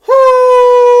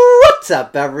What's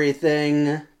up,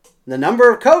 everything? The number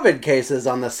of COVID cases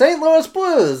on the St. Louis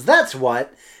Blues, that's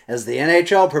what. As the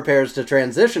NHL prepares to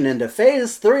transition into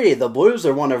Phase 3, the Blues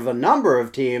are one of a number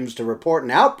of teams to report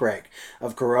an outbreak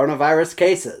of coronavirus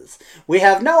cases. We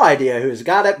have no idea who's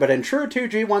got it, but in true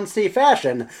 2G1C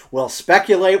fashion, we'll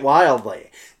speculate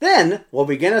wildly. Then, we'll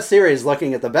begin a series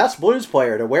looking at the best Blues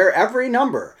player to wear every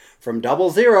number, from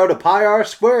 00 to pi r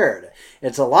squared.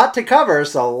 It's a lot to cover,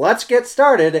 so let's get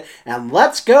started, and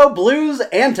let's go Blues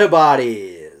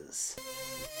Antibodies!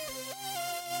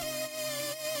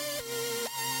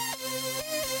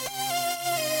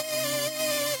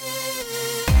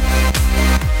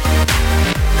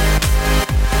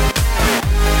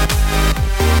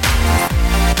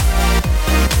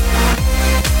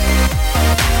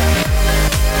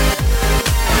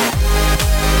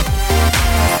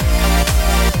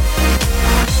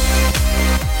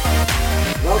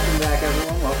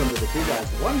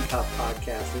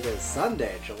 It is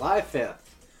Sunday, July 5th,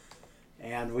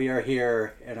 and we are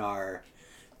here in our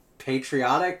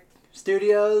patriotic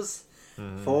studios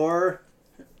for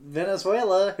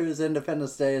Venezuela, whose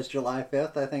Independence Day is July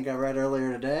 5th, I think I read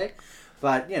earlier today,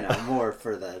 but, you know, more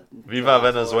for the... Viva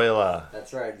Venezuela.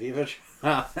 That's right, Viva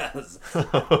Chavez.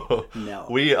 No.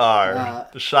 We are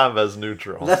Chavez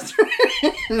neutral. That's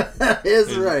right. That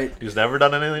is right. He's never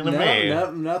done anything to me.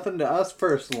 Nothing to us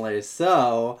personally,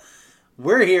 so...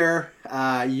 We're here.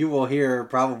 You will hear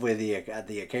probably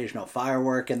the occasional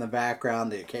firework in the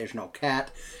background, the occasional cat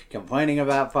complaining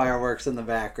about fireworks in the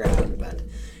background. But,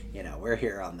 you know, we're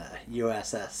here on the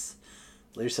USS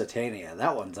Lusitania.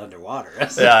 That one's underwater.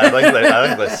 Yeah, I think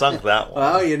they sunk that one.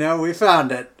 Well, you know, we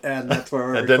found it, and that's where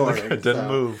we're recording. It didn't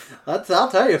move. I'll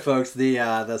tell you, folks, the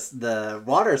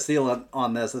water sealant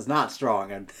on this is not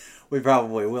strong, and we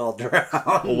probably will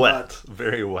drown. Wet.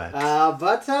 Very wet.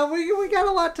 But we got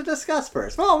a lot to discuss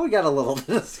first. Well, we got a little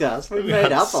to discuss. We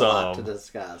made up a lot to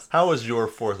discuss. How was your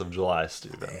 4th of July,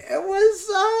 Stephen? It was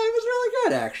really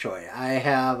good, actually. I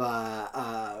have,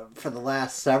 for the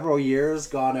last several years,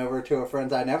 gone over to a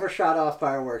friend's. I never shot off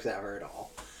fireworks ever at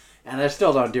all. And I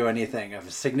still don't do anything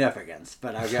of significance.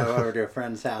 But I go over to a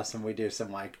friend's house and we do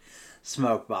some, like,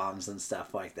 smoke bombs and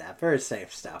stuff like that. Very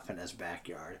safe stuff in his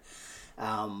backyard.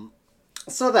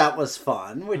 So that was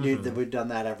fun. We've done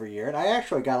that every year, and I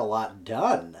actually got a lot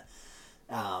done.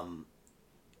 I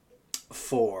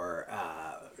feel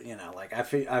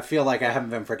like I haven't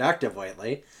been productive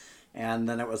lately, and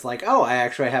then it was like, oh, I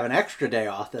actually have an extra day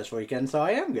off this weekend, so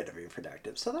I am going to be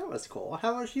productive. So that was cool.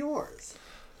 How was yours?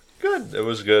 Good. It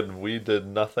was good. We did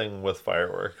nothing with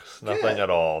fireworks. Nothing at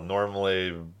all.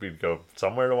 Normally, we'd go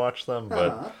somewhere to watch them,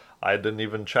 but I didn't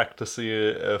even check to see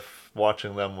if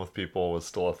watching them with people was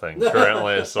still a thing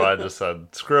currently, so I just said,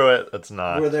 screw it, it's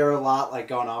not. Were there a lot, like,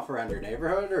 going off around your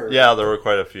neighborhood? Or? Yeah, there were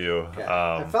quite a few. Okay.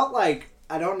 I felt like,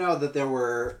 I don't know that there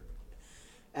were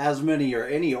as many or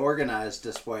any organized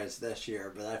displays this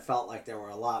year, but I felt like there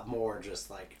were a lot more just,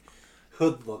 like,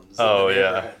 hoodlums in the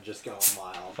neighborhood just going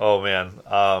wild. Oh, man.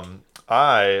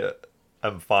 I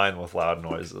am fine with loud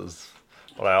noises,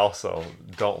 but I also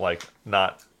don't like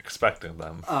not expecting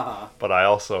them. But I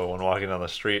also, when walking down the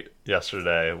street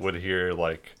yesterday, would hear,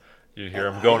 like, you'd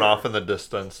hear them going off in the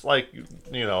distance, like,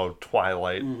 you know,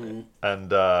 Twilight. And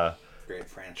great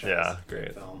franchise. Yeah,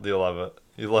 great. You love it.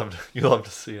 You love to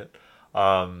see it.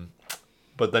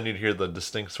 But then you'd hear the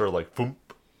distinct sort of like boom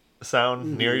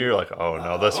sound near you. You're like, oh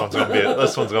no, this one's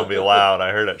gonna be loud.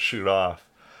 I heard it shoot off.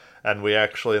 And we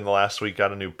actually in the last week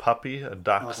got a new puppy, a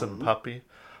dachshund puppy.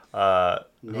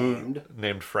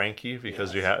 Named Frankie,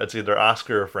 because it's either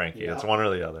Oscar or Frankie. It's one or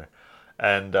the other.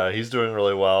 And he's doing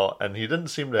really well. And he didn't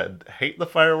seem to hate the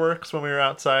fireworks when we were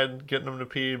outside getting him to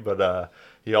pee, but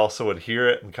he also would hear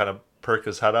it and kind of perk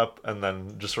his head up and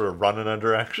then just sort of run in a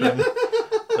direction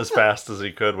as fast as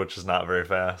he could, which is not very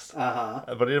fast.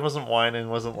 But he wasn't whining,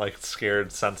 wasn't like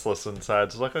scared, senseless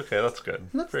inside. So like, okay, that's good.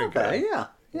 That's very good.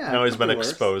 Yeah. Now he's been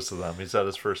exposed to them. He's at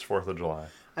his first 4th of July.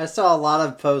 I saw a lot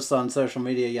of posts on social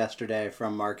media yesterday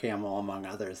from Mark Hamill, among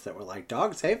others, that were like,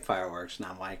 dogs hate fireworks. And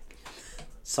I'm like,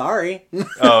 sorry.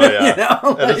 Oh, yeah. You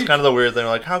know, and it's kind of the weird thing.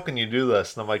 Like, how can you do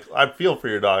this? And I'm like, I feel for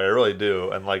your dog. I really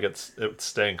do. And, like, it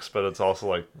stinks, but it's also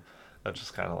like, that's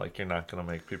just kind of like, you're not going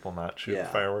to make people not shoot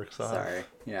fireworks off. Sorry.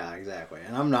 Yeah, exactly.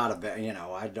 And I'm not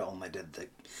I only did the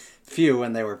few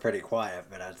when they were pretty quiet,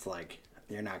 but it's like,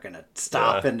 you're not going to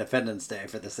stop Independence Day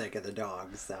for the sake of the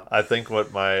dogs. So I think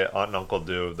what my aunt and uncle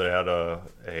do, they had a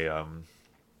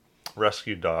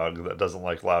rescue dog that doesn't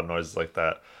like loud noises like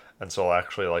that. And so I'll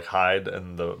actually like hide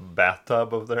in the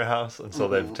bathtub of their house. And so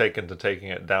they've taken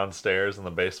it downstairs in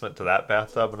the basement to that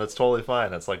bathtub, and it's totally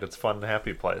fine. It's like, it's fun and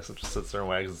happy place. It just sits there and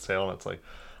wags its tail, and it's like,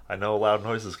 I know loud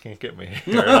noises can't get me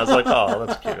here. And I was like, oh,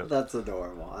 that's cute. That's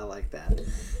adorable. I like that.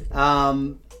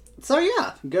 So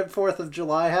yeah, good 4th of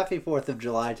July. Happy 4th of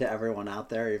July to everyone out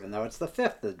there, even though it's the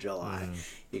 5th of July.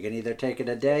 You can either take it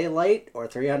a day late or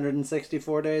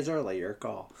 364 days early. Your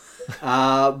call.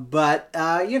 But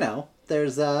you know, there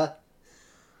was a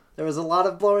lot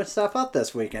of blowing stuff up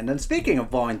this weekend. And speaking of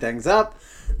blowing things up,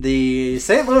 the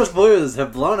St. Louis Blues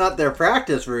have blown up their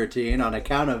practice routine on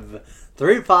account of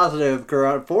 4 positive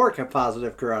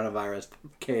coronavirus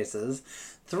cases,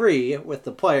 3 with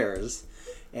the players,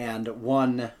 and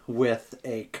 1 with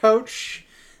a coach.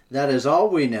 That is all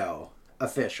we know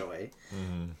officially,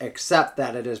 except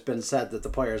that it has been said that the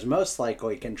players most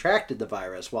likely contracted the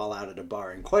virus while out at a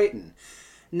bar in Clayton.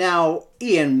 Now,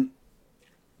 Ian,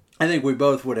 I think we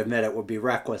both would admit it would be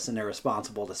reckless and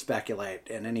irresponsible to speculate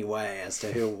in any way as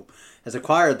to who has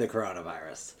acquired the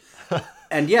coronavirus.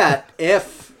 And yet,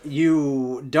 if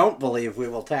you don't believe we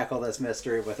will tackle this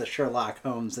mystery with a Sherlock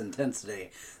Holmes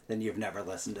intensity, then you've never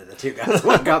listened to the Two Guys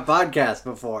One Cup podcast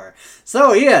before.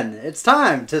 So, Ian, it's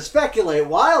time to speculate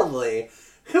wildly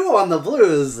who on the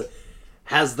Blues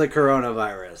has the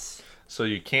coronavirus. So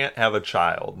you can't have a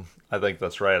child. I think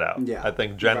that's right out. Yeah, I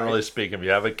think generally speaking, if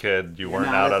you have a kid, you weren't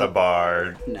out at a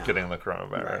bar getting the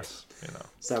coronavirus. Right. You know.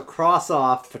 So cross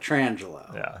off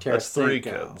Pietrangelo. Yeah, that's 3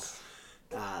 kids.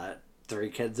 3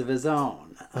 kids of his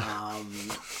own.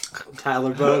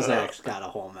 Tyler Bozak's got a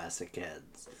whole mess of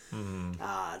kids.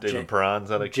 David Perron's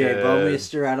had a kid. Jay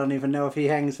Bouwmeester, I don't even know if he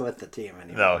hangs with the team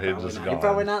anymore. No, he's just gone. He's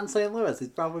probably not in St. Louis. He's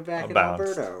probably back in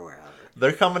Alberta or wherever.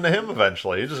 They're coming to him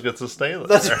eventually. He just gets to stay there.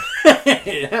 That's right.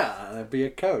 Yeah, that'd be a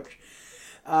coach.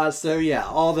 So yeah,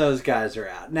 all those guys are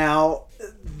out. Now,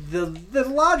 the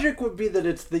logic would be that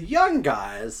it's the young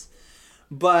guys,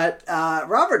 but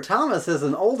Robert Thomas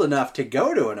isn't old enough to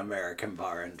go to an American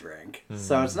bar and drink.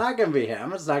 So it's not going to be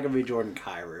him. It's not going to be Jordan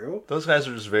Kyrou. Those guys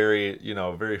are just very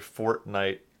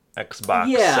Fortnite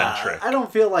Xbox centric. Yeah, I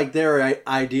don't feel like their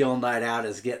ideal night out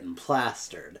is getting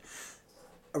plastered.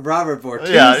 Robert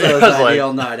Bortuzzo's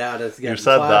ideal night out is getting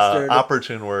plastered. You said the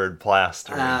opportune word,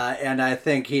 plastered. And I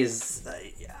think he's...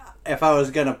 if I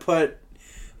was going to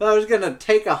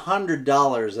take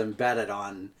 $100 and bet it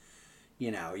on,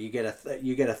 you get a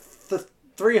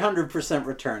 300%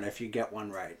 return if you get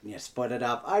one right, and you split it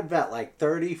up. I'd bet like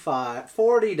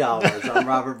 $40 on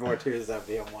Robert Bortuzzo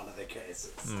being one of the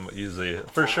cases. Easy,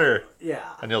 for sure. Yeah,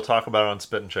 and you'll talk about it on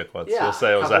Spit and Chicklets. Yeah, you'll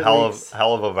say it was a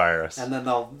hell of a virus, and then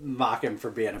they'll mock him for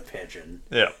being a pigeon.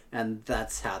 Yeah, and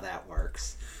that's how that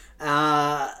works.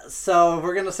 So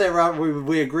we're gonna say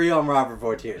we agree on Robert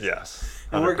Bortuzzo. Yes,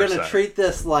 100%. And we're gonna treat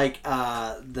this like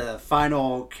the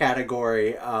final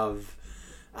category of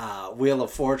Wheel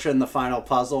of Fortune, the final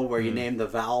puzzle where you name the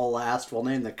vowel last. We'll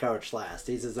name the coach last.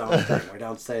 He's his own thing. We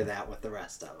don't say that with the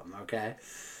rest of them, okay?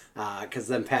 Because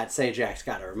then Pat Sajak's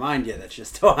got to remind you that you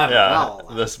still have a vowel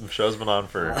last. This show's been on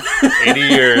for 80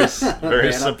 years.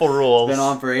 Very simple rules. It's been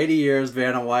on for 80 years.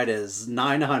 Vanna White is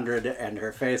 900 and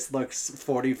her face looks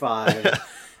 45.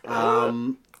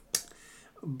 So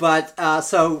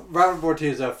Robert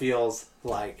Bortuzzo feels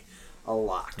like a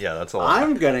lock. Yeah, that's a lock.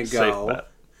 I'm going to go...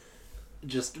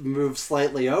 just move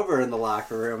slightly over in the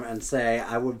locker room and say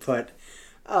I would put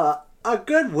a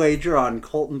good wager on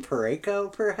Colton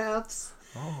Parayko, perhaps.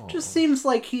 Oh. Just seems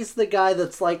like he's the guy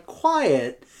that's like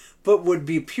quiet, but would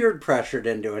be peer pressured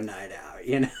into a night out,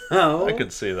 I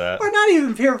could see that. Or not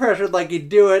even peer pressured, like he'd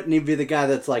do it and he'd be the guy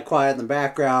that's like quiet in the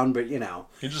background, but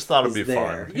He just thought it'd be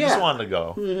fun. He just wanted to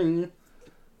go. Mm-hmm.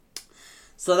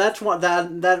 So that's one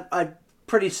that I'm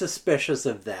pretty suspicious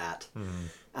of that.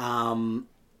 Mm-hmm.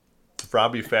 If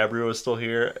Robbie Fabry was still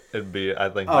here, I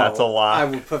think that's a lock. I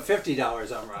would put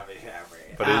 $50 on Robbie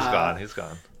Fabry. But he's gone. He's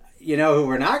gone. Who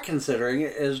we're not considering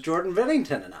is Jordan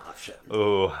Binnington an option.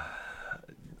 Oh,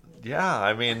 yeah.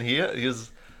 I mean, he's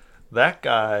that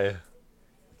guy.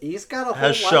 He's got a whole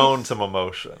has shown some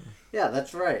emotion. Yeah,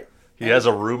 that's right. He has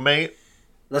a roommate.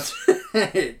 That's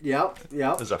yep.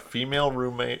 There's a female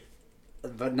roommate,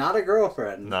 but not a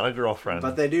girlfriend. Not a girlfriend.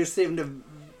 But they do seem to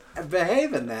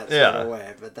behave in that sort of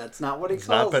way, but that's not what he calls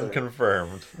it. It's not been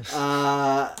confirmed.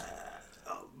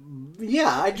 He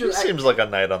seems like a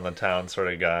night on the town sort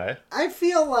of guy. I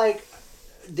feel like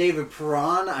David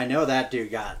Perron, I know that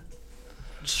dude got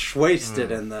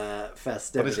wasted in the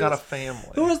festivities. But he's got a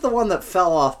family. Who was the one that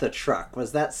fell off the truck?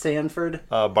 Was that Sanford?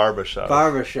 Barbashev.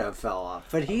 Barbashev fell off.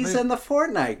 But he's in the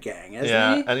Fortnite gang, isn't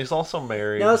he? And he's also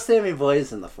married. No, Sammy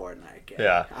Blaze in the Fortnite gang. Okay.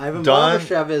 Yeah. Ivan Done-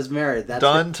 Barbashev is married. That's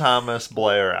Done Thomas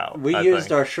Blair out. We I used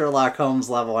think. our Sherlock Holmes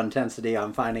level intensity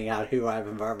on finding out who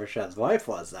Ivan Barbashev's wife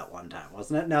was that one time,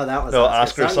 wasn't it? No, that was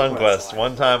Oscar Sundquist's Sundquist. wife.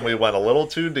 One time we went a little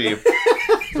too deep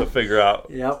to figure out.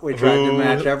 Yep, we tried to who-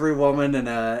 match every woman in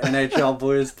a NHL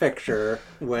Blues picture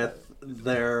with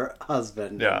their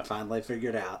husband Yeah. and finally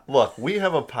figured out. Look, we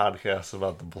have a podcast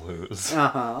about the Blues.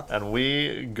 Uh-huh. And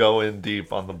we go in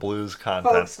deep on the Blues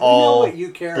content. Folks, we know all what you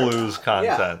care Blues about.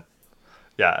 content.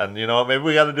 Yeah, and you know what? Maybe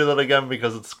we got to do that again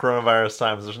because it's coronavirus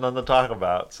times. There's nothing to talk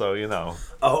about. So, you know.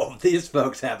 Oh, these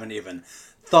folks haven't even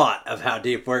thought of how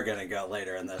deep we're going to go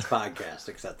later in this podcast,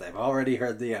 except they've already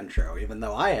heard the intro, even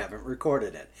though I haven't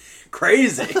recorded it.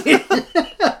 Crazy.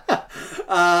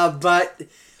 But,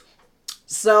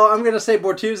 so I'm going to say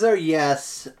Bortuzzo,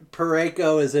 yes.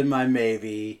 Parayko is in my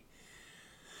maybe.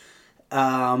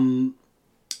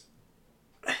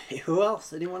 Who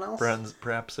else? Anyone else?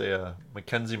 Perhaps a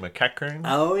Mackenzie McEachern.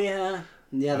 Oh, yeah.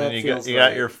 Yeah, and that then you feels got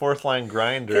right. your fourth line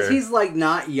grinder. Because he's, like,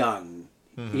 not young.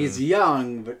 Mm-hmm. He's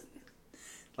young, but,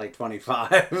 like,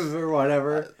 25 or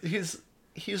whatever.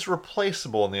 He's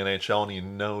replaceable in the NHL, and he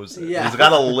knows it. Yeah. He's got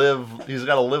to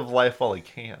live life while he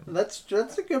can. That's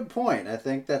a good point. I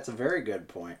think that's a very good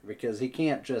point because he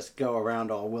can't just go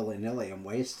around all willy-nilly and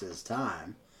waste his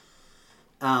time.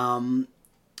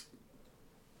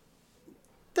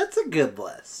 That's a good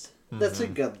list. That's a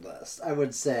good list. I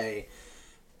would say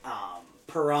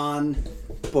Perron,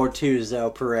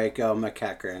 Bortuzzo, Parayko,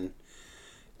 McEachern,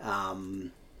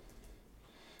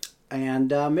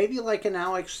 and maybe like an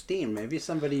Alex Steen. Maybe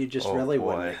somebody you just really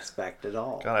wouldn't expect at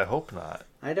all. God, I hope not.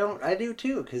 I do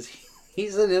too, because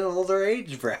he's in an older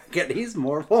age bracket. He's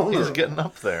more vulnerable. He's getting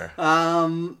up there.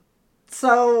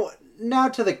 So now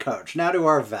to the coach. Now to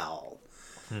our Val.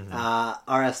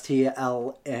 RST,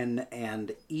 LN,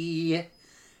 and E.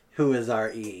 Who is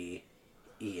our E?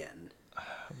 Ian.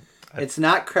 It's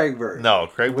not Craig Berube. No,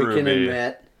 Craig Berube. We can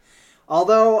admit.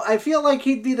 Although I feel like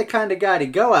he'd be the kind of guy to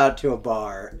go out to a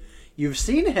bar. You've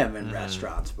seen him in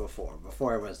restaurants before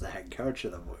he was the head coach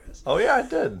of the Blues. Oh, yeah, I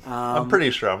did. I'm pretty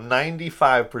sure. I'm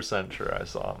 95% sure I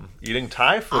saw him eating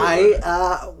Thai food.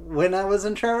 When I was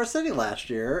in Traverse City last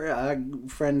year,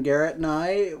 friend Garrett and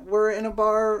I were in a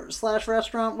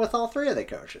bar/restaurant with all four of the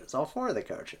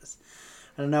coaches.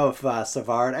 I don't know if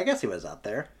Savard, I guess he was out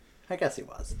there. I guess he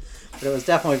was. But it was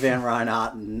definitely Van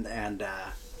Reinhart and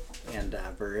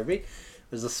Berube.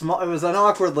 It was an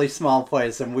awkwardly small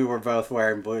place, and we were both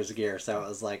wearing Blues gear, so it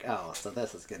was like, oh, so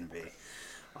this is going to be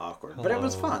awkward. But it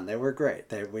was fun. They were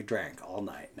great. We drank all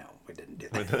night. No, we didn't do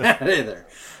that either.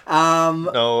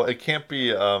 No, it can't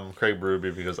be Craig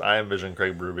Berube because I envision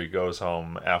Craig Berube goes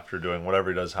home after doing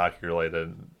whatever he does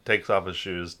hockey-related, takes off his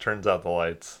shoes, turns out the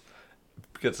lights,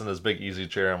 gets in his big easy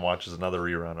chair and watches another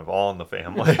rerun of All in the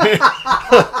Family.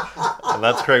 And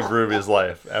that's Craig Berube's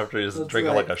life after he's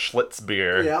drinking like a Schlitz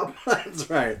beer. Yep, that's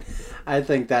right. I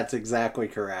think that's exactly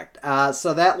correct.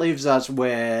 So that leaves us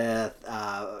with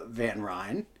Van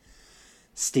Ryn,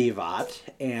 Steve Ott,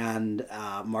 and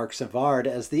Mark Savard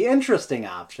as the interesting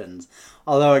options.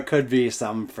 Although it could be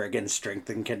some friggin' strength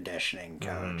and conditioning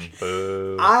coach.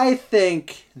 Boo. I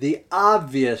think the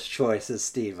obvious choice is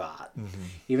Steve Ott.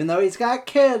 Even though he's got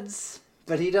kids,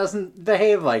 but he doesn't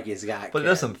behave like he's got kids. But he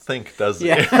doesn't think, does he?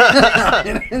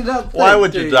 Yeah. Why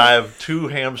would you dive 2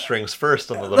 hamstrings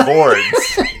first into the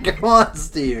boards? Come on,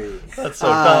 Stevie. That's so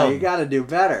dumb. You got to do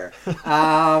better.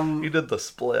 He did the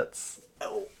splits.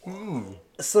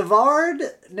 Savard,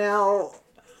 now,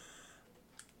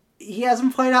 he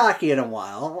hasn't played hockey in a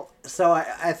while, so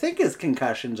I think his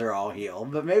concussions are all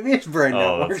healed, but maybe his brain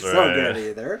don't work so good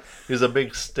either. He's a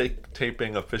big stick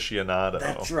taping aficionado.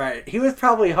 That's right. He was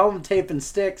probably home taping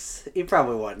sticks. He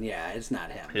probably wasn't. Yeah, it's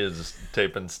not him. He's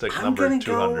taping stick number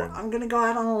 200. I'm going to go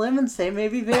out on a limb and say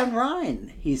maybe Van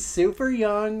Ryn. He's super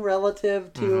young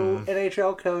relative to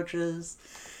NHL coaches.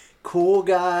 Cool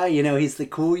guy, he's the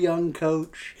cool young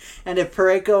coach. And if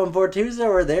Parayko and Bortuzzo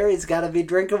are there, he's got to be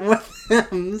drinking with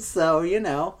them. So,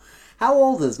 How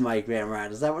old is Mike Van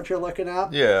Ryn? Is that what you're looking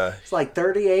up? Yeah. It's like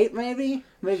 38 maybe?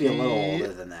 Maybe a little older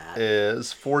than that.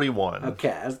 Is 41.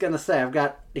 Okay, I was going to say,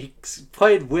 he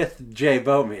played with Jay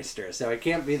Bouwmeester, so he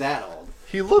can't be that old.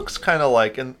 He looks kind of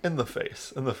like, in the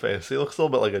face, he looks a little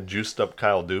bit like a juiced up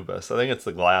Kyle Dubas. I think it's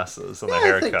the glasses and the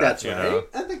haircut. I think that's right.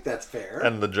 I think that's fair.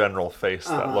 And the general face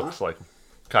that looks like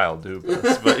Kyle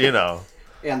Dubas. But,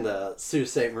 And the Sault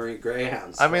Ste. Marie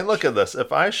Greyhounds. I mean, look at this.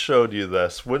 If I showed you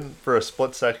this, wouldn't for a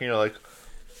split second you're like,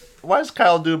 why has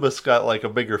Kyle Dubas got like a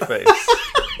bigger face?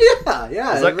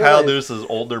 Yeah. Is that Kyle Dubas'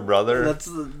 older brother? That's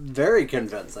very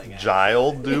convincing.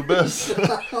 Gile Dubas?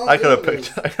 I could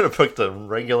have picked a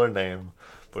regular name,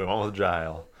 but we went with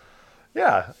Gile.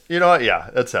 Yeah, you know what? Yeah,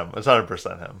 it's him. It's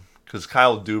 100% him. Because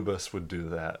Kyle Dubas would do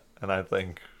that, and I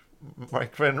think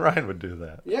Mike Van Ryn would do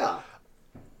that. Yeah.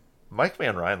 Mike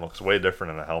Van Ryn looks way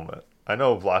different in a helmet. I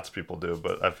know lots of people do,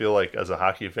 but I feel like as a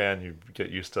hockey fan, you get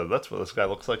used to that's what this guy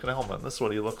looks like in a helmet. And this is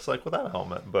what he looks like without a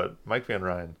helmet. But Mike Van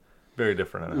Ryn, very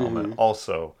different in a helmet.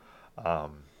 Also,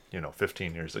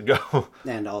 15 years ago.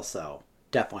 And also,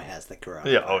 definitely has the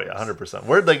coronavirus. Yeah, 100%.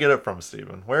 Where'd they get it from,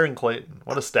 Stephen? Where in Clayton?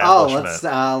 What establishment?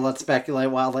 Let's speculate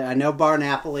wildly. I know Bar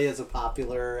Napoli is a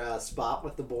popular spot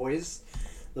with the boys,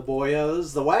 the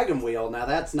boyos, the wagon wheel. Now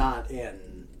that's not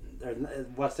in.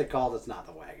 What's it called? It's not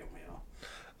the wagon wheel.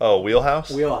 Oh,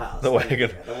 Wheelhouse? Wheelhouse. The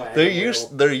wagon.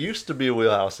 There used to be a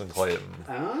Wheelhouse in Clayton.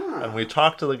 Ah. And we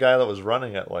talked to the guy that was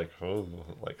running it like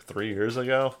 3 years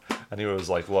ago. And he was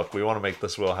like, look, we want to make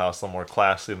this Wheelhouse a little more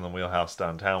classy than the Wheelhouse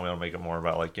downtown. We want to make it more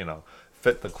about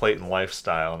fit the Clayton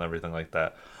lifestyle and everything like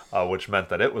that. Which meant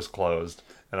that it was closed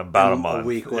in about a month. A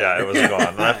week later. Yeah, it was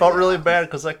gone. And I felt really bad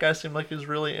because that guy seemed like he was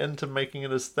really into making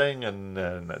it his thing, and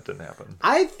that didn't happen.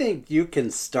 I think you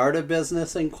can start a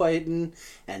business in Clayton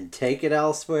and take it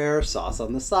elsewhere. Sauce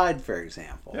on the Side, for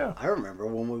example. Yeah. I remember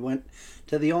when we went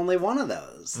to the only one of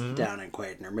those down in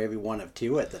Clayton, or maybe one of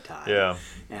two at the time. Yeah.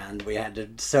 And we had to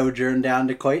sojourn down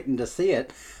to Clayton to see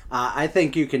it. I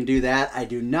think you can do that. I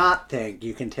do not think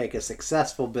you can take a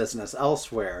successful business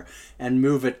elsewhere and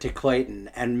move it to Clayton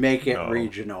and make it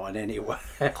regional in any way.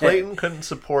 Clayton couldn't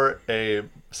support a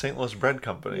St. Louis bread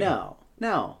company. No.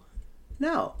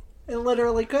 It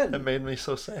literally couldn't. It made me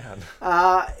so sad.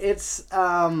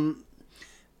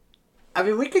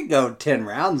 We could go 10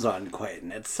 rounds on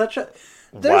Clayton. It's such a...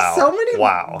 There's so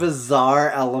many bizarre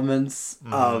elements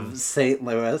of St.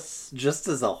 Louis, just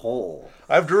as a whole.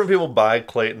 I've driven people by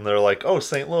Clayton. They're like, oh,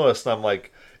 St. Louis. And I'm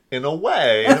like, in a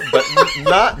way, but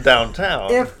not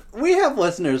downtown. If we have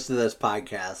listeners to this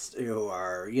podcast who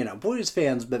are, Blues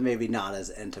fans, but maybe not as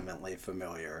intimately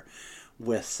familiar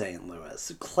with St.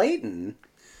 Louis, Clayton,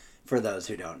 for those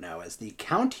who don't know, is the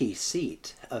county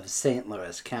seat of St.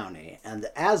 Louis County. And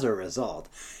as a result,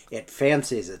 it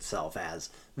fancies itself as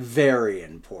very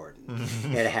important.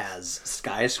 It has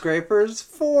skyscrapers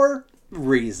for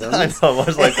reasons. I know, I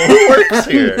was like, well, who works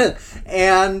here?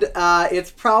 And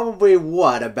it's probably,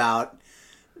 about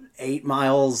 8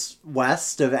 miles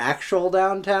west of actual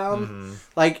downtown?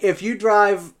 Like, if you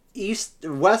drive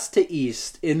west to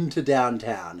east into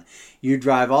downtown, you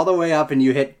drive all the way up and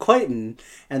you hit Clayton,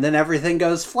 and then everything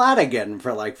goes flat again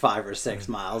for like 5 or 6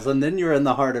 miles, and then you're in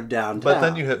the heart of downtown. But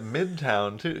then you hit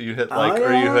Midtown too. You hit like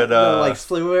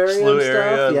SLU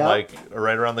area, and like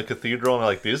right around the cathedral, and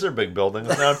like these are big buildings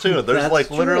now too. There's like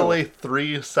literally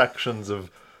 3 sections of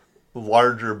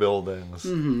larger buildings,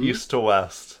 east to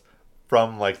west,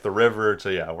 from like the river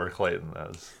to where Clayton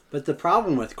is. But the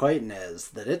problem with Clayton is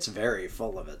that it's very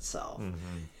full of itself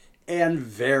and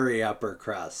very upper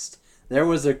crust. There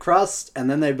was a crust, and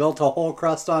then they built a whole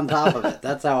crust on top of it.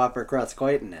 That's how upper crust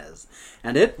Clayton is.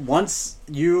 And it wants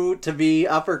you to be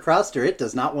upper crust, or it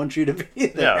does not want you to be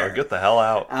there. Yeah, or get the hell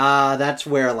out. That's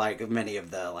where many of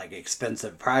the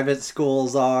expensive private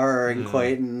schools are in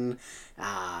Clayton.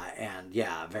 And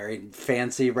very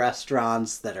fancy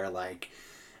restaurants that are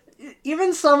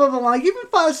even some of them, even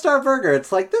 5-Star Burger,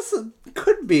 it's like,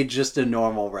 could be just a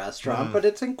normal restaurant, but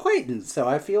it's in Clayton, so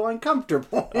I feel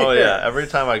uncomfortable here. Oh, yeah. Every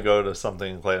time I go to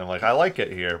something in Clayton, I'm like, I like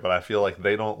it here, but I feel like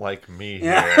they don't like me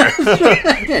here.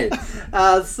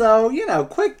 So,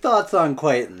 quick thoughts on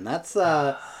Clayton. That's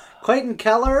Clayton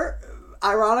Keller,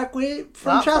 ironically,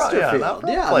 from Chesterfield.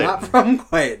 Not from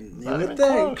Clayton. You would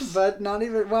think, close. But not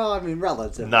even,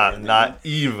 relatively. Not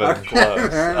even close.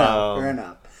 Fair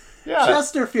enough. Yeah.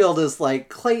 Chesterfield is like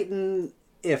Clayton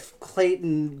if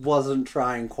Clayton wasn't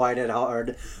trying quite as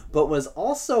hard, but was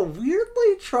also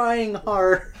weirdly trying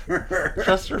harder.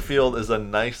 Chesterfield is a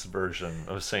nice version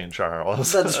of St.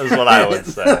 Charles, is what I would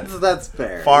say. That's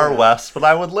fair. Far west, but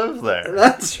I would live there.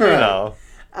 That's right.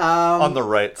 On the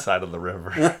right side of the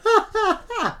river.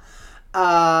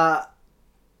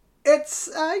 It's,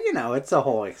 it's a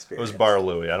whole experience. It was Bar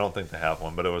Louie. I don't think they have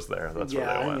one, but it was there. That's where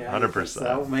they went. 100%.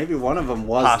 So maybe one of them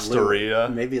was Pastaria.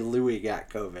 Louie. Maybe Louie got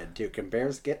COVID, too. Can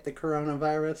Bears get the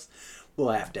coronavirus? We'll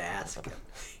have to ask him.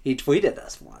 He tweeted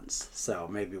us once, so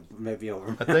maybe he'll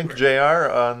remember. I think JR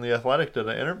on The Athletic did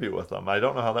an interview with him. I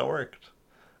don't know how that worked.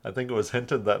 I think it was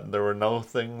hinted that there were no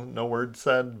words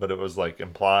said, but it was,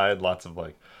 implied, lots of,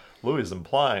 Louis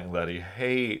implying that he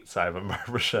hates Ivan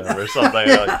Barbashev or something.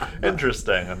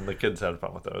 Interesting, and the kids had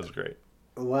fun with it. It was great.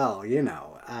 Well,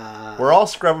 We're all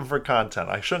scrubbing for content.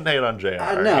 I shouldn't hate on JR.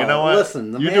 I know. You know what?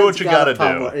 Listen, the you man's do what you got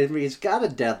gotta do. He's got a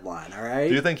deadline, all right?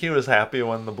 Do you think he was happy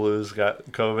when the Blues got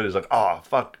COVID? He's like, oh,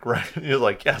 fuck, right. He was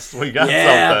like, yes, we got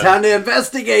something. Time to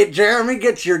investigate, Jeremy.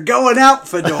 Get your going out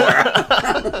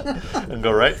fedora. And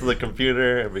go right to the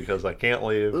computer because I can't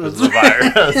leave because of the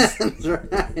virus. That's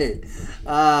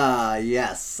right.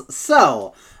 Yes.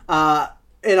 So,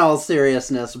 in all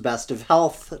seriousness, best of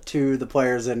health to the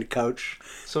players and coach.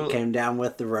 So came down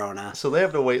with the Rona. So they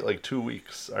have to wait like 2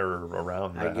 weeks or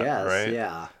around that, I guess, right?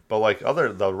 yeah. But like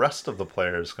the rest of the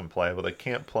players can play, but they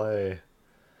can't play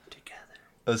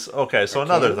together. Okay, so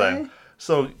another thing.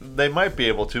 So they might be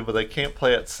able to, but they can't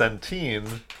play at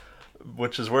Centene,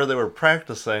 which is where they were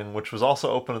practicing, which was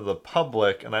also open to the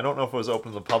public. And I don't know if it was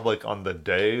open to the public on the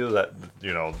day that,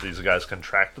 these guys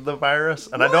contracted the virus.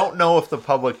 And I don't know if the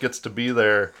public gets to be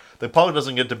there. The public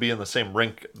doesn't get to be in the same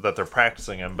rink that they're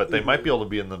practicing in, but they might be able to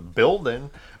be in the building,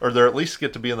 or they at least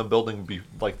get to be in the building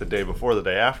like the day before, the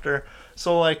day after.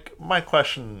 So, like, my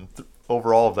question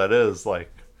overall of that is,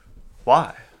 like,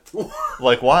 why?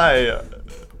 Like, why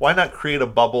not create a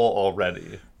bubble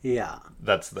already? Yeah.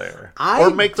 That's there. Or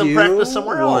make them practice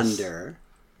somewhere else. I wonder,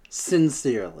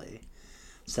 sincerely,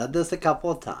 said this a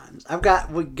couple of times.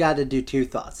 We got to do two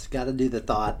thoughts. Got to do the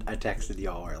thought I texted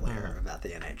y'all earlier about the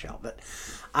NHL, but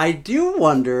I do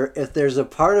wonder if there's a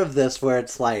part of this where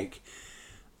it's like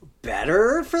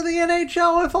better for the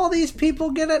NHL if all these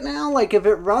people get it now. Like if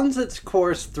it runs its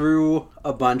course through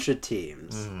a bunch of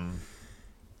teams,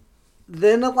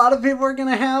 then a lot of people are going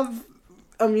to have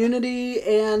immunity,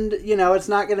 and it's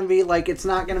not going to be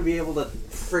able to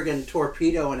friggin'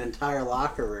 torpedo an entire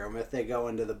locker room if they go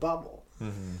into the bubble.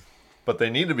 But they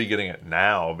need to be getting it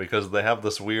now because they have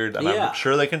this weird, and I'm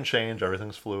sure they can change,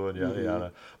 everything's fluid, yada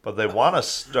yada, but they want to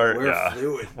start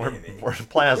fluid, we're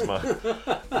plasma.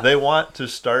 They want to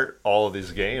start all of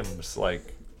these games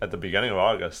like at the beginning of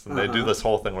August, and they do this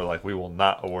whole thing where like we will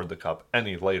not award the cup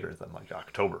any later than like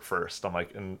October 1st. I'm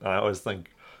like, and I always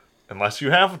think, unless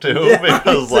you have to,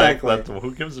 because like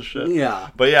who gives a shit? Yeah.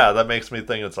 But yeah, that makes me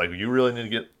think it's like you really need to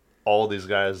get all of these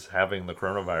guys having the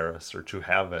coronavirus or to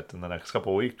have it in the next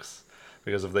couple of weeks,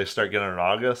 because if they start getting it in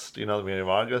August, the beginning of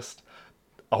August,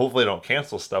 hopefully they don't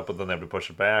cancel stuff, but then they have to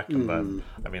push it back, and then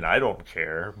I don't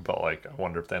care, but like I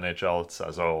wonder if the NHL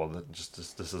says, oh,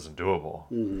 this isn't doable.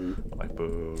 I'm like,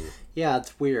 boo. Yeah,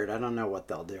 it's weird. I don't know what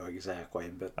they'll do exactly,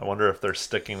 but I wonder if they're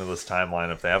sticking to this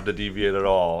timeline. If they have to deviate at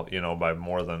all, by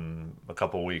more than a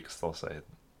couple weeks, they'll say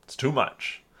it's too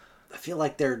much. I feel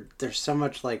like there's so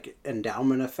much like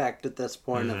endowment effect at this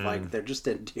point of like they're just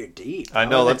in too deep. I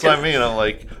know, that's what I mean. I'm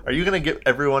like, are you going to get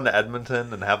everyone to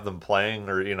Edmonton and have them playing,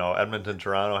 or Edmonton,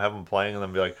 Toronto, have them playing, and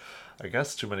then be like, I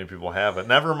guess too many people have it.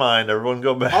 Never mind, everyone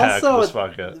go back. Also, just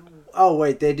fuck it. Oh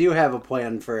wait, they do have a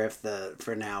plan for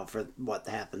for what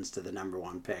happens to the number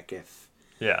one pick if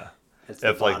it's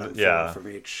the bottom four from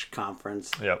each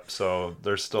conference. Yep. So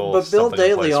there's still. But Bill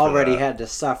Daly already had to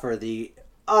suffer the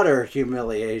utter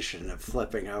humiliation of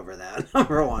flipping over that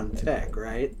number one pick,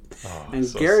 right? And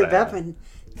so Gary Bettman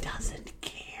doesn't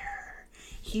care.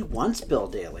 He wants Bill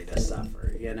Daly to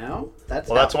suffer,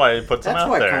 That's why he puts him out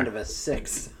there. That's why kind of a sick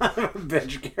son of a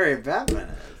bitch Gary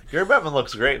Bettman is. Gary Bettman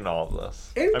looks great in all of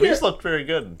this. He's looked very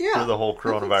good through the whole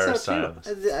coronavirus times.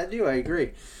 I do, I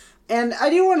agree. And I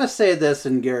do want to say this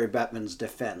in Gary Bettman's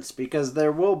defense, because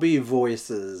there will be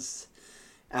voices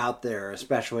out there,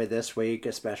 especially this week,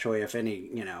 especially if any,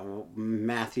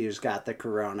 Matthews got the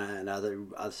corona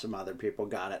and some other people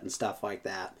got it and stuff like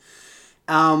that.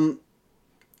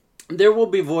 There will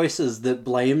be voices that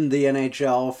blame the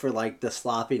NHL for like the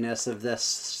sloppiness of this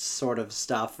sort of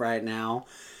stuff right now.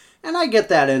 And I get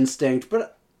that instinct,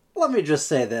 but let me just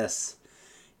say this.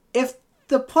 If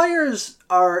the players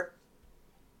are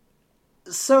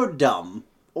so dumb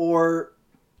or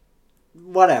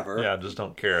whatever. Yeah, just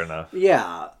don't care enough.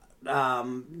 Yeah.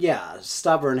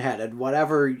 Stubborn-headed,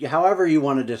 however you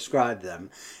want to describe them,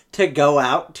 to go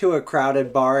out to a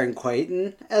crowded bar in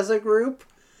Clayton as a group.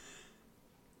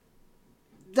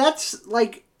 That's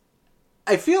like,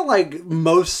 I feel like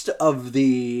most of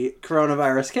the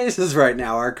coronavirus cases right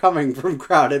now are coming from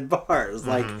crowded bars.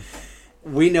 Like,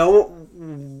 we know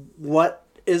what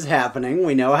is happening.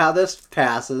 We know how this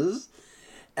passes.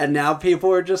 And now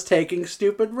people are just taking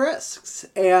stupid risks.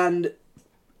 And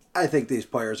I think these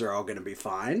players are all going to be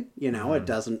fine. It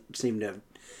doesn't seem to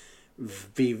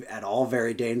be at all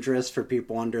very dangerous for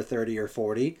people under 30 or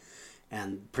 40.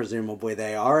 And presumably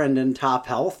they are, and in top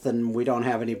health. And we don't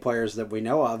have any players that we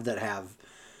know of that have,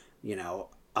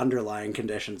 underlying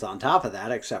conditions on top of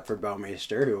that, except for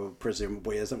Bouwmeester, who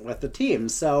presumably isn't with the team.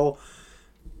 So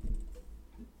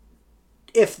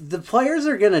if the players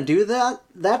are going to do that,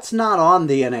 that's not on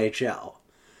the NHL.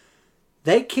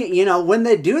 They can't, when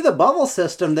they do the bubble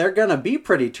system, they're going to be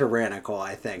pretty tyrannical,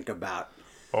 I think, about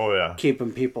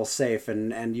keeping people safe.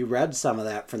 And you read some of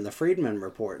that from the Friedman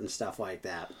report and stuff like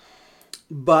that.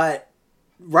 But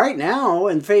right now,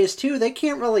 in Phase 2, they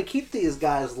can't really keep these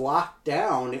guys locked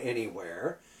down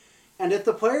anywhere. And if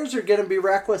the players are going to be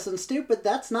reckless and stupid,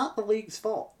 that's not the league's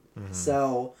fault. Mm-hmm.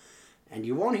 So, and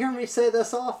you won't hear me say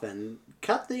this often,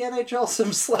 cut the NHL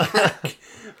some slack.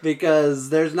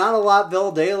 Because there's not a lot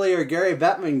Bill Daly or Gary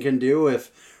Bettman can do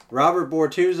if Robert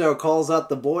Bortuzzo calls up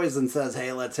the boys and says,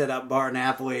 hey, let's hit up Bar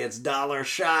Napoli, it's dollar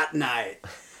shot night.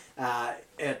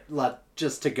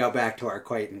 Just to go back to our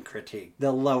Clayton critique,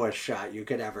 the lowest shot you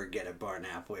could ever get at Bar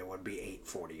Napoli would be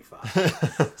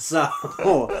 $8.45. So,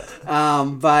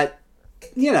 but,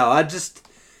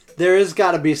 there has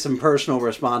got to be some personal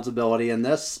responsibility in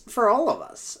this for all of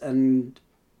us. And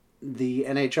the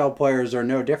NHL players are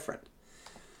no different.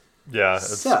 Yeah,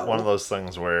 it's one of those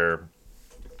things where,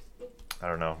 I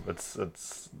don't know,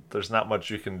 it's there's not much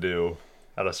you can do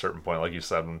at a certain point, like you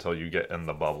said, until you get in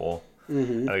the bubble.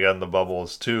 Mm-hmm. And again, the bubble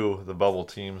is the bubble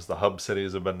teams, the hub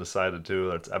cities have been decided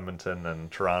too. That's Edmonton and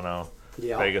Toronto.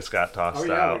 Yeah. Vegas got tossed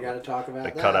out. We got to talk about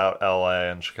that. They cut out LA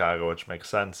and Chicago, which makes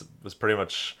sense. It was pretty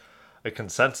much a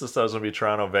consensus that was going to be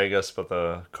Toronto, Vegas, but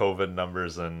the COVID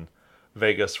numbers in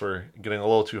Vegas were getting a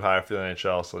little too high for the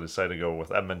NHL, so they decided to go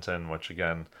with Edmonton, which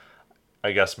again,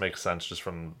 I guess makes sense just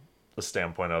from the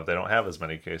standpoint of they don't have as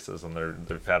many cases and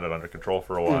they've had it under control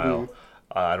for a while. Mm-hmm.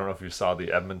 I don't know if you saw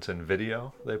the Edmonton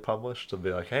video they published to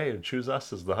be like, hey, choose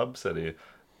us as the hub city.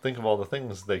 Think of all the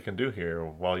things they can do here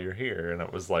while you're here. And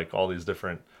it was like all these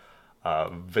different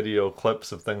video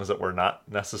clips of things that were not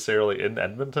necessarily in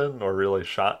Edmonton or really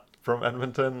shot from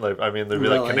Edmonton. Like, I mean, they'd be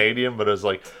like Canadian, but it was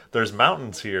like, there's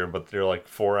mountains here, but they're like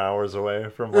 4 hours away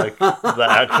from like the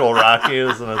actual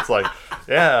Rockies. And it's like,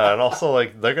 yeah. And also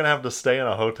like, they're going to have to stay in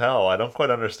a hotel. I don't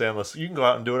quite understand this. You can go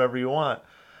out and do whatever you want.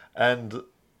 And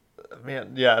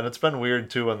man, yeah. And it's been weird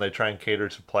too, when they try and cater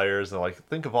to players and like,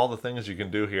 think of all the things you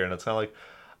can do here. And it's kind of like,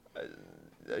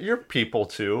 you're people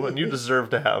too, and you deserve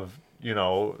to have,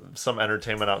 some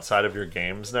entertainment outside of your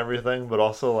games and everything, but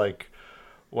also like,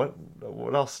 what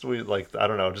else do we like? I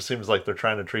don't know. It just seems like they're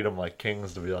trying to treat them like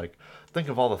kings, to be like, think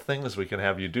of all the things we can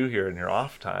have you do here in your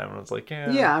off time. And it's like,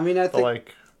 yeah. I mean, I think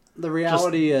like the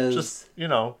reality is just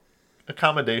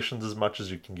accommodations as much as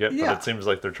you can get. But it seems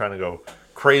like they're trying to go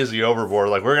crazy overboard.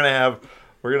 Like we're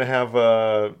gonna have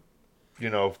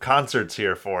concerts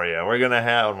here for you. We're gonna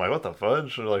have. I'm like, what the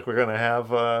fudge? Like we're gonna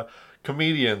have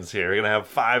comedians here. We're gonna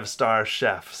have 5-star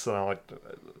chefs. And I'm like,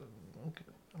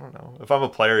 I don't know. If I'm a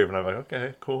player, even I'm like,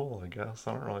 okay, cool. I guess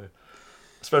I don't really.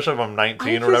 Especially if I'm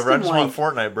 19 or whatever. I just want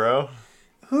Fortnite, bro.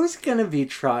 Who's gonna be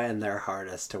trying their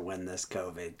hardest to win this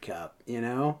COVID Cup?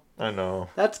 I know.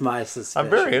 That's my suspicion. I'm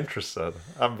very interested.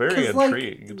 I'm very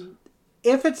intrigued.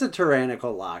 If it's a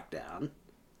tyrannical lockdown,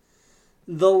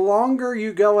 the longer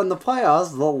you go in the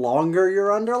playoffs, the longer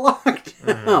you're under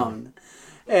lockdown,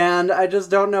 and I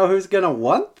just don't know who's gonna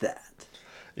want that.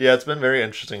 Yeah, it's been very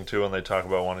interesting, too, when they talk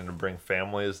about wanting to bring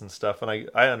families and stuff. And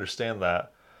I understand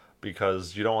that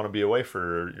because you don't want to be away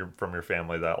from your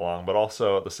family that long. But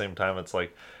also, at the same time, it's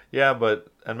like, yeah,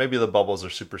 and maybe the bubbles are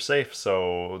super safe,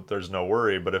 so there's no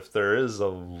worry. But if there is a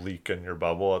leak in your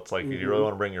bubble, it's like, you really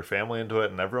want to bring your family into it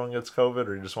and everyone gets COVID,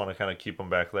 or you just want to kind of keep them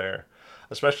back there?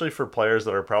 Especially for players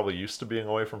that are probably used to being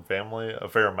away from family a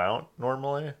fair amount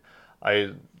normally.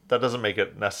 That doesn't make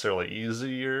it necessarily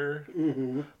easier.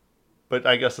 Mm-hmm. But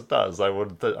I guess it does. I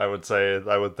would think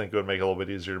it would make it a little bit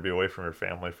easier to be away from your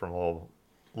family for a little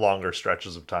longer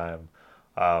stretches of time.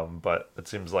 But it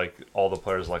seems like all the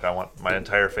players are like, I want my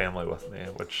entire family with me,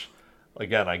 which,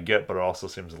 again, I get, but it also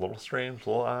seems a little strange, a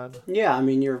little odd. Yeah, I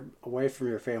mean, you're away from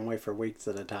your family for weeks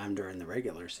at a time during the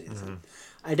regular season. Mm-hmm.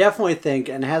 I definitely think,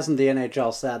 and hasn't the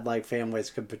NHL said, like, families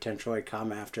could potentially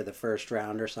come after the first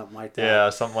round or something like that? Yeah,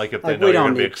 something like if they know you're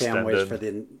going to be extended. We don't need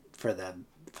families for the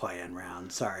play-in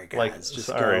round. Sorry, guys. Like, just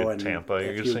sorry, go and Tampa,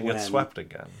 you're just going to get swept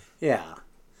again. Yeah.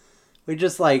 We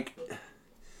just, like...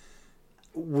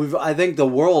 I think the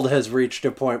world has reached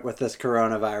a point with this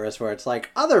coronavirus where it's like,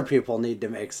 other people need to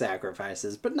make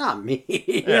sacrifices, but not me.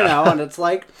 You know, and it's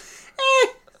like,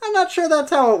 I'm not sure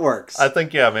that's how it works. I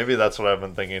think, maybe that's what I've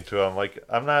been thinking too. I'm like,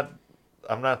 I'm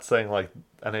not saying like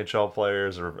NHL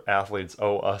players or athletes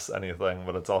owe us anything,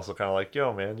 but it's also kind of like,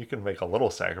 yo, man, you can make a little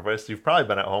sacrifice. You've probably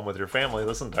been at home with your family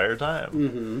this entire time.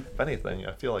 Mm-hmm. If anything,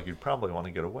 I feel like you'd probably want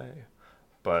to get away,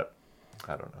 but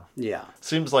I don't know. Yeah.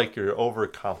 Seems like you're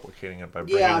overcomplicating it by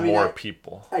bringing more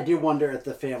people. I do wonder if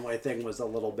the family thing was a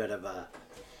little bit of a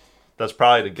That's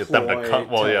probably to get them to ploy come.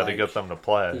 Well, to, yeah, to like- get them to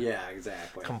play. Yeah,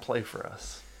 exactly. Come play for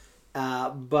us.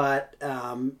 But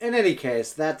in any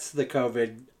case, that's the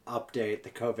COVID update, the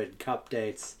COVID cup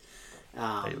dates.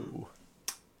 Ew.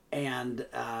 And,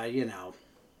 you know.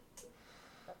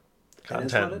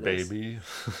 Content, it is. baby.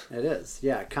 It is,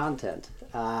 yeah, content.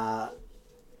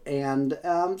 And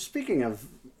speaking of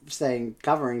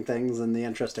covering things in the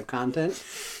interest of content,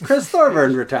 Chris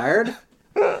Thorburn retired.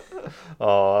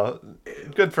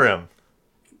 Good for him.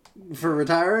 For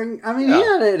retiring? I mean, Yeah. he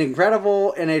had an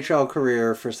incredible NHL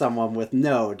career for someone with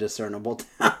no discernible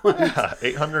talent. Yeah,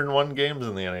 801 games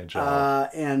in the NHL.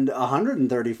 And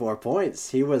 134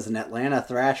 points. He was an Atlanta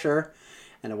Thrasher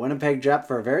and a Winnipeg Jet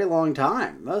for a very long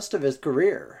time, most of his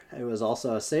career. He was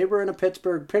also a Sabre and a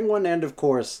Pittsburgh Penguin, and of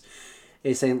course,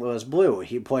 a St. Louis Blue.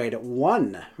 He played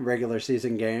one regular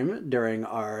season game during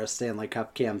our Stanley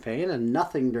Cup campaign and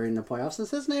nothing during the playoffs.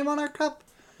 Is his name on our cup?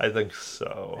 I think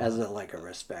so. As a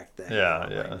respect thing. Yeah,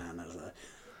 Like, yeah.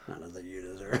 None as a you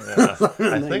deserve. Yeah,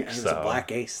 I think He was so. a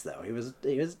black ace, though. He was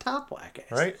a top black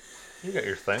ace. Right? You got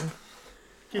your thing.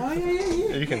 Oh,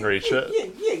 yeah. You can reach it.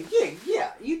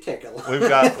 Yeah. You take a look. We've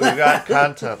got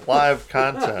content, live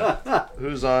content.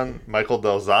 Who's on? Michael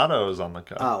Delzato is on the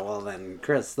cup. Oh, well, then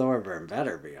Chris Thorburn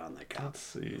better be on the cup. Let's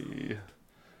see.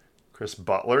 Chris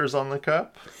Butler's on the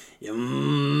cup.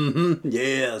 Mm-hmm.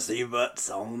 Yeah, see butts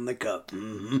on the cup.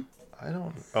 Mm-hmm. I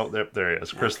don't. Oh, there he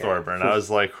is. Chris Okay. Thorburn. I was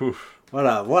like, whew.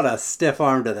 What a stiff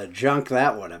arm to the junk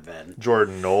that would have been.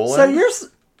 Jordan Nolan. So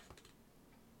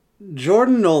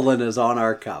Jordan Nolan is on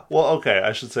our cup. Well, okay,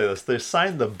 I should say this. They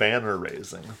signed the banner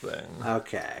raising thing.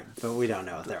 Okay, but we don't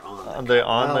know if they're on. Are they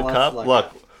on Well, the let's cup? look Look,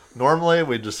 up. normally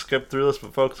we just skip through this,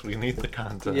 but folks, we need the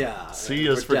content. Yeah, C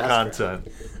we're is for desperate. content.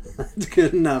 That's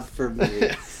good enough for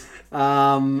me.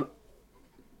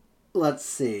 Let's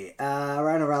see.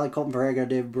 Ryan O'Reilly, Colton Parego,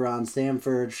 Dave Braun,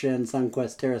 Stanford, Shin,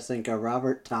 Sunquist, Tarasenko,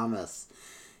 Robert Thomas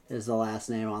is the last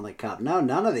name on the cup. No,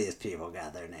 none of these people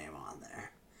got their name on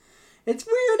there. It's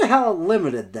weird how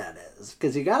limited that is,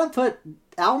 because you got to put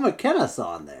Al McInnes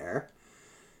on there,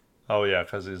 Oh yeah,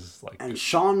 because he's like. and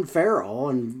Sean Farrell,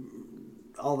 and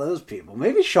all those people.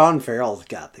 Maybe Sean Farrell's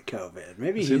got the COVID.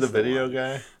 Maybe Is he's he the video one.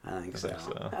 guy? I think I so. think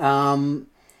so. Um,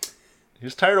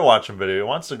 He's tired of watching video. He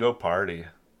wants to go party.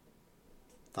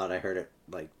 thought I heard it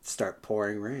start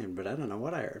pouring rain, but I don't know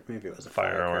what I heard. Maybe it was a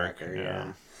Firework, firecracker.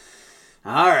 yeah.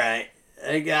 All right,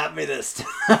 they got me this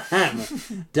time.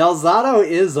 Delzato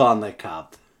is on the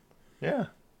cup. Yeah.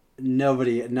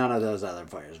 None of those other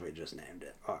players we just named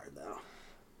it are though.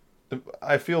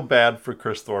 I feel bad for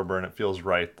Chris Thorburn. It feels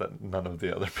right that none of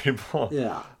the other people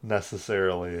Yeah.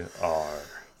 necessarily are.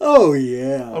 Oh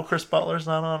yeah. Oh, Chris Butler's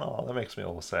not on? Oh, that makes me a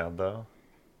little sad, though.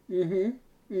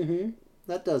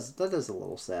 That does a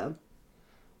little sad.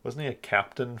 Wasn't he a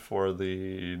captain for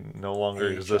the no longer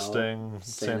AHL, existing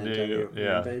San San Diego? Antonio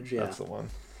Yeah, Rampage, yeah. that's the one.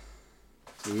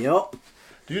 Yep.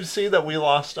 Do you see that we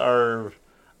lost our...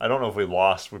 I don't know if we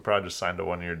lost. We probably just signed a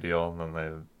one-year deal and then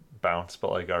they bounced.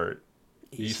 But like our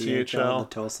the ECHL...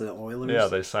 Tulsa Oilers. Yeah,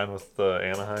 they signed with the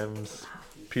Anaheim's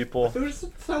people.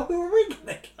 So who are we gonna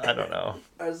get? I don't know.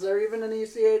 Is there even an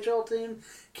ECHL team?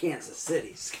 Kansas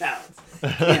City Scouts.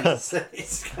 Kansas City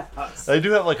Scouts. They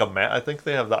do have like I think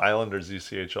they have the Islanders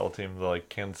ECHL team, the like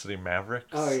Kansas City Mavericks,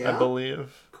 Oh, yeah? I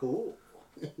believe. Cool.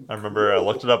 I remember I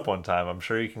looked it up one time. I'm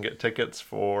sure you can get tickets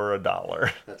for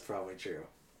 $1. That's probably true.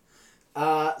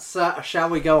 So shall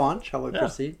we go on? Shall we Yeah.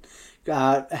 proceed?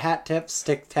 Hat tips,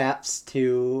 stick taps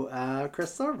to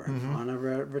Chris Thorburn on a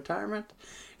retirement.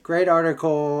 Great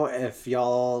article. If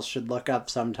y'all should look up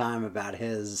sometime about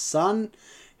his son,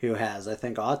 who has, I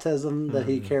think, autism that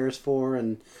he cares for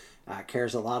and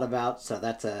cares a lot about. So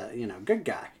that's a good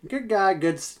guy,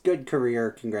 good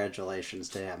career. Congratulations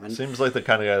to him. And Seems like the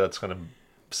kind of guy that's going to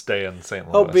stay in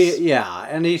St. Louis.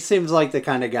 and he seems like the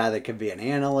kind of guy that could be an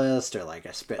analyst or like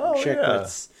a Spit and Oh,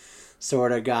 Chicklets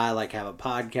sort of guy, like have a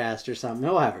podcast or something.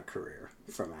 He'll have a career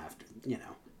from after,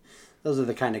 Those are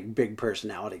the kind of big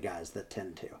personality guys that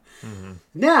tend to.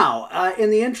 Now,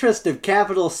 in the interest of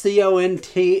capital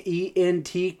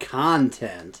CONTENT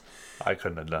content, I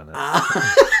couldn't have done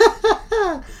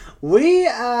it. we,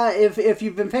 if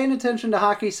you've been paying attention to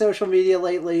hockey social media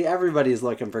lately, everybody's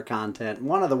looking for content.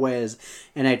 One of the ways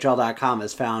NHL.com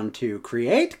has found to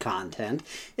create content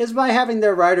is by having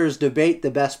their writers debate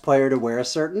the best player to wear a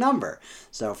certain number.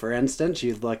 So, for instance,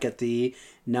 you'd look at the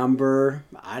number,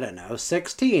 I don't know,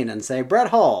 16 and say Brett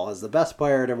Hull is the best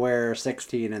player to wear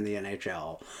 16 in the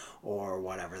NHL, or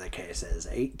whatever the case is.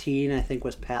 18, I think,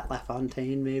 was Pat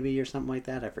LaFontaine, maybe, or something like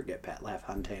that. I forget Pat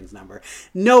LaFontaine's number.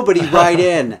 Nobody write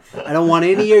in. I don't want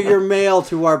any of your mail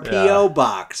to our P.O.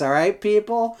 box, all right,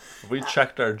 people? We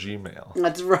checked our Gmail.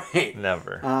 That's right.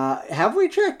 Never. Have we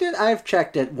checked it? I've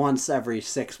checked it once every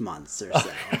 6 months or so.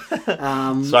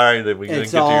 Sorry that we didn't get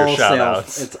to your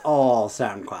shout-outs. It's all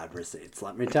SoundCloud receipts,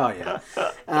 let me tell you.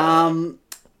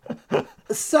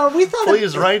 So we thought...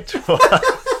 Please write to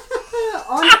us.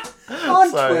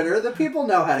 on Twitter, the people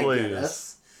know how to get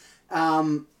us.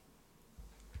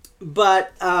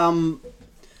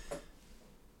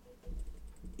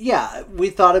 Yeah, we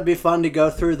thought it'd be fun to go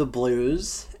through the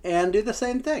Blues and do the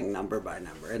same thing, number by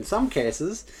number. In some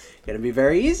cases, it's going to be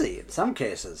very easy. In some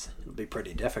cases, it'll be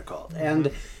pretty difficult. Mm-hmm.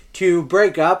 And to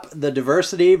break up the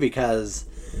diversity, because,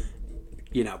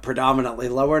 predominantly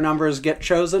lower numbers get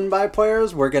chosen by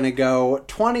players, we're going to go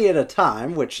 20 at a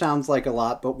time, which sounds like a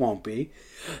lot, but won't be.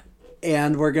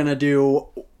 And we're going to do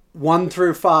 1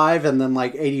 through 5 and then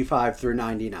 85 through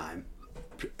 99.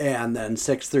 And then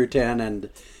 6 through 10 and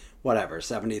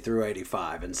 70 through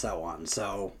 85 and so on.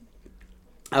 So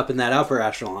up in that upper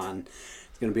echelon,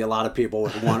 it's going to be a lot of people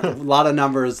with a lot of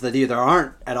numbers that either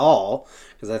aren't at all,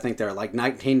 because I think there are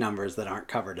 19 numbers that aren't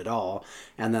covered at all,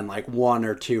 and then 1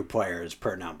 or 2 players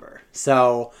per number.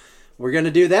 So we're going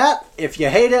to do that. If you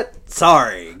hate it,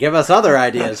 sorry. Give us other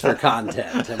ideas for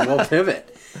content and we'll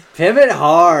pivot. Pivot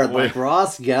hard like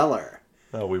Ross Geller.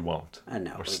 No, we won't. I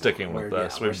know. We're sticking with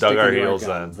this. We've dug our heels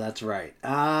in. That's right.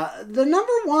 The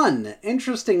number one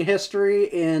interesting history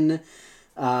in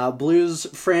Blues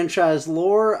franchise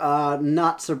lore.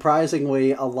 Not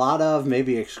surprisingly, a lot of,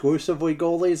 maybe exclusively,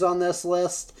 goalies on this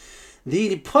list.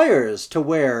 The players to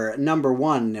wear number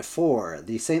 1 for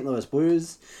the St. Louis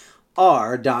Blues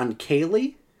are Don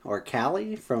Cayley, or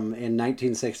Cali, in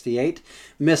 1968,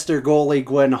 Mr. Goalie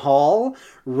Glenn Hall,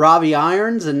 Robbie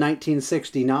Irons in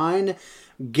 1969,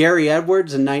 Gary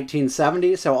Edwards in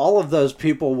 1970. So all of those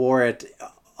people wore it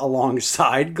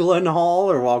alongside Glenn Hall,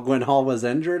 or while Glenn Hall was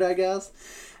injured, I guess.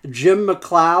 Jim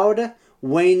McLeod,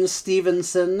 Wayne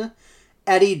Stevenson,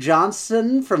 Eddie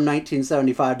Johnston from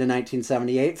 1975 to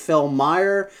 1978, Phil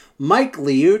Meyer, Mike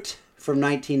Liut from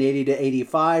 1980 to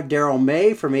 85, Daryl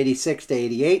May from 86 to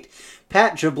 88,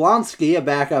 Pat Jablonski, a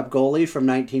backup goalie from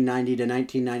 1990 to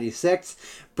 1996,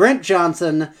 Brent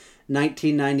Johnson,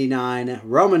 1999,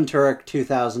 Roman Turek,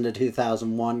 2000 to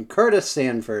 2001, Curtis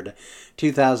Sanford,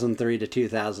 2003 to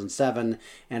 2007,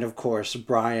 and of course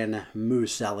Brian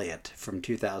Moose Elliott from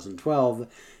 2012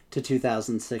 to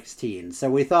 2016. So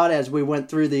we thought as we went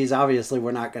through these, obviously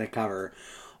we're not going to cover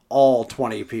all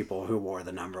 20 people who wore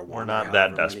the number 1. We're not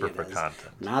that desperate for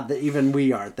content. Not that even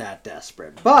we aren't that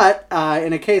desperate. But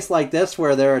in a case like this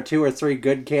where there are 2 or 3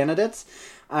 good candidates,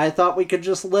 I thought we could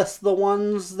just list the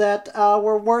ones that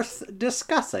were worth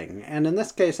discussing. And in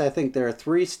this case, I think there are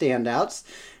 3 standouts.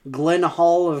 Glenn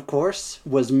Hall, of course,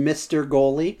 was Mr.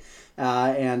 Goalie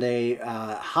and a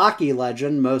hockey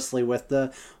legend, mostly with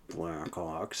the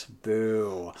Blackhawks.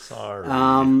 Boo.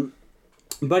 Sorry.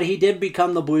 But he did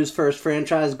become the Blues' first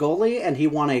franchise goalie, and he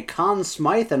won a Conn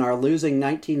Smythe in our losing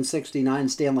 1969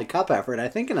 Stanley Cup effort, I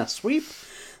think in a sweep.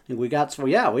 I think we got,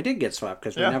 we did get swept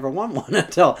because we never won one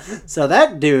until. So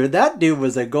that dude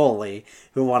was a goalie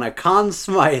who won a Conn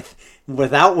Smythe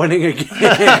without winning a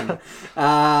game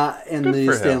in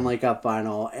the Stanley Cup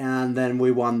final. And then we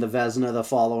won the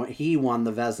Vezina he won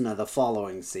the Vezina the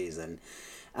following season.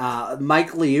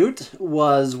 Mike Liut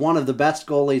was one of the best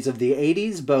goalies of the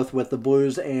 80s, both with the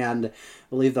Blues and, I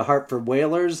believe, the Hartford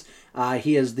Whalers.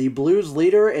 He is the Blues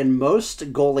leader in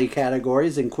most goalie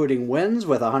categories, including wins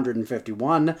with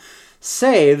 151,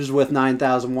 saves with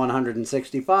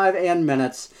 9,165, and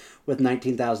minutes with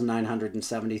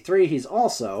 19,973. He's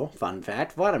also, fun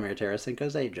fact, Vladimir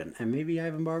Tarasenko's agent, and maybe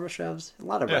Ivan Barbashev's. A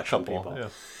lot of Russian people. Yeah.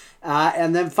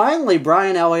 And then finally,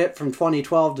 Brian Elliott from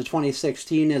 2012 to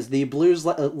 2016 is the Blues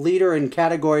leader in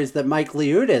categories that Mike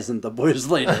Liut isn't the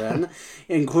Blues leader in,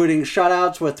 including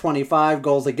shutouts with 25,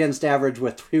 goals against average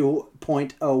with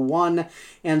 2.01,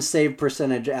 and save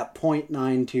percentage at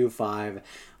 .925.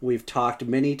 We've talked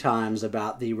many times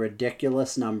about the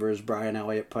ridiculous numbers Brian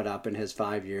Elliott put up in his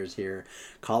 5 years here.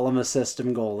 Call him a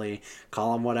system goalie,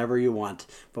 call him whatever you want,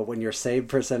 but when your save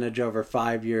percentage over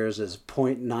 5 years is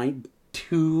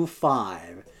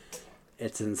 .925,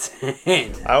 it's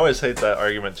insane. I always hate that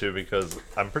argument too, because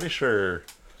I'm pretty sure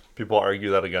people argue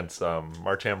that against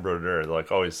Martin Brodeur,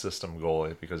 like always system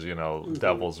goalie, because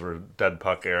Devils were dead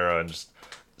puck era and just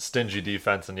stingy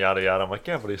defense and yada yada. I'm like,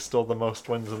 yeah, but he's still the most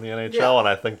wins in the NHL, Yeah. and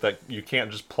I think that you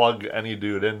can't just plug any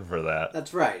dude in for that.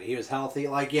 That's right. He was healthy.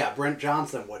 Like, yeah, Brent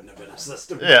Johnson wouldn't have been a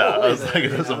system. Yeah, I goalie was there, like,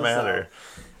 it you doesn't know, matter.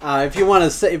 so, if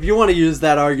you want to use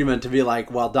that argument to be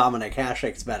like, well, Dominic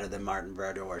Hasek's better than Martin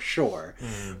Brodeur, sure.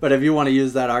 But if you want to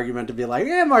use that argument to be like,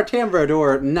 yeah, Martin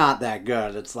Brodeur, not that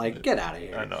good, it's like, get out of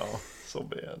here. I know, so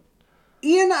bad.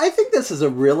 Ian, I think this is a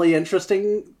really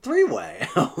interesting three-way.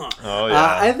 Oh,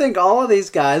 yeah. I think all of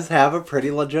these guys have a pretty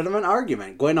legitimate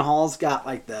argument. Gwen Hall's got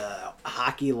like the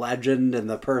hockey legend and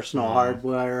the personal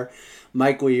hardware.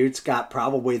 Mike Liut's got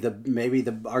probably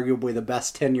arguably the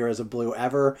best tenure as a Blue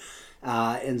ever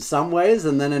in some ways,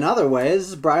 and then in other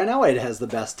ways, Brian Elliott has the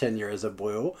best tenure as a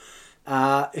Blue.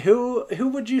 Who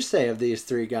would you say of these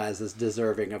three guys is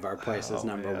deserving of our place as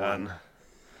number one?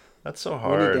 That's so We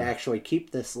hard. need to actually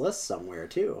keep this list somewhere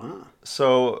too, huh?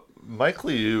 So Mike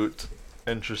Liut,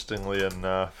 interestingly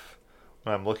enough,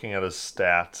 when I'm looking at his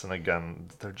stats, and again,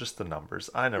 they're just the numbers.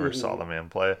 I never saw the man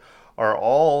play. Are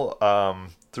all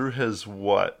through his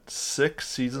 6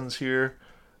 seasons here?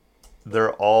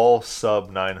 They're all sub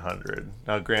 900.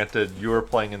 Now, granted, you were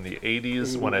playing in the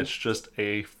 80s when it's just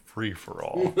a free for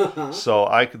all, so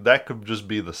that could just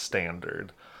be the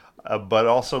standard. But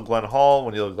also Glenn Hall,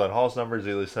 when you look at Glenn Hall's numbers, he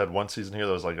at least had one season here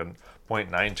that was like a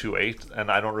 .928,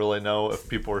 and I don't really know if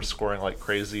people were scoring like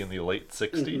crazy in the late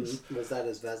 60s. Was that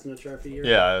his Vezina Trophy year?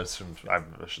 Yeah, I assume. I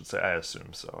should say I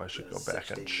assume so. I should go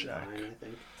back and 69, check. I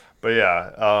think. But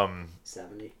yeah,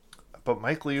 70. but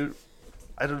Mike Liut,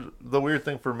 the weird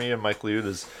thing for me and Mike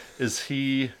Liut is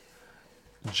he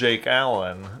Jake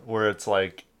Allen, where it's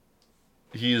like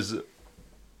he's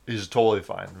totally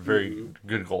fine, very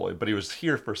good goalie, but he was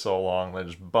here for so long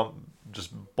that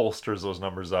just bolsters those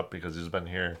numbers up because he's been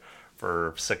here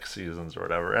for 6 seasons or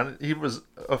whatever, and he was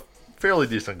a fairly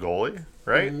decent goalie,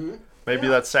 right? Maybe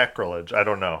that's sacrilege. I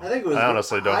don't know. I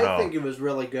honestly don't know. I think it was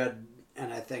really good,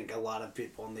 and I think a lot of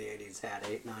people in the 80s had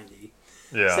 890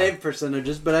 Yeah. save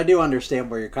percentages, but I do understand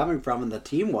where you're coming from, and the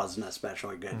team wasn't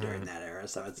especially good during that era,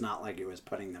 so it's not like he was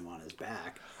putting them on his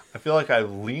back. I feel like I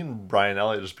lean Brian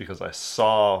Elliott just because I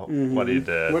saw what he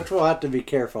did. Which we'll have to be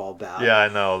careful about. Yeah, I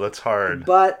know. That's hard.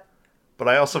 But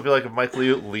I also feel like if Mike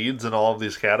Liut leads in all of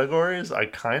these categories, I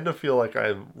kind of feel like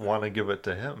I want to give it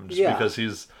to him. Just because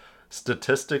he's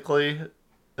statistically,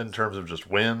 in terms of just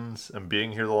wins and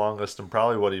being here the longest and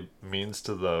probably what he means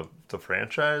to the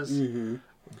franchise,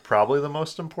 probably the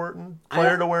most important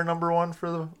player to wear number one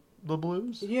for the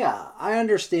Blues. yeah, I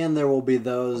understand there will be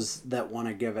those that want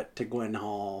to give it to Gwen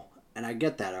Hall, and I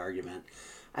get that argument.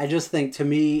 I just think, to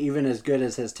me, even as good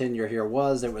as his tenure here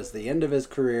was, it was the end of his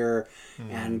career,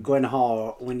 and Gwen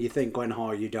Hall, when you think Gwen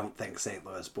Hall, you don't think St.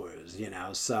 Louis Blues,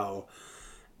 so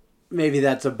maybe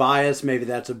that's a bias, maybe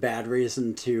that's a bad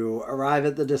reason to arrive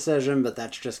at the decision, but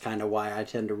that's just kind of why I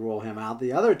tend to rule him out.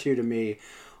 The other two, to me,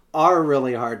 are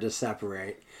really hard to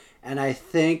separate, and I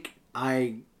think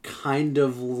I kind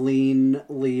of lean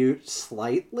Liut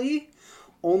slightly,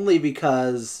 only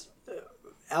because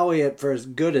Elliott, for as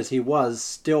good as he was,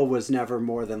 still was never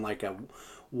more than like a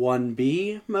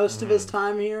 1B most of his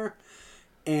time here.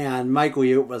 And Mike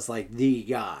Liut was like the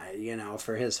guy,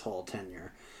 for his whole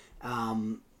tenure.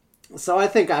 So I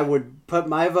think I would put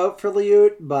my vote for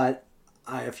Liut, but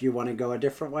if you want to go a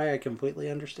different way, I completely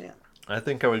understand. I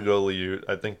think I would go Liut.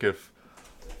 I think if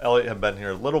Elliott had been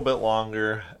here a little bit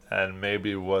longer and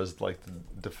maybe was like the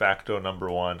de facto number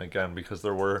one, again, because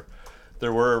there were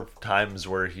times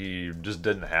where he just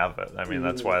didn't have it. I mean,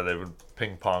 that's why they would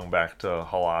ping pong back to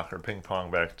Halak or ping pong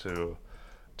back to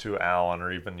Allen,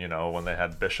 or even, when they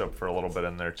had Bishop for a little bit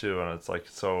in there too. And it's like,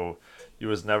 so he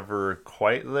was never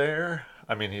quite there.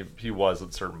 I mean, he was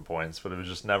at certain points, but it was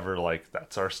just never like,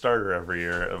 that's our starter every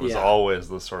year. It was always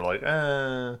this sort of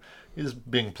like, he's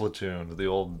being platooned, the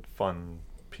old fun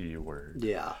P word.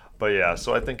 Yeah. But yeah,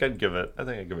 so I think I'd give it to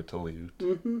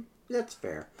Liut. That's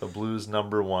fair. The Blues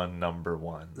number one.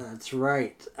 That's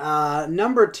right.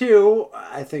 Number two,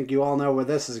 I think you all know where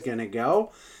this is going to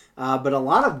go. But a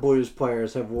lot of Blues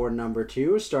players have worn number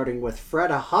two, starting with Fred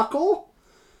Huckle.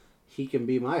 He can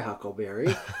be my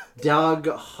Huckleberry. Doug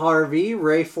Harvey,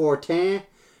 Ray Fortin,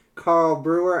 Carl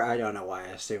Brewer. I don't know why I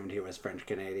assumed he was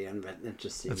French-Canadian, but it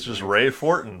just seems... It's just Ray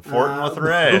Fortin. Fortin with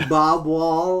Ray. Bob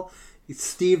Wall,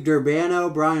 Steve Durbano,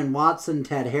 Brian Watson,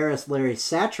 Ted Harris, Larry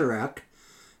Sacharuk,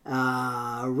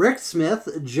 Rick Smith,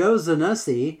 Joe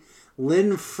Zanussi,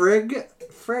 Lynn Frigg.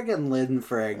 Friggin' Lynn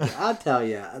Frigg. I'll tell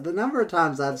you, the number of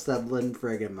times I've said Lynn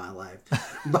Frigg in my life.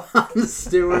 Bob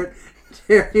Stewart,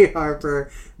 Terry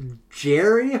Harper,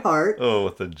 Jerry Hart,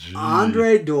 with a G.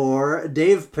 Andre Dorr,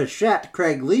 Dave Pichette,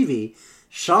 Craig Levy,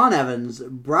 Sean Evans,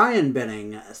 Brian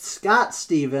Benning, Scott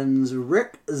Stevens,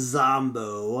 Rick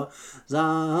Zombo,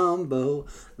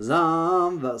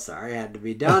 sorry, had to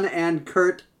be done, and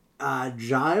Kurt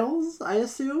Giles, I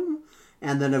assume.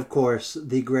 And then, of course,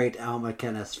 the great Al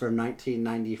McInnes from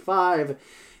 1995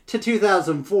 to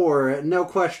 2004. No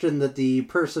question that the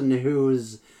person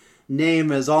whose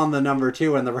name is on the number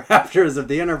 2 in the Raptors of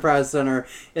the Enterprise Center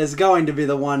is going to be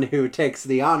the one who takes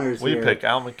the honors we here. pick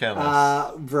Al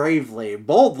McInnes. Bravely,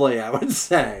 boldly, I would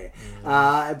say.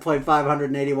 I played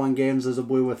 581 games as a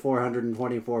Blue with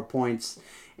 424 points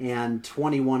and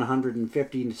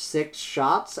 2,156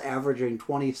 shots, averaging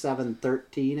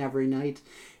 27-13 every night.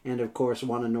 And, of course,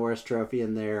 won a Norris Trophy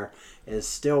in there, is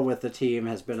still with the team,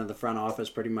 has been in the front office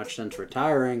pretty much since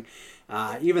retiring.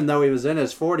 Even though he was in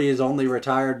his 40s, only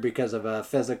retired because of a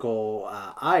physical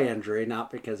eye injury, not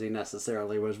because he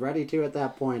necessarily was ready to at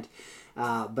that point.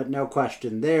 But no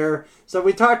question there. So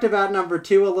we talked about number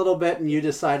 2 a little bit, and you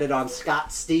decided on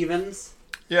Scott Stevens.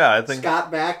 Yeah, I think...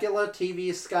 Scott Bakula,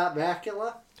 TV Scott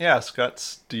Bakula. Yeah, Scott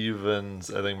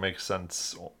Stevens, I think, makes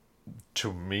sense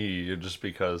to me, just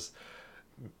because...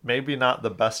 Maybe not the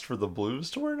best for the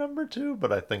Blues to wear number 2,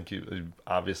 but I think he's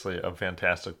obviously a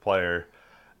fantastic player.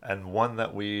 And one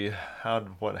that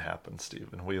what happened,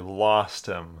 Steven? We lost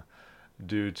him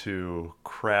due to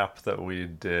crap that we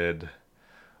did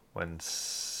when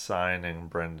signing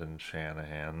Brendan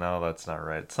Shanahan. No, that's not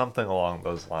right. Something along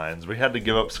those lines. We had to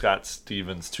give up Scott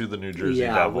Stevens to the New Jersey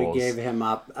Devils. Yeah, we gave him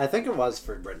up. I think it was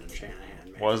for Brendan Shanahan.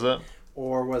 Maybe. Was it?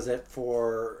 Or was it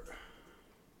for...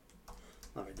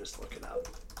 Let me just look it up.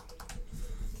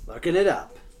 Looking it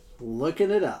up.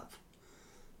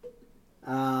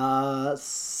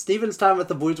 Stevens' time with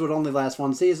the Blues would only last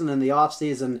one season. In the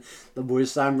offseason, the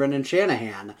Blues signed Brendan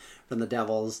Shanahan from the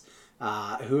Devils,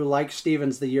 who, like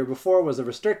Stevens the year before, was a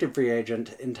restricted free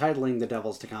agent, entitling the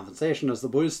Devils to compensation, as the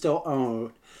Blues still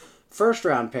owed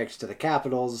first-round picks to the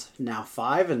Capitals, now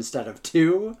 5 instead of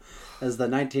 2, as the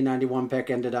 1991 pick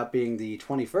ended up being the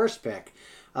 21st pick.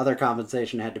 Other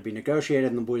compensation had to be negotiated,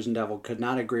 and the Blues and Devils could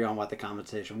not agree on what the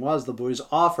compensation was. The Blues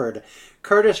offered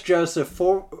Curtis Joseph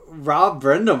for Rob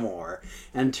Brindamore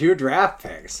and 2 draft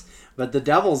picks, but the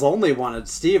Devils only wanted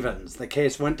Stevens. The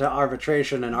case went to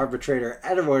arbitration, and arbitrator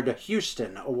Edward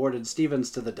Houston awarded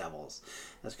Stevens to the Devils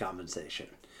as compensation.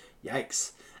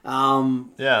 Yikes.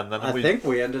 Yeah, and then I think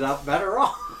we ended up better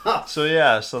off.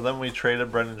 So then we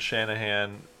traded Brendan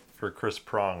Shanahan for Chris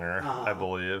Pronger, I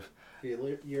believe.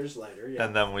 Years later, yeah.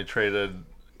 And then we traded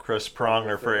Chris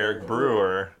Pronger for Eric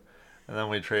Brewer. And then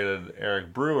we traded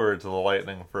Eric Brewer to the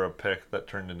Lightning for a pick that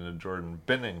turned into Jordan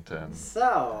Binnington.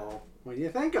 So, what do you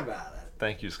think about it?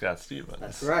 Thank you, Scott Stevens.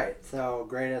 That's right. So,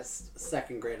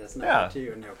 second greatest number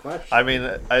 2, no question. I mean,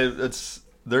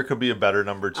 there could be a better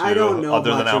number 2 I don't know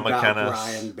other much than Al about McInnes.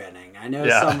 Brian Benning. I know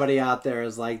somebody out there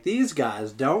is like, these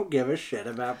guys don't give a shit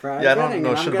about Brian Benning. Benning. I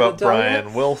don't know shit about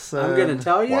Brian Wilson. I'm going to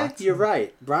tell you, you're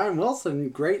right. Brian Wilson,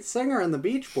 great singer in the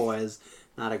Beach Boys,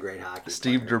 not a great hockey player.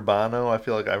 Steve Durbano, I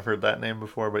feel like I've heard that name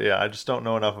before, but I just don't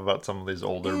know enough about some of these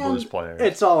older Blues players.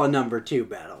 It's all a number 2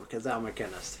 battle, because Al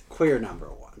McInnes, clear number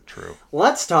 1. True.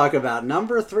 Let's talk about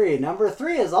number 3. Number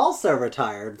 3 is also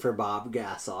retired for Bob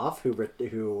Gassoff,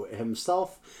 who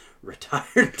himself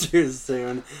retired too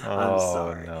soon. I'm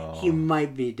sorry. No. He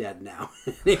might be dead now.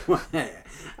 Anyway.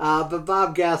 But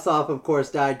Bob Gassoff, of course,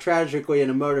 died tragically in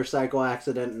a motorcycle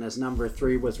accident, and his number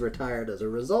 3 was retired as a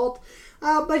result.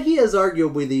 But he is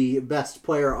arguably the best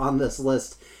player on this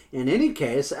list in any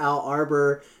case. Al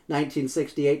Arbor,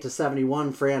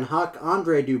 1968-71, Fran Huck,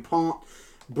 Andre Dupont,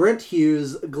 Brent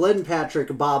Hughes, Glenn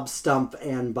Patrick, Bob Stump,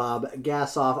 and Bob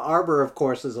Gassoff. Arbor, of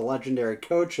course, is a legendary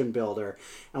coach and builder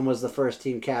and was the first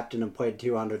team captain and played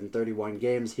 231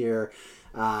 games here.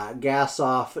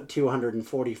 Gassoff,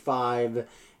 245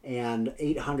 and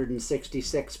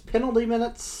 866 penalty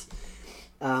minutes.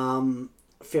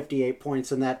 58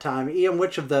 points in that time. Ian,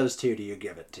 which of those 2 do you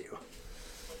give it to?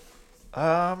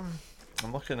 I'm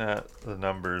looking at the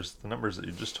numbers that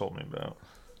you just told me about.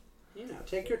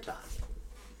 Take your time.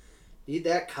 Need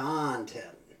that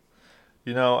content.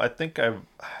 Personally, I think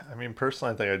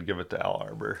I'd give it to Al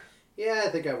Arbor. Yeah, I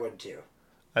think I would too.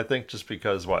 I think just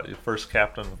because, first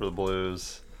captain for the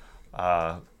Blues,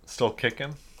 still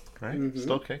kicking, right? Mm-hmm.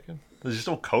 Still kicking. Is he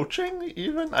still coaching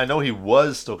even? I know he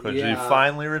was still coaching. Yeah. Did he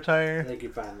finally retire? I think he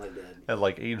finally did.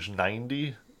 At age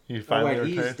 90? He finally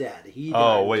retired? He's dead. He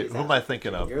died who am I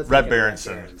thinking of? Red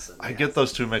Berenson. I get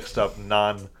those two mixed up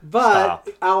But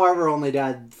Al Arbor only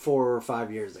died 4 or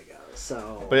 5 years ago.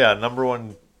 So. But yeah, number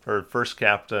 1 or first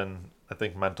captain, I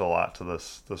think meant a lot to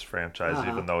this franchise,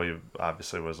 even though he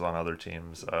obviously was on other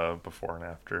teams before and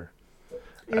after.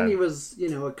 And he was,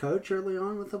 a coach early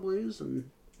on with the Blues. And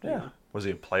yeah. Was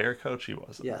he a player coach? He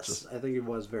wasn't. Yes, I think he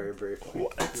was very briefly.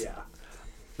 What? Yeah.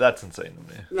 That's insane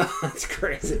to me. No, that's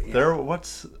crazy. Yeah.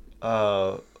 What's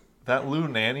that Lou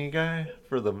Nanny guy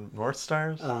for the North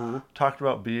Stars talked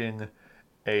about being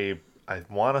I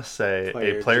want to say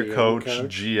a player coach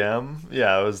GM.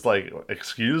 Yeah, I was like,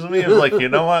 excuse me? I was like, you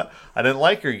know what? I didn't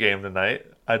like your game tonight.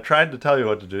 I tried to tell you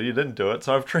what to do. You didn't do it,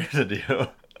 so I've traded you.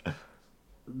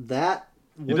 That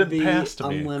would be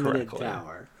unlimited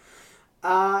power.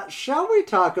 Shall we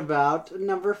talk about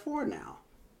number 4 now?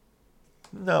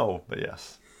 No, but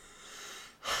yes.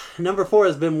 Number 4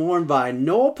 has been worn by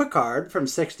Noel Picard from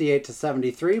 68 to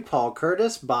 73, Paul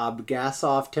Curtis, Bob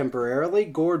Gassoff temporarily,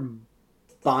 Gord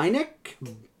Binick?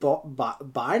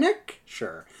 Binick?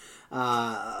 Sure.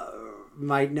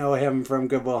 Might know him from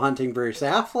Good Will Hunting, Bruce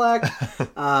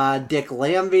Affleck, Dick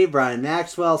Lambie, Brian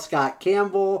Maxwell, Scott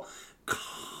Campbell,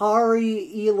 Kari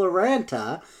E.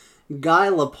 Lorenta, Guy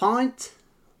Lapointe,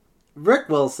 Rick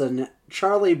Wilson,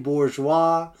 Charlie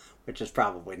Bourgeois, which is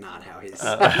probably not how he's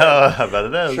I bet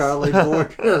it is. Charlie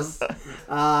Borges,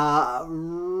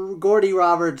 Gordy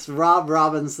Roberts, Rob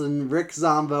Robinson, Rick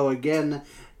Zombo again,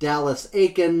 Dallas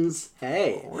Aikens.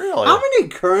 Hey, really? How many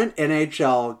current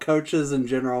NHL coaches and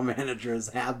general managers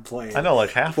have played? I know, like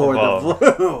half for of the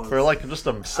them. Blues. For like just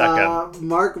a second.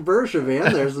 Mark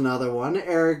Bergevin, there's another one.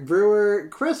 Eric Brewer,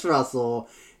 Chris Russell,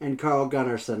 and Carl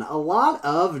Gunnarsson. A lot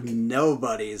of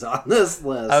nobodies on this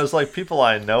list. I was like, people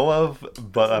I know of,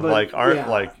 but aren't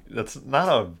like, that's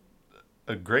not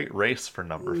a great race for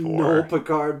number 4. Noel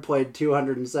Picard played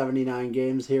 279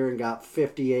 games here and got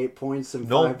 58 points and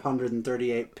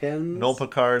 538 pins. Noel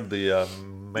Picard, the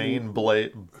main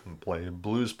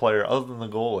Blues player, other than the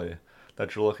goalie,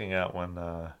 that you're looking at when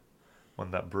that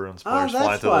Bruins player's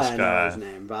flying to the sky. Oh, that's why I know his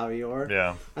name, Bobby Orr.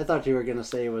 Yeah. I thought you were going to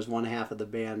say it was one half of the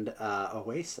band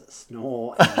Oasis,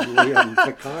 Noel and Liam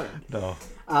Picard. No.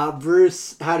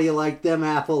 Bruce, how do you like them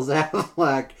apples?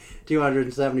 Affleck,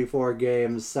 274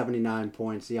 games, 79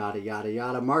 points, yada, yada,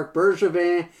 yada. Mark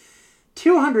Bergevin,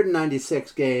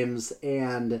 296 games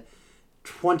and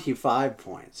 25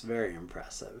 points. Very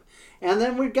impressive. And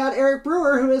then we've got Eric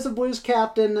Brewer, who is a Blues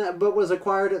captain, but was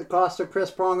acquired at the cost of Chris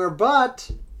Pronger,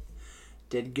 but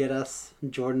did get us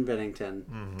Jordan Binnington,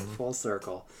 full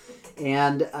circle.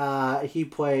 And he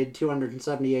played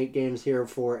 278 games here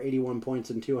for 81 points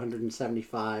and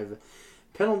 275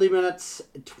 penalty minutes,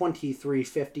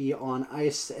 2350 on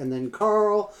ice. And then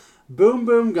Carl Boom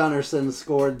Boom Gunnarsson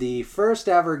scored the first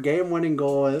ever game-winning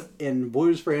goal in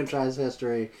Blues franchise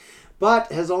history, but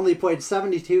has only played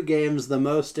 72 games, the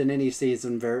most in any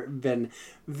season, been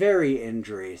very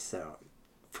injury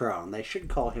prone. They should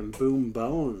call him Boom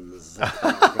Bones.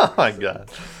 Oh my God.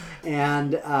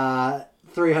 And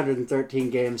 313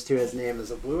 games to his name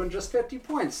as a Blue and just 50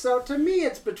 points. So to me,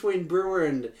 it's between Brewer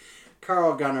and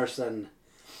Carl Gunnarsson.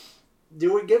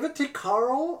 Do we give it to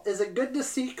Carl? Is it good to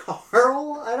see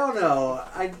Carl? I don't know.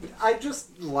 I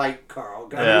just like Carl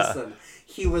Gunnarsson. Yeah.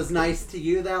 He was nice to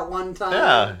you that one time.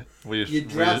 Yeah. You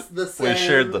dressed the same. We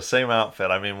shared the same outfit.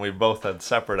 I mean, we both had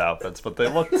separate outfits, but they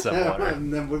looked similar.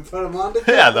 And then we put them on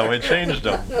together. Yeah, then we changed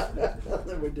them.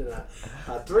 Then we did a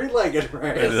three-legged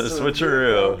race. We did a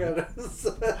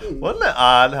switcheroo. Wasn't it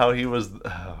odd how he was...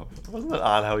 Wasn't it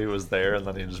odd how he was there and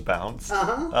then he just bounced?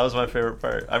 Uh-huh. That was my favorite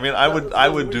part. I mean, I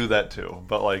would do that too,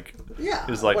 but like... Yeah,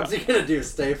 he was like, what's he going to do,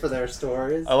 stay for their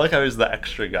stories? I like how he's the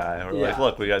extra guy. We're like,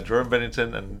 look, we got Jordan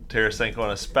Binnington and Tarasenko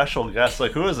and a special guest.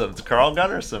 Like, who is it? It's Carl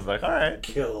Gunnarsson. Like, all right.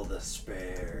 Kill the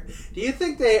spare. Do you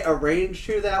think they arranged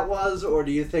who that was, or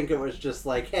do you think it was just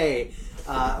like, hey,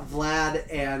 Vlad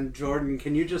and Jordan,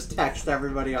 can you just text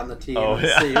everybody on the team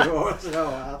see who will show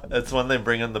up? It's when they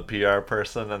bring in the PR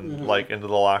person and like into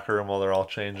the locker room while they're all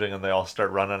changing and they all start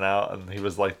running out, and he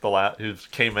was like he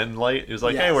came in late. He was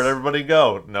like, hey, where'd everybody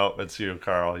go? No, it's you,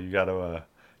 Carl. You gotta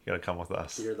come with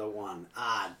us. You're the one.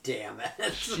 Ah, damn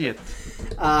it. Shit.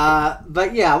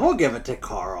 But yeah, we'll give it to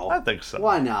Carl. I think so.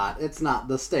 Why not? It's not,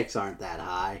 the stakes aren't that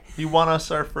high. He won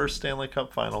us our first Stanley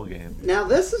Cup final game. Now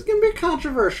this is gonna be a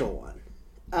controversial one.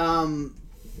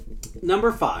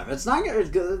 Number 5. It's not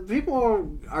gonna.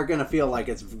 People are gonna feel like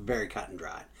it's very cut and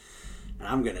dried, and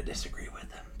I'm gonna disagree with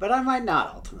them. But I might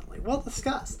not ultimately. We'll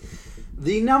discuss.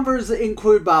 The numbers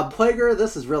include Bob Plager.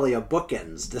 This is really a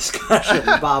bookends discussion.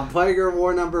 Bob Plager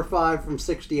wore number 5 from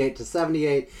 68 to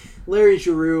 78. Larry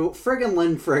Giroux, friggin'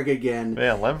 Lynn Frigg again.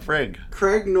 Yeah, Lynn Frigg.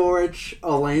 Craig Norwich,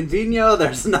 Alain Vigneault.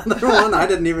 There's another one. I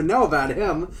didn't even know about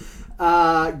him.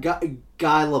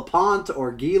 Guy Lapointe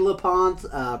or Guy Lapointe,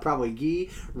 probably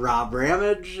Guy. Rob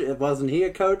Ramage, wasn't he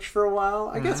a coach for a while?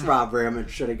 I guess Rob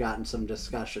Ramage should have gotten some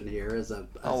discussion here as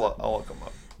I'll look him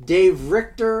up. Dave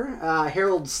Richter,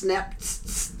 Harold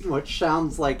Snepst, which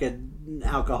sounds like an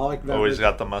alcoholic beverage. Always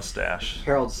got the mustache.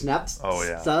 Harold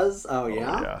Snepst does? Oh,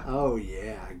 yeah? Oh,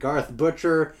 yeah. Garth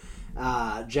Butcher,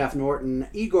 Jeff Norton,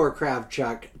 Igor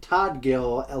Kravchuk, Todd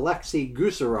Gill, Alexei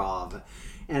Gusarov,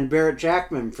 and Barrett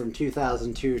Jackman from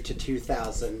 2002 to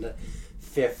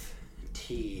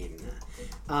 2015.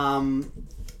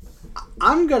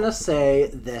 I'm going to say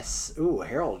this. Ooh,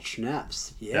 Harold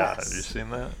Schneps. Yes. Yeah, have you seen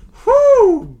that?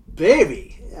 Whoo,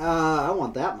 baby. I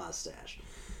want that mustache.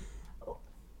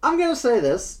 I'm going to say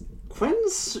this.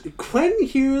 Quinn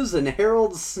Hughes and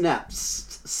Harold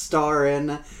Snepst star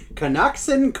in Canucks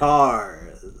and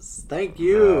Cars. Thank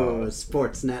you,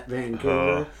 Sportsnet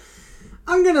Vancouver.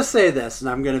 I'm going to say this, and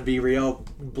I'm going to be real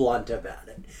blunt about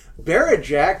it. Barrett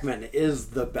Jackman is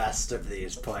the best of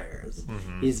these players.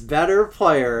 Mm-hmm. He's a better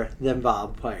player than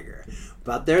Bob Plager.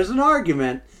 But there's an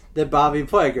argument that Bobby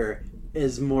Plager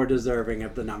is more deserving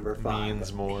of the number 5.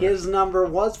 Means more. His number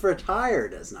was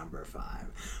retired as number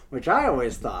 5, which I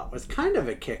always thought was kind of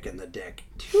a kick in the dick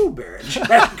to Barrett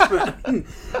Jackman.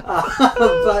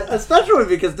 But especially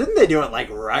because didn't they do it like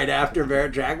right after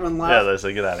Barrett Jackman left? Yeah, they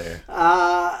said, get out of here.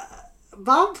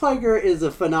 Bob Plager is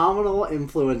a phenomenal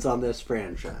influence on this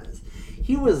franchise.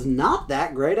 He was not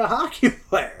that great a hockey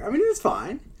player. I mean, he was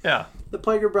fine. Yeah. The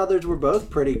Plager brothers were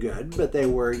both pretty good, but they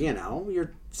were,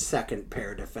 your second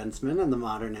pair defensemen in the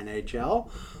modern NHL.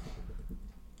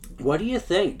 What do you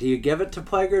think? Do you give it to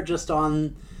Plager just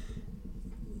on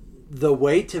the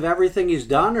weight of everything he's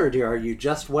done, or are you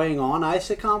just weighing on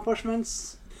ice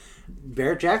accomplishments?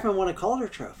 Barrett Jackman won a Calder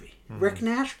Trophy. Rick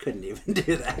Nash couldn't even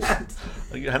do that.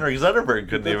 Henrik Zetterberg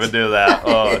couldn't even do that.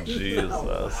 Oh, Jesus. Oh,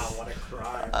 wow, what a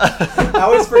crime. I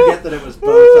always forget that it was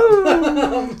both of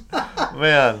them.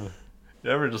 Man, you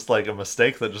ever just like a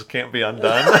mistake that just can't be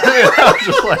undone?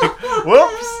 Just like,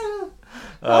 whoops.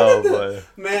 Oh, boy.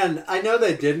 Man, I know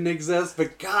they didn't exist,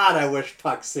 but God, I wish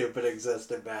Puck Soup had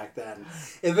existed back then.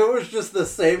 If it was just the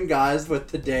same guys with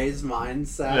today's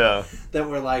mindset that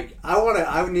were like,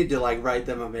 I would need to like write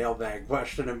them a mailbag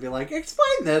question and be like,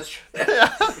 explain this,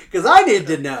 because I need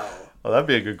to know. Well, that'd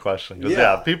be a good question. Because,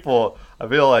 I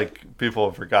feel like people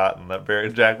have forgotten that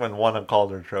Barrett Jackman won a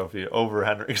Calder Trophy over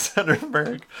Henrik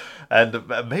Zetterberg. And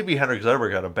maybe Henrik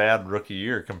Zetterberg had a bad rookie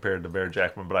year compared to Barrett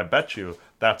Jackman, but I bet you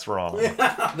that's wrong.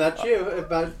 Yeah, that's you.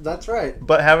 That's right.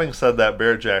 But having said that,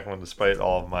 Barrett Jackman, despite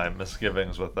all of my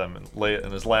misgivings with him in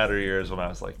his latter years when I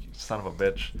was like, you son of a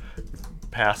bitch,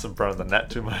 pass in front of the net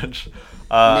too much.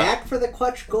 Knack for the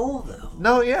clutch goal, though.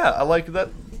 No, yeah. I like that.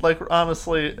 Like,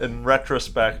 honestly, in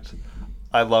retrospect,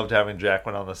 I loved having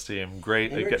Jackman on this team.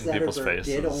 Great at getting people's faces.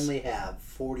 Did only have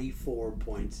 44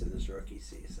 points in his rookie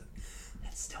season.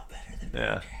 That's still better than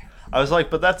Jackman. I was like,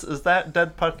 but is that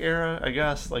dead puck era, I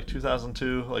guess, like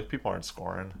 2002? Like, people aren't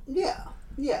scoring. Yeah,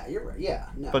 you're right. Yeah,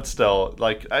 no. But still,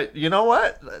 like, you know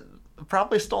what?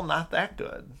 Probably still not that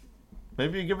good.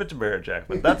 Maybe you give it to Barrett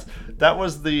Jackman. That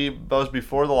was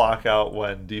before the lockout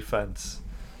when defense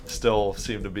still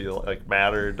seemed to be like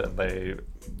mattered, and they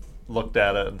looked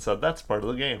at it and said that's part of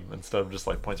the game instead of just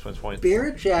like points.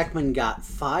 Barrett Jackman got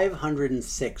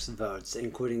 506 votes,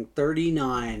 including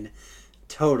 39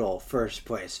 total first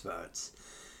place votes.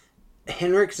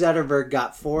 Henrik Zetterberg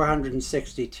got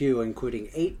 462, including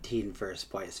 18 first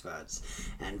place votes,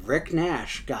 and Rick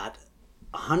Nash got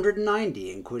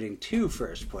 190, including 2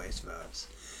 first place votes.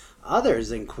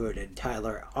 Others included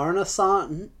Tyler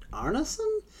Arnason,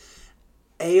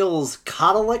 Ailes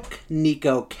Kotelik,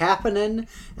 Nico Kapanen,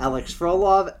 Alex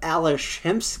Frolov, Alex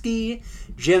Shemsky,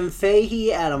 Jim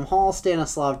Fahey, Adam Hall,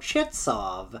 Stanislav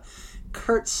Chitsov,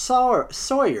 Kurt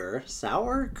Sawyer,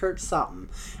 Kurt something,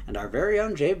 and our very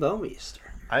own Jay Bomeister.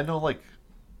 I know like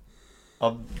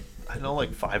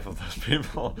 5 of those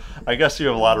people. I guess you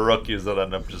have a lot of rookies that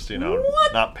end up just,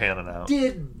 not panning out. What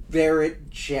did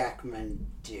Barrett Jackman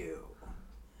do?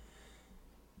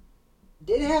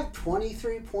 Did have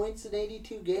 23 points in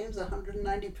 82 games,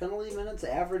 190 penalty minutes,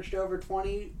 averaged over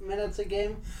 20 minutes a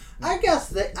game. I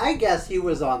guess he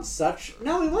was on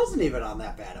No, he wasn't even on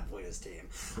that bad a Blues team.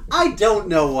 I don't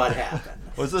know what happened.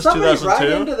 Was this Somebody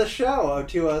 2002? Right into the show,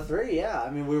 2003, yeah. I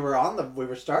mean, we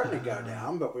were starting to go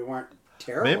down, but we weren't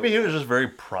terrible. Maybe he was just very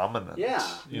prominent. Yeah.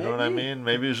 You know what I mean?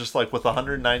 Maybe he was just like with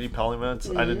 190 penalty minutes.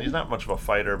 Mm-hmm. He's not much of a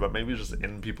fighter, but maybe he's just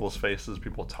in people's faces,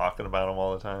 people talking about him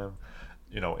all the time.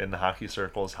 In the hockey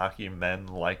circles, hockey men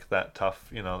like that tough,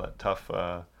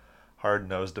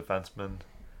 hard-nosed defenseman.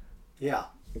 Yeah.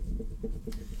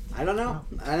 I don't know.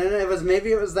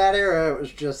 Maybe it was that era. It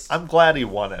was just... I'm glad he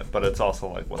won it, but it's also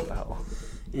like, what the hell?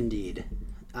 Indeed.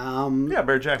 Yeah,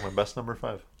 Barry Jackman, best number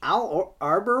 5. Al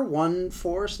Arbor won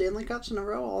 4 Stanley Cups in a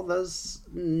row. All those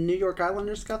New York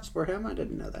Islanders Cups were him. I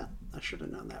didn't know that. I should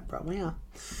have known that probably, yeah.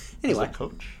 Anyway. As a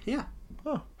coach? Yeah.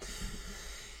 Oh.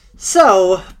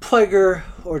 So, Plager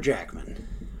or Jackman?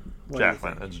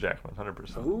 Jackman. It's Jackman,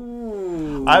 100%.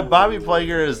 Ooh. Bobby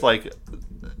Plager is like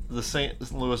the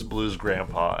St. Louis Blues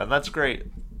grandpa, and that's great.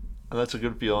 And that's a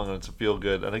good feeling, and it's a feel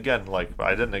good. And again, like,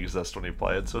 I didn't exist when he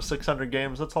played, so 600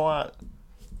 games, that's a lot.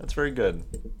 That's very good.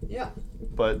 Yeah.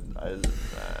 But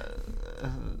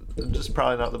just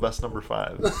probably not the best number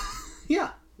 5. Yeah.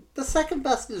 The second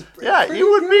best is yeah, pretty he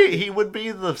would good. be. He would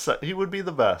be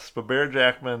the best. But Barry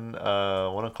Jackman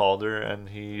won a Calder, and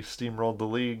he steamrolled the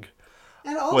league.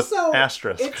 And also, with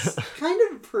asterisk. It's kind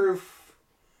of proof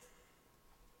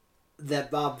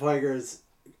that Bob Plager's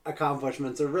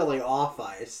accomplishments are really off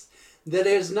ice. That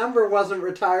his number wasn't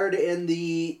retired in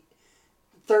the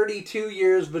 32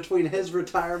 years between his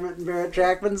retirement and Barrett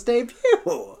Jackman's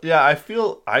debut. Yeah, I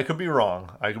feel I could be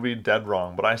wrong. I could be dead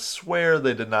wrong, but I swear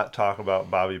they did not talk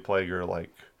about Bobby Plager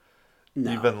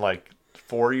even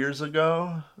 4 years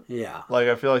ago. Yeah. Like,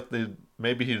 I feel like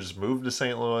maybe he just moved to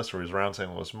St. Louis, or he's around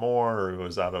St. Louis more, or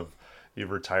he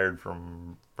retired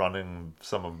from running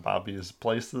some of Bobby's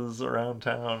places around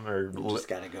town, or You just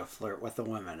gotta go flirt with the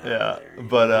women out yeah, there.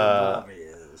 but Bobby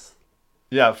is.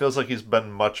 Yeah, it feels like he's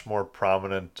been much more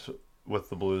prominent with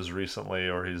the Blues recently,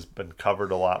 or he's been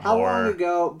covered a lot more. How long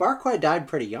ago? Barclay died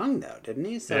pretty young, though, didn't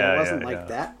he? So Yeah, it wasn't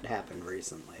that happened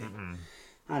recently. Mm-mm.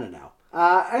 I don't know.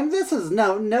 And this is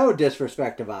no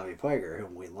disrespect to Bobby Plager,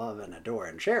 whom we love and adore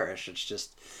and cherish. It's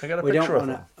just I got a picture of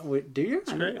him. Do you?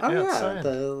 It's great. Oh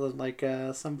Yeah,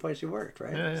 yeah, some place you worked,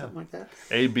 right? Yeah, yeah. Something like that.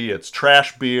 AB, it's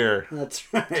trash beer.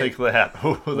 That's right. Take that.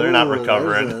 They're not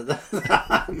recovering.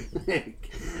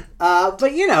 But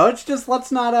it's just,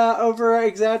 let's not over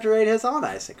exaggerate his on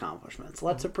ice accomplishments.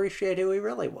 Let's appreciate who he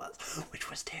really was, which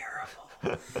was terrible.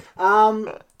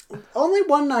 Only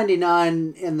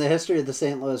 199 in the history of the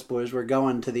St. Louis Blues. We're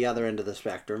going to the other end of the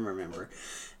spectrum, remember.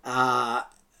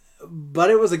 But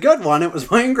it was a good one. It was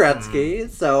Wayne Gretzky,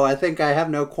 so I think I have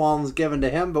no qualms given to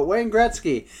him. But Wayne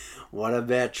Gretzky, what a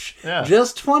bitch. Yeah.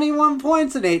 Just 21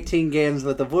 points in 18 games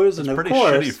with the Blues, and of pretty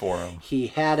course, shitty for him. He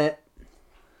had it,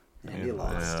 and he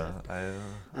lost it.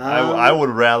 I would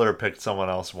rather have picked someone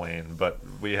else, Wayne, but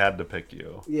we had to pick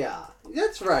you. Yeah,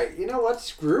 that's right. You know what?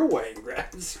 Screw Wayne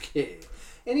Gretzky.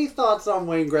 Any thoughts on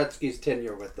Wayne Gretzky's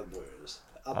tenure with the Blues?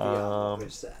 Up beyond what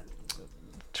we've said.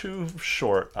 Too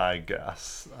short, I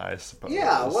guess. I suppose.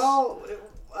 Yeah, well,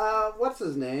 what's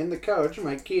his name? The coach,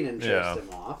 Mike Keenan, chased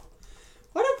him off.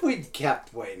 What if we'd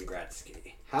kept Wayne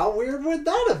Gretzky? How weird would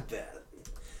that have been?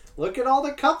 Look at all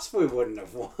the cups we wouldn't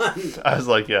have won. I was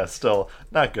like, yeah, still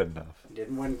not good enough.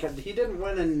 He didn't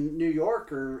win in New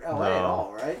York or LA at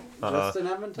all, right? Just in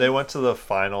Edmonton? They went to the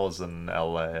finals in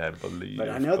LA, I believe. But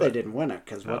I know they didn't win it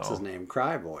because what's his name?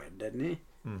 Cryboy, didn't he?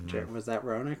 Mm-hmm. Was that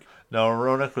Roenick? No,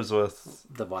 Roenick was with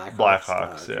the Blackhawks.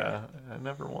 Blackhawks, okay. Yeah. I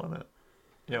never won it.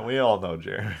 Yeah, we all know,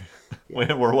 Jerry.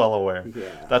 Yeah. We're well aware.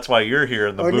 Yeah. That's why you're here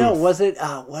in the booth. Or no, was it,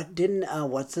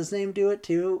 what's his name do it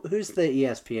too? Who's the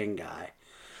ESPN guy?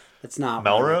 It's not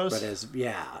Melrose,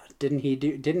 but didn't he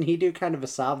do kind of a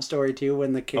sob story too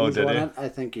when the Kings won it? I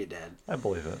think he did. I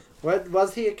believe it. What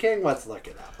was he a king? Let's look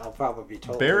it up. I'll probably be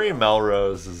told. Barry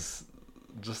Melrose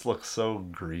just looks so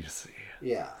greasy.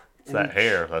 Yeah, it's that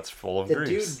hair that's full of grease.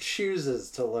 The dude chooses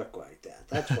to look like that.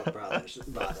 That's what bothers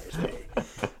me.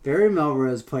 Barry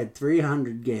Melrose played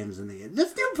 300 games in the.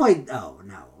 This dude played. Oh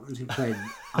no, he played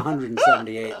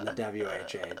 178 in the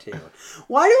WHA too.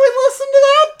 Why do we listen to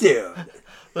that dude?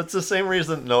 That's the same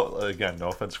reason. No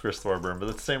offense, Chris Thorburn, but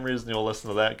that's the same reason you'll listen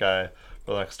to that guy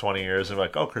for the next 20 years and be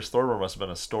like, oh, Chris Thorburn must have been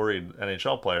a storied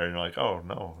NHL player, and you're like, oh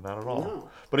no, not at all. No.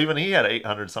 But even he had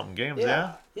 800 something games.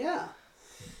 Yeah.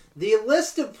 The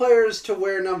list of players to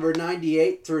wear number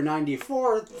 98 through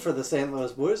 94 for the St.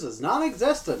 Louis Blues is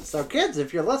non-existent. So kids,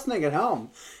 if you're listening at home,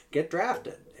 get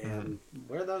drafted and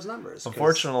wear those numbers.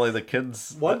 Unfortunately, the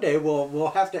kids. One day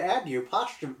we'll have to add you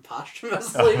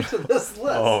posthumously to this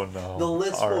list. Oh no! The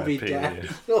list will be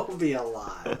dead. You'll be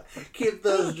alive. Keep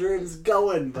those dreams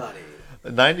going, buddy.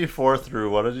 94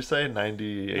 through, what did you say?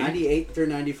 98? 98 through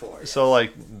 94. Yes. So,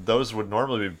 those would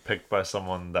normally be picked by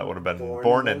someone that would have been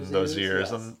born in those years.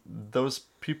 Yes. And those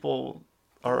people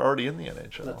are already in the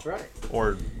NHL. That's right.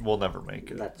 Or will never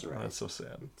make it. That's right. That's so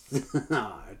sad.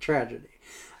 Tragedy.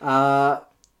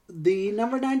 The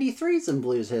number 93s in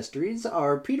Blues histories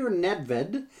are Peter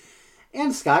Nedved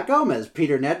and Scott Gomez.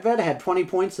 Peter Nedved had 20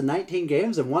 points in 19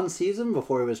 games in one season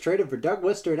before he was traded for Doug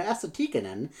Wister and Asa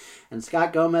Tikkanen. And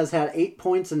Scott Gomez had 8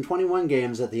 points in 21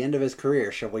 games at the end of his career.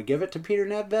 Shall we give it to Peter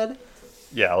Nedved?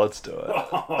 Yeah, let's do it.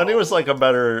 And he was like a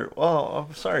better. Well,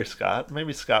 I'm sorry, Scott.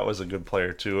 Maybe Scott was a good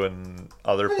player too in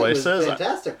other places. He was a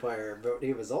fantastic player, but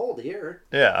he was old here.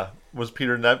 Yeah, was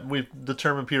Peter? We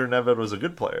determined Peter Nedved was a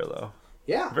good player though.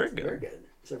 Yeah, very good. Very good.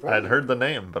 I'd heard the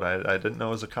name, but I didn't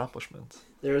know his accomplishments.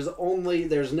 There's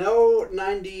no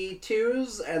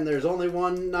 92s, and there's only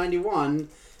one 91,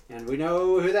 and we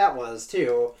know who that was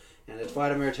too. And it's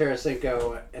Vladimir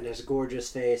Tarasenko and his gorgeous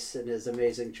face and his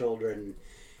amazing children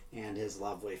and his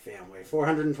lovely family.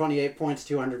 428 points,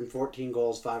 214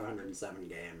 goals, 507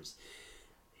 games.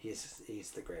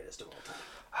 He's the greatest of all time.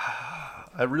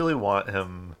 I really want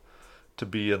him to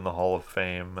be in the Hall of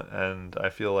Fame, and I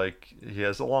feel like he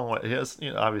has a long way. He has,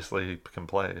 obviously he can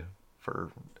play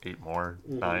for 8 more,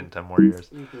 9, 10 more years.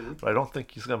 But I don't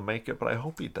think he's going to make it, but I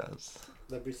hope he does.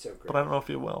 That'd be so great. But I don't know if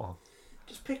he will.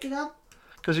 Just pick it up.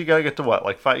 Because you got to get to what?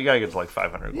 You got to get to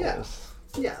 500 goals.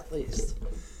 Yeah, at least.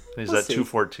 He's at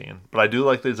 214. But I do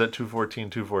like that he's at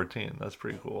 214. That's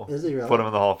pretty cool. Is he really? Put him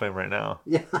in the Hall of Fame right now.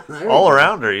 Yeah. All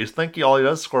around her. You think all he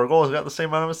does is score goals. He's got the same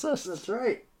amount of assists. That's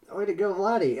right. Way to go,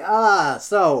 Vladdy.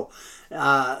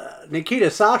 Nikita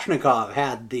Soshnikov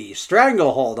had the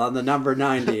stranglehold on the number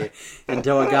 90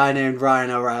 until a guy named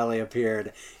Ryan O'Reilly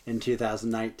appeared in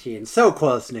 2019. So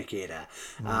close, Nikita.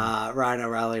 Ryan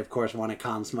O'Reilly, of course, won a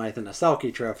Conn Smythe and a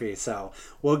Selke trophy, so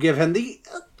we'll give him the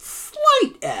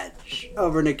slight edge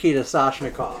over Nikita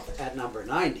Soshnikov at number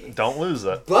 90. Don't lose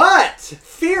it. But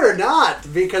fear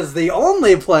not, because the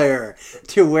only player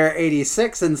to wear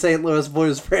 86 in St. Louis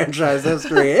Blues franchise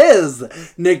history is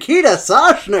Nikita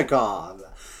Soshnikov.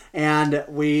 And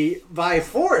we, by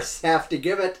force, have to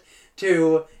give it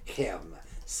to him.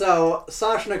 So,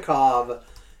 Soshnikov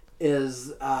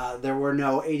is, there were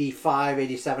no 85,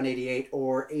 87, 88,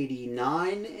 or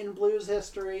 89 in Blues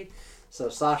history. So,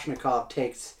 Soshnikov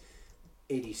takes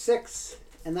 86,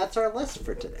 and that's our list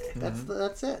for today.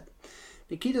 That's it.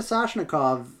 Nikita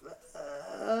Soshnikov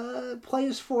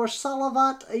plays for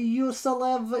Salavat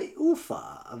Yuselev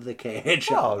Ufa of the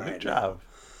KHL. Oh, good job.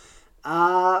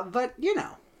 But,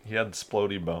 He had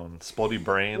splody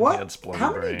brain. What? He had splody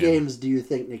how brain. many games do you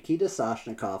think Nikita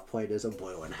Soshnikov played as a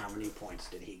Blue, and how many points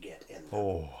did he get in them?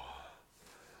 Oh.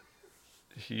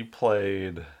 He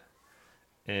played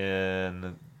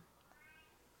in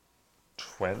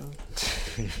 20.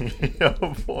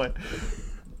 Oh, boy.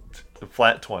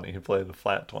 Flat 20. He played the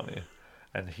flat 20.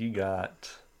 And he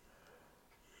got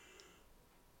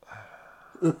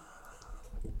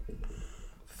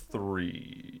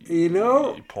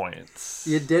 3 points.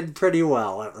 You did pretty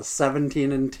well. It was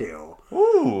 17-2.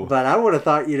 Ooh. But I would have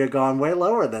thought you'd have gone way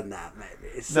lower than that,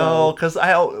 maybe. So, no, because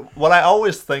what I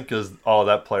always think is,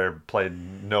 that player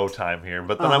played no time here.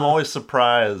 But then I'm always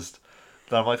surprised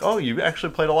that I'm like, oh, you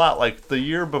actually played a lot. Like, the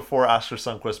year before Oscar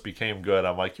Sundqvist became good,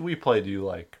 I'm like, we played you,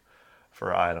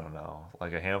 for, I don't know, a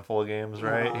handful of games,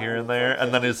 right? Here and there.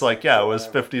 And then it's like, it was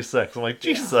 56. I'm like,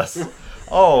 Jesus. Yeah.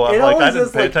 Oh, I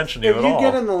didn't pay attention to you at all. If you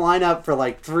get in the lineup for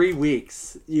 3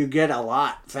 weeks, you get a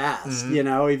lot fast,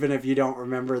 even if you don't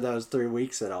remember those 3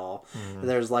 weeks at all.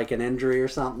 There's an injury or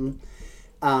something.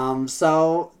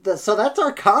 So that's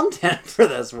our content for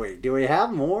this week. Do we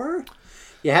have more?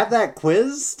 You have that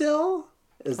quiz still?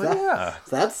 Does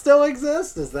that still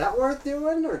exist? Is that worth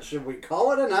doing? Or should we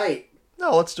call it a night?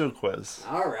 No, let's do a quiz.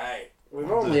 All right. We've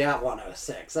only at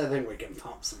 106. I think we can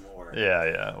pump some more.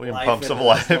 Yeah. We can pump some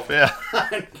life. Yeah.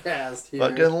 Podcast here.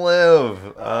 Fucking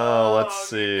live. Let's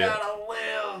see. You gotta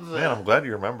live. Man, I'm glad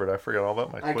you remembered. I forgot all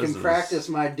about my quizzes. I can practice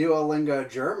my Duolingo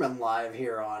German live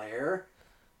here on air.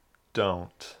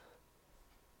 Don't.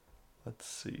 Let's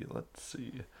see.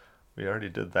 We already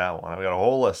did that one. I've got a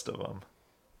whole list of them.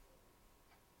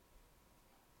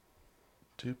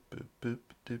 Doop, boop, boop,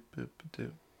 doop, boop,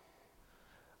 doop.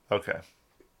 Okay.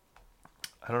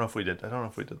 I don't know if we did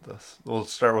this. We'll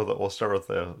start with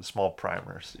the small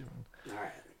primer, Stephen. All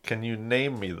right. Can you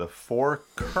name me the 4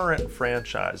 current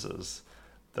franchises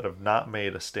that have not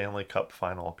made a Stanley Cup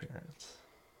final appearance?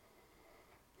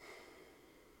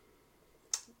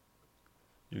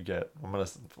 I'm going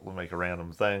to make a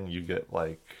random thing. You get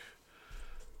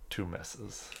 2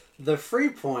 misses. The free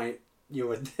point you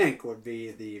would think would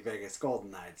be the Vegas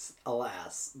Golden Knights.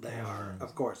 Alas, they are,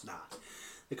 of course, not.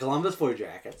 The Columbus Blue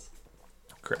Jackets.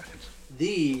 Correct.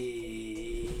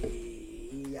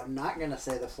 I'm not going to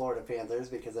say the Florida Panthers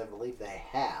because I believe they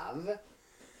have.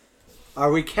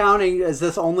 Are we counting, is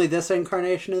this only this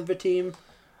incarnation of the team?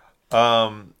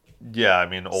 Yeah, I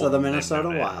mean, so the Minnesota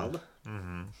Wild.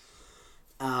 Mm-hmm.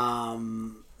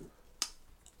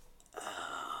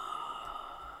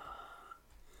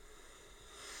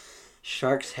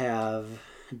 Sharks have,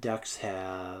 Ducks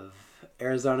have,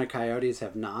 Arizona Coyotes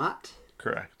have not.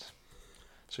 Correct.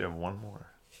 So you have one more.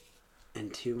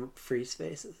 And 2 free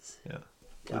spaces. Yeah.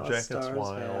 Blue Dallas Jackets, Stars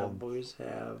Wild. have, Blues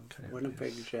have, Coyotes.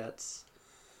 Winnipeg Jets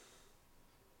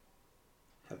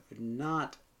have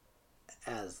not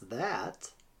as that.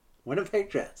 Winnipeg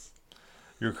Jets.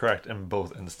 You're correct in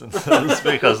both instances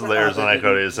because the Arizona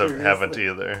Coyotes haven't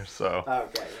either. So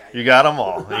Okay, yeah. you got them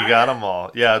all. You got them all.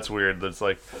 Yeah, it's weird. It's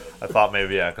like I thought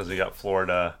maybe because you got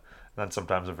Florida. And then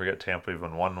sometimes I forget Tampa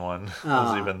even won one.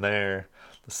 Was even there.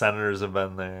 The Senators have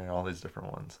been there. All these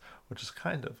different ones, which is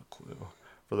kind of a clue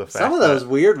for the fact Some of those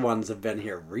weird ones have been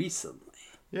here recently.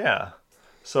 Yeah.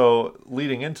 So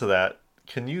leading into that,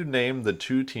 can you name the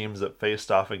 2 teams that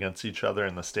faced off against each other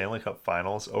in the Stanley Cup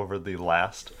Finals over the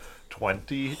last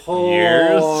 20 years?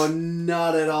 Oh,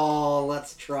 not at all.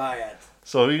 Let's try it.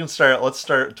 So we can start. Let's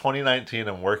start 2019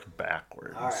 and work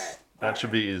backwards. All right. That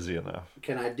should be easy enough.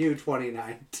 Can I do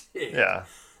 2019? Yeah.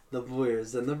 The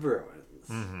Blues and the Bruins.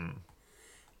 Mm-hmm.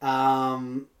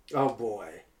 Oh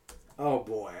boy.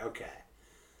 Okay.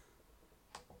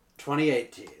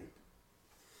 2018.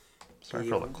 Sorry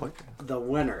for the clicking. The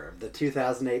winner of the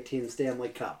 2018 Stanley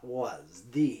Cup was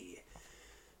the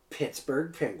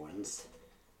Pittsburgh Penguins,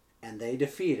 and they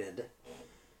defeated.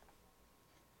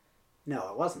 No,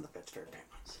 it wasn't the Pittsburgh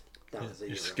Penguins. That was the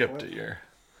year You skipped before. a year.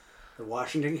 The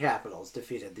Washington Capitals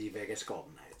defeated the Vegas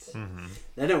Golden Knights. Mm-hmm.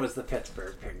 Then it was the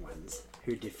Pittsburgh Penguins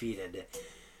who defeated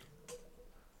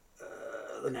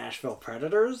the Nashville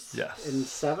Predators. Yes. In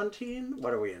 17.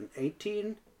 What are we in?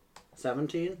 18?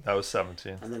 17? That was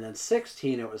 17. And then in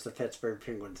 16, it was the Pittsburgh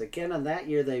Penguins again. And that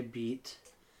year they beat.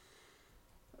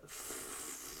 It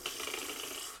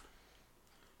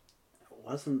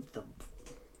wasn't the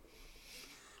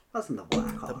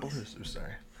Blackhawks. The Blues. I'm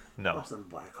sorry. It No. wasn't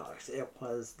the Blackhawks. It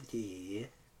was the.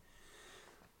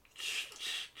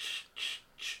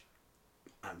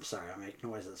 I'm sorry, I make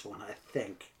noises when I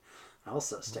think. I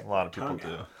also stick A lot of my people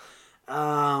tongue do.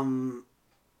 out.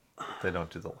 They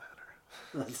don't do the latter.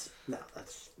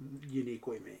 That's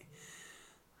uniquely me.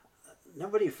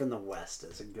 Nobody from the West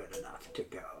is good enough to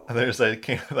go. They're saying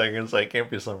it can't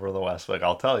be something from the West. Like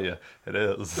I'll tell you, it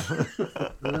is.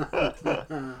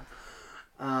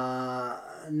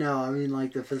 No, I mean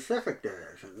like the Pacific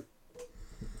Division.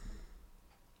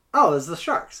 Oh, it's the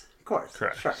Sharks, of course.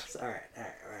 Correct. Sharks. All right.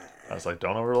 I was like,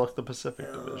 don't overlook the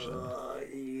Pacific Division.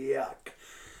 Yuck.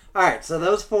 All right, so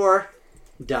those 4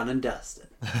 done and dusted.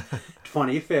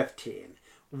 2015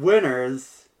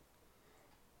 winners: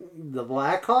 the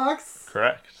Blackhawks.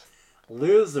 Correct.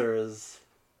 Losers: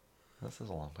 This is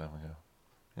a long time ago.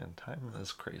 And time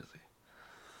is crazy.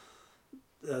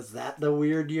 is that the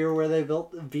weird year where they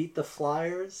beat the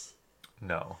Flyers?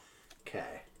 No.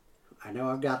 Okay, I know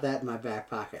I've got that in my back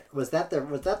pocket. Was that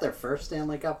their first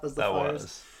Stanley Cup? Was the That Flyers?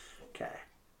 was. Okay,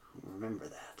 I'll remember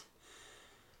that.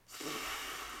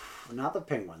 Not the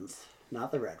Penguins,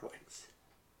 not the Red Wings,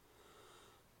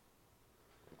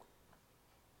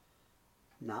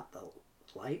 not the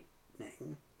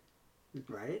Lightning,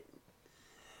 right?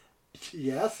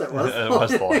 Yes, it was. It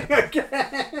was the Lightning. Okay.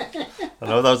 I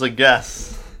know that was a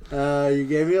guess. You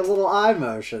gave me a little eye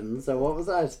motion, so what was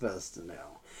I supposed to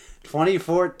know?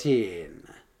 2014.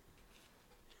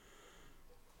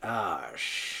 Oh,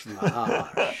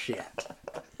 shit.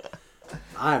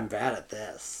 I'm bad at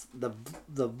this.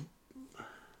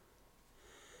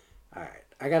 Alright,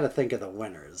 I gotta think of the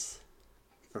winners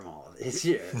from all of these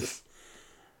years.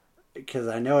 Because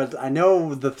I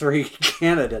know the 3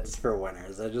 candidates for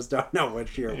winners. I just don't know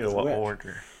which year was What which.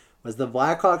 order? Was the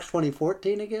Blackhawks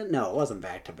 2014 again? No, it wasn't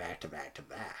back to back to back to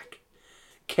back.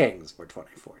 Kings were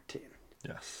 2014.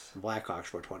 Yes. The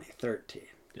Blackhawks were 2013.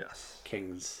 Yes.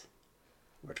 Kings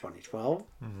were 2012.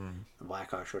 Mm-hmm. The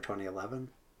Blackhawks were 2011.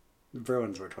 The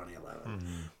Bruins were 2011.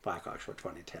 Mm-hmm. Blackhawks were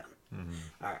 2010. Mm-hmm.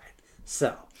 All right.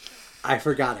 So, I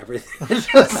forgot everything I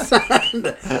just said.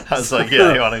 I was like,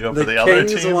 yeah, you want to go for the other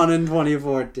Kings team? won in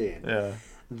 2014. Yeah.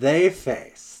 They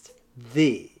faced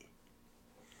the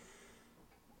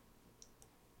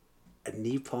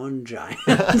Nippon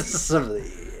Giants of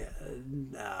the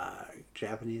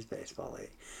Japanese Baseball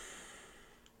League.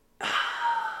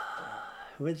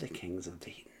 Who would the Kings have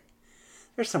beaten?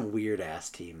 There's some weird ass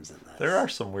teams in this. There are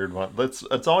some weird ones.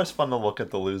 It's always fun to look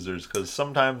at the losers because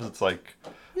sometimes it's like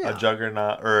a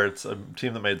juggernaut or it's a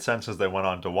team that made sense because they went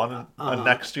on to win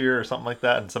next year or something like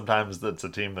that. And sometimes it's a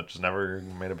team that just never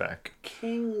made it back.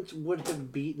 Kings would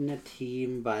have beaten a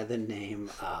team by the name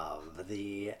of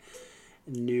the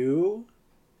New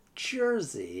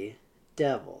Jersey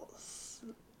Devils.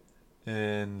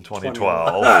 In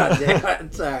 2012. Damn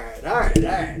it. All right.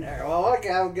 Well,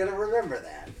 okay, I'm going to remember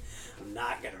that. I'm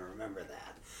not going to remember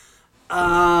that.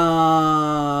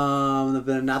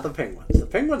 Not the Penguins. The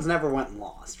Penguins never went and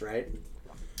lost, right?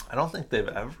 I don't think they've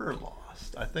ever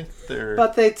lost. I think they're...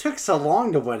 But they took so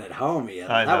long to win at home, Ian.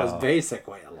 I That know. was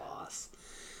basically a loss.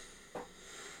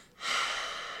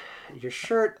 Your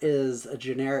shirt is a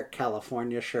generic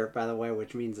California shirt, by the way,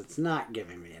 which means it's not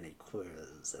giving me any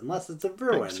clues. Unless it's a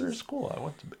Bruins. Big Sur School. I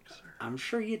went to Big Sur. I'm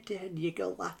sure you did. You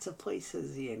go lots of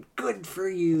places, Ian. Good for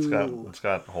you. It's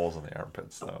got holes in the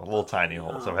armpits, though. Little tiny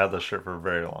holes. I've had this shirt for a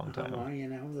very long time. Well, you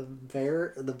know, the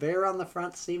bear on the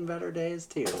front seen better days,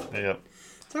 too. Yep.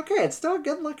 It's okay. It's still a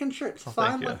good-looking shirt. It's a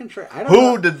fine-looking shirt.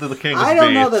 Who did the Kings beat? I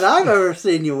don't know that I've ever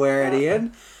seen you wear it,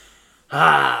 Ian.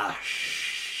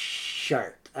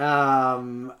 Shirt. I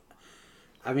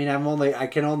mean, I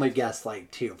can only guess like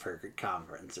 2 per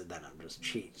conference, and then I'm just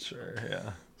cheating. Sure,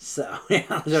 yeah. So,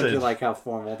 yeah, don't you like how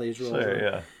formal these rules are?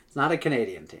 Yeah. It's not a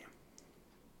Canadian team.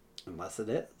 Unless it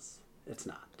is. It's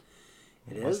not.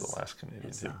 It is. It was the last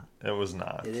Canadian team. Not. It was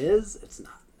not. It is. It's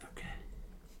not. Okay.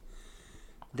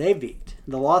 They beat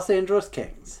the Los Angeles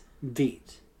Kings. I'm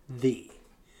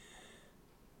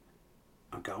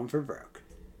going for broke.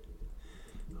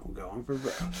 I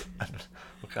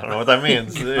don't know what that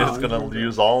means. He's going to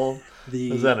use all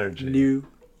his energy. New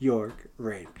York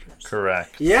Rangers.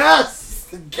 Correct. Yes!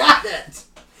 Got it!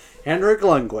 Henrik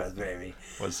Lundqvist, baby.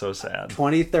 Was so sad.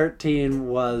 2013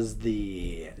 was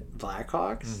the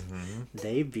Blackhawks. Mm-hmm.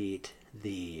 They beat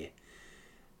the...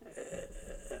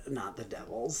 not the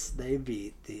Devils. They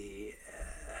beat the...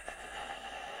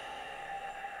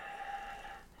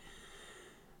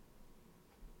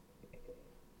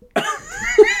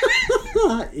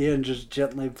 Ian just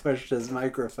gently pushed his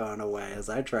microphone away as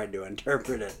I tried to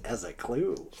interpret it as a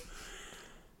clue.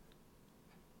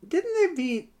 Didn't they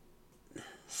beat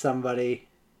somebody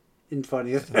in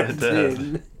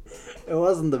 2013? It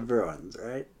wasn't the Bruins,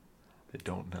 right? I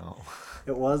don't know.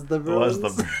 It was the Bruins? It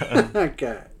was the Bruins.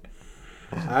 Okay.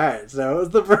 Alright, so it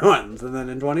was the Bruins. And then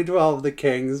in 2012, the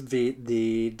Kings beat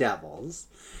the Devils.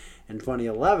 In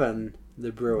 2011,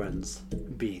 the Bruins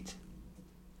beat...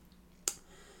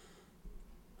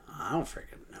 I don't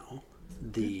freaking know.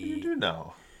 You do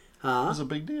know. It was a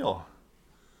big deal.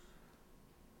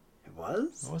 It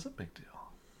was? It was a big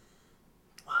deal.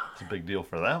 Wow. It's a big deal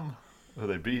for them. Who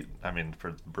they beat. I mean,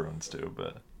 for the Bruins too,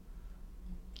 but...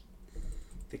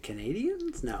 The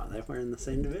Canadians? No, they were in the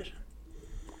same division.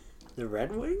 The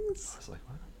Red Wings? I was like,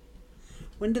 what?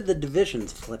 When did the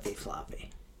divisions flippy-floppy?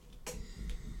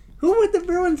 Who would the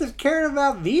Bruins have cared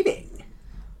about beating?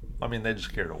 I mean, they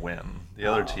just care to win. The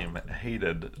other team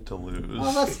hated to lose.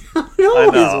 Well, that's how it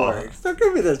always works. Don't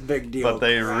give me this big deal. But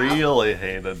they really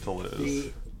hated to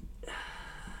lose.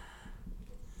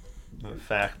 In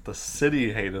fact, the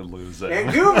city hated losing.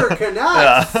 Vancouver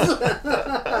Canucks!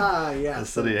 Yes, the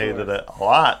city hated it a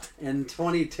lot. In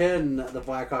 2010, the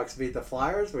Blackhawks beat the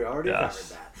Flyers. We already covered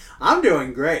that. I'm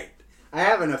doing great. I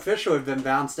haven't officially been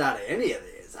bounced out of any of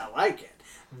these. I like it.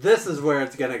 This is where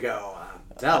it's going to go.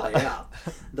 Belly up.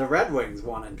 The Red Wings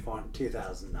won in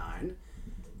 2009.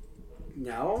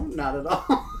 No, not at all.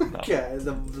 No. Okay,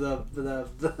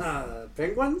 the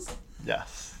Penguins?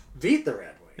 Yes. Beat the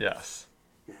Red Wings. Yes.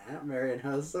 Yeah, Marian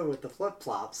Hossa with the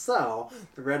flip-flops. So,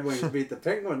 the Red Wings beat the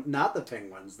Penguins, not the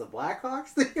Penguins, the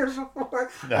Blackhawks the year before.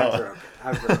 No.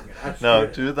 I broke it. No,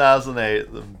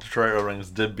 2008, the Detroit Red Wings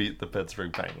did beat the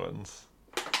Pittsburgh Penguins.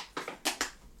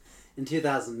 In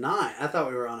 2009. I thought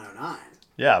we were on 09.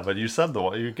 Yeah, but you said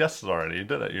you guessed it already. You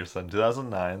did it. You said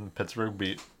 2009, Pittsburgh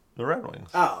beat the Red Wings.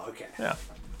 Oh, okay. Yeah.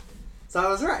 So I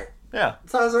was right. Yeah.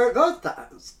 So I was right both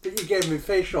times. But you gave me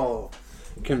facial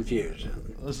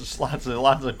confusion. There's just lots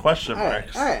of question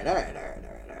marks. All right.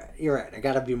 You're right. I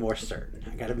gotta be more certain.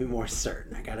 I gotta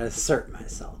assert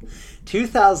myself.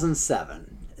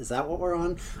 2007. Is that what we're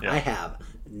on? Yeah. I have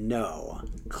no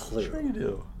clue. Sure you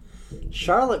do.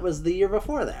 Charlotte was the year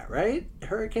before that, right?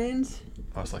 Hurricanes?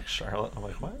 I was like, Charlotte? I'm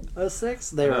like, what? 06?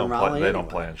 They were in Raleigh. They don't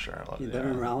play in Charlotte. They're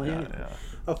in Raleigh. Yeah.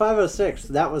 Oh, 506.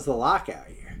 That was the lockout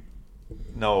year.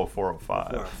 No,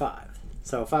 405. 405.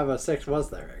 So 506 was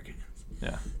the Hurricanes.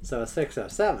 Yeah. So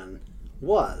 607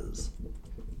 was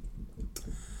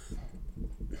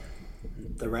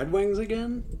the Red Wings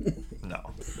again?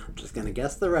 No. I'm just going to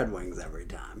guess the Red Wings every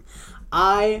time.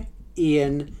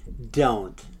 Ian,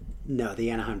 don't know the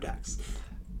Anaheim Ducks.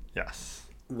 Yes.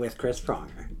 With Chris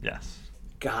Pronger. Yes.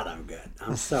 God, I'm good.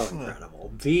 I'm so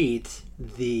incredible. Beat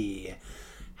the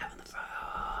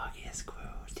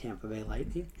Tampa Bay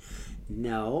Lightning.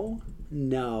 No,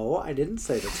 I didn't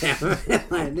say the Tampa Bay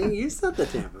Lightning. You said the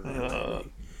Tampa Bay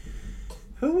Lightning.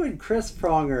 Who would Chris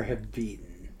Pronger have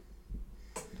beaten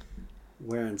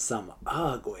wearing some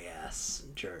ugly ass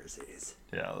jerseys?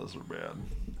 Yeah, those were bad.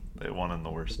 They won in the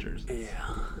worst jerseys.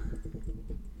 Yeah.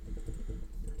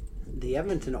 The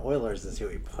Edmonton Oilers is who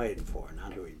he played for,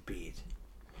 not who he beat.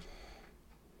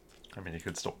 I mean, you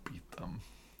could still beat them.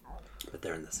 But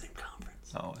they're in the same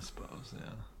conference. Oh, I suppose,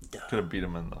 yeah. Duh. Could have beat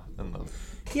them in the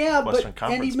but Western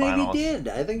Conference and he maybe Finals. did.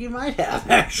 I think he might have,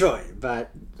 actually.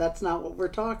 But that's not what we're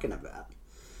talking about.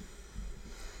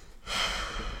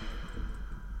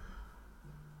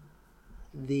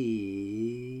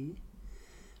 The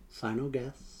final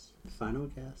guess.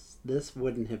 This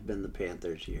wouldn't have been the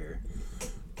Panthers' year.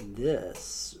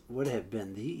 This would have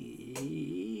been the...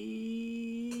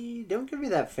 Don't give me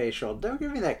that facial. Don't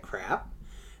give me that crap.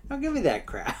 Don't give me that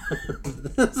crap.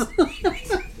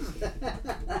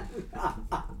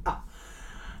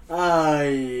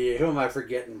 Who am I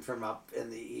forgetting from up in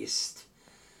the East?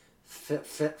 Fit.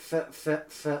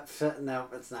 No,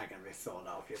 it's not going to be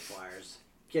Philadelphia Flyers.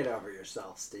 Get over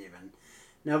yourself, Steven.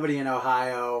 Nobody in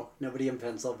Ohio. Nobody in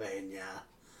Pennsylvania.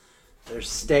 There's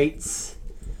states.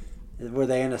 Were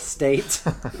they in a state?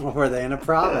 Or were they in a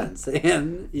province?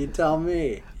 And you tell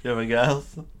me. You have a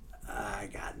guess? I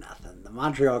got nothing. The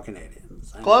Montreal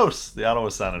Canadiens. Close. The Ottawa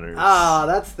Senators. Oh,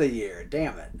 that's the year.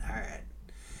 Damn it. All right.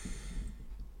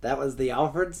 That was the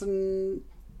Alfredson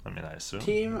I mean, I assume.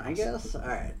 team, I guess. All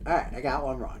right. I got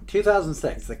one wrong.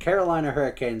 2006. The Carolina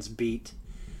Hurricanes beat...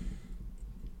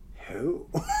 Who?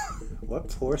 What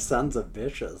poor sons of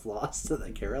bitches lost to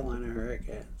the Carolina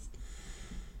Hurricanes?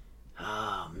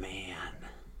 Oh, man.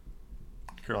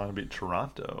 Carolina beat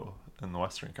Toronto in the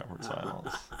Western Conference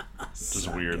Finals. Which is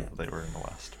weird that they were in the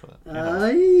West. But, you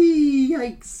know.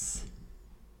 Yikes.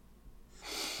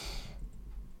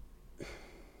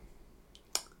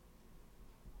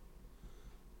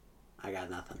 I got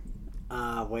nothing.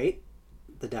 Wait.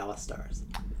 The Dallas Stars.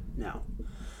 No.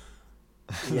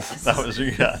 Yes. That was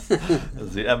your guess. It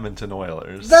was the Edmonton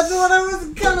Oilers. That's what I was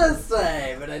gonna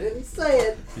say, but I didn't say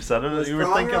it. You said it. You were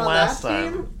thinking last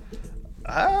time.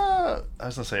 I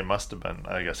was gonna say it must have been.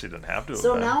 I guess you didn't have to.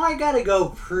 So now I gotta go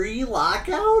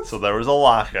pre-lockout. So there was a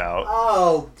lockout.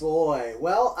 Oh boy.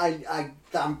 Well, I'm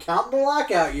counting the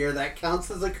lockout year. That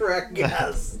counts as a correct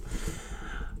guess.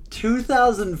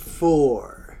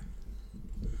 2004.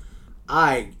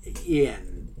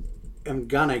 Ian, am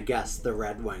gonna guess the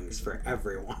Red Wings for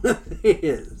every one of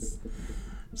these.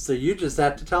 So you just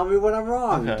have to tell me when I'm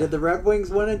wrong. Okay. Did the Red Wings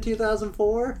win in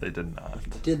 2004? They did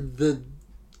not. Did the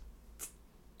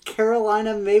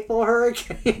Carolina Maple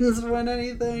Hurricanes win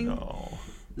anything? No.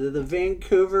 Did the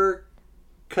Vancouver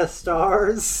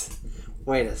Stars?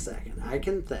 Wait a second. I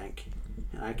can think.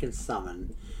 And I can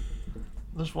summon.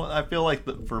 There's one. I feel like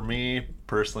that for me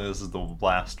personally, this is the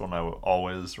last one I will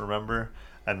always remember,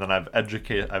 and then I've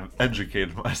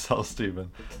educated myself,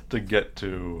 Stephen, to get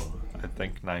to I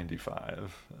think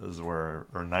 95 is where,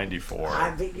 or 94,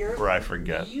 where I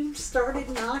forget. You started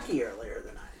in hockey earlier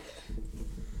than I did.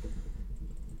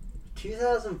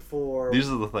 2004. These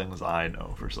are the things I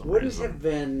know for some Wouldn't reason. have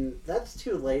been. That's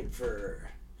too late for.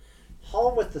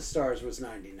 Hall with the Stars was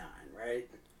 99, right?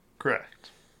 Correct.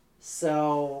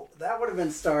 So that would have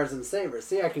been Stars and Sabres.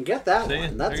 See, I can get that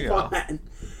one. That's fine.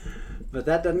 But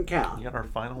that doesn't count. You got our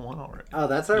final one already. Oh,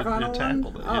 that's our final one? You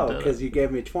tackled it. Oh, because you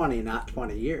gave me 20, not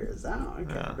 20 years. Oh,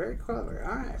 okay. Yeah. Very clever.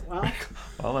 All right. Well,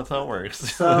 well, that's how it works.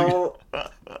 So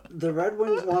the Red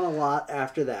Wings won a lot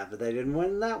after that, but they didn't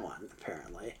win that one,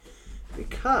 apparently.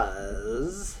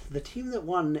 Because the team that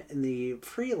won in the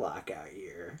pre-lockout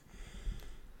year...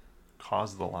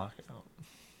 caused the lockout.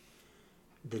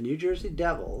 The New Jersey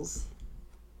Devils.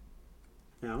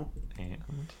 No?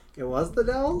 And? It was the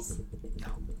Devils? No.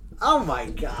 Oh my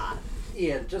god.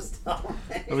 Ian, just tell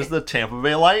me. It was the Tampa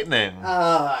Bay Lightning.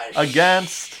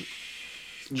 Against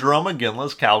Jerome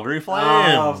McGinley's Calgary Flames.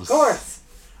 Oh, of course.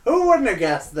 Who wouldn't have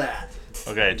guessed that?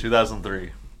 Okay, 2003.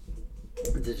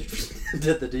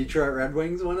 Did the Detroit Red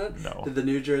Wings win it? No. Did the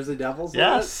New Jersey Devils win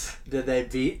Yes. it? Did they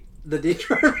beat the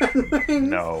Detroit Red Wings?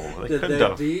 No, they Did couldn't they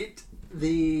have. beat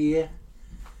the...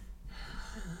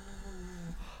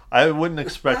 I wouldn't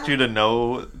expect you to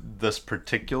know this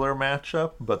particular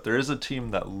matchup, but there is a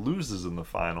team that loses in the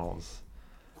finals.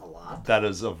 A lot. That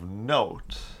is of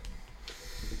note.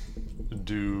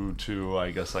 Due to,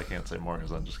 I guess I can't say more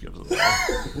because that just gives it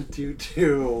away. Due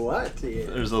to what?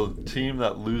 Ian? There's a team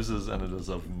that loses and it is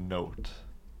of note.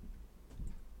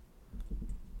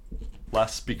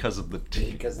 Less because of the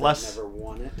team. Because they Less never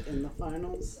won it in the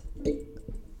finals?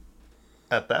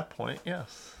 at that point,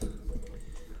 yes.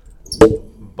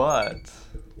 But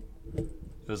it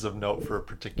is of note for a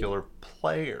particular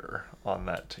player on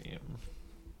that team.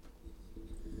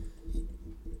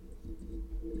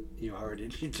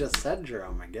 You just said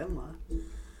Jerome McGinley.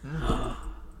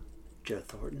 Joe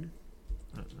Thornton.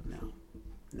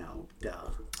 No, duh.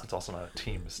 It's also not a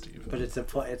team, Steve. But it's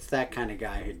that kind of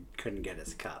guy who couldn't get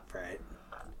his cup, right?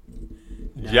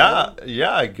 No?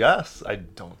 Yeah, I guess. I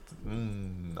don't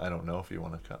know if he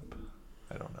won a cup.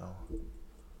 I don't know.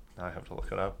 Now I have to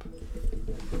look it up.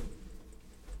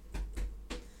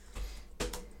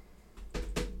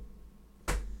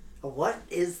 What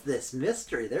is this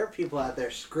mystery? There are people out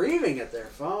there screaming at their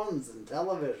phones and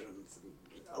televisions.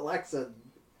 Alexa,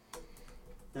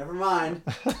 never mind.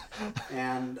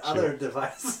 And other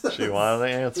devices. She wanted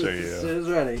to answer you. She's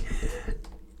ready.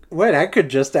 Wait, I could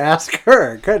just ask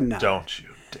her, couldn't I? Don't you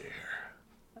dare.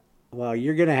 Well,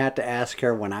 you're going to have to ask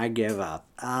her when I give up.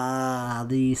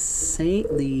 The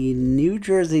New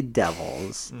Jersey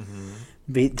Devils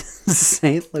beat the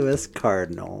St. Louis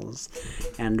Cardinals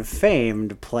and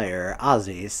famed player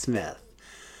Ozzie Smith.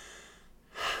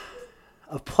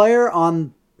 A player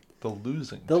on the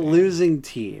losing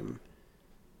team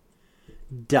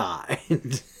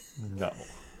died. No.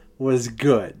 Was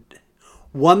good.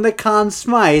 Won the Conn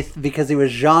Smythe because he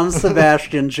was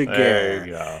Jean-Sebastian Jaguar. There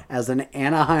you go. As an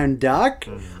Anaheim Duck?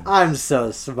 I'm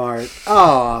so smart.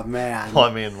 Oh, man. Well,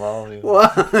 I mean,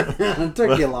 it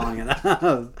took you long enough.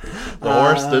 The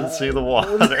horse didn't see the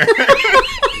water.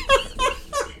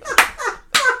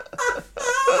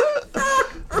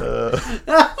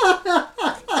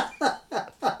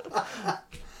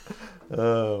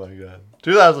 Oh, my God.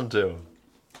 2002.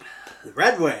 The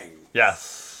Red Wings.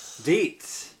 Yes.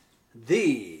 Beat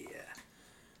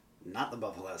not the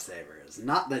Buffalo Sabres,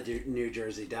 not the New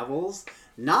Jersey Devils,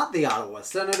 not the Ottawa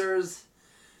Senators,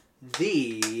 who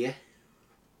would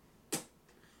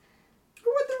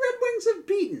the Red Wings have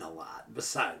beaten a lot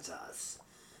besides us?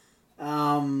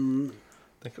 I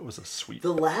think it was a sweep.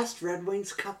 The last Red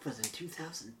Wings Cup was in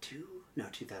 2002? No,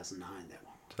 2009 that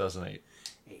one. 2008.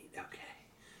 Okay.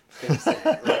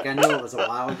 I knew it was a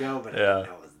while ago, but I didn't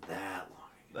know it was that long.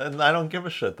 And I don't give a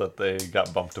shit that they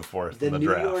got bumped to fourth in the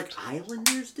draft. The New York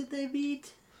Islanders, did they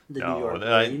beat? The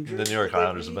New York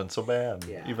Islanders have been so bad,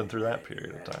 even through that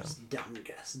period of time.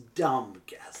 Dumb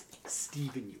guess.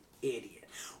 Steven, you idiot.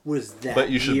 Was that but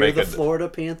you should near make the Florida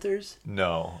Panthers?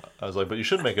 No. I was like, but you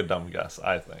should make a dumb guess,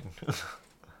 I think.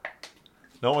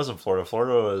 No, it wasn't Florida.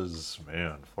 Florida was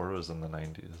in the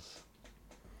 90s,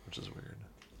 which is weird.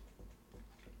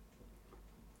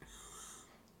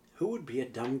 Who would be a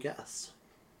dumb guess?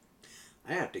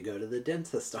 I have to go to the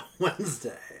dentist on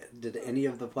Wednesday. Did any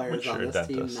of the players on this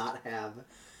team not have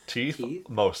teeth?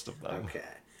 Most of them. Okay.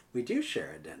 We do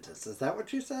share a dentist. Is that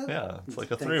what you said? Yeah, it's like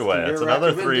a three-way. It's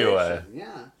another three-way.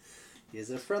 Yeah.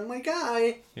 He's a friendly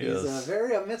guy. He's a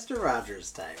Mr.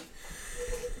 Rogers type.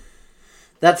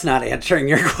 That's not answering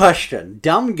your question.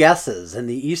 Dumb guesses in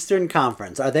the Eastern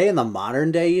Conference. Are they in the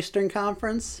modern-day Eastern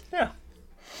Conference? Yeah.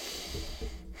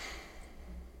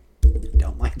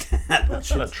 Don't like that.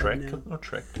 That's not a trick. No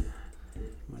trick.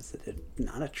 Was it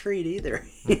not a treat either?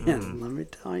 Let me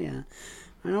tell you.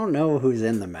 I don't know who's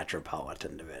in the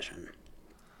Metropolitan Division.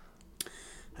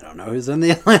 I don't know who's in the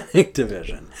Atlantic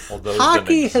Division. Well,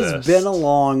 hockey has been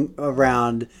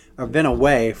been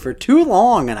away for too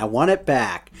long, and I want it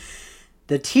back.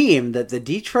 The team that the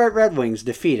Detroit Red Wings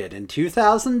defeated in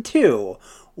 2002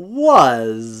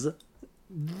 was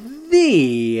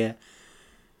the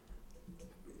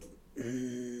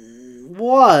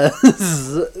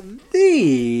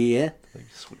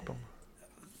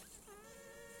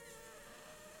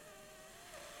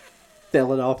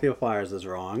Philadelphia Flyers is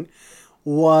wrong.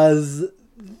 Was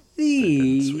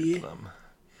the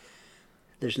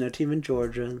There's no team in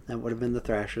Georgia. That would have been the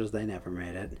Thrashers. They never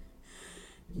made it.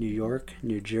 New York,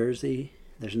 New Jersey.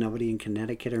 There's nobody in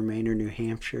Connecticut or Maine or New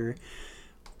Hampshire.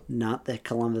 Not the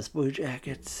Columbus Blue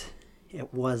Jackets.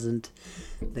 It wasn't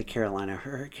the Carolina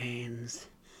Hurricanes.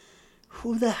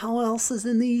 Who the hell else is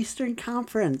in the Eastern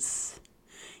Conference?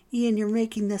 Ian, you're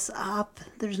making this up.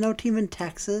 There's no team in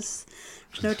Texas.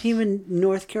 There's no team in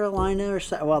North Carolina.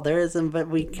 Well, there isn't, but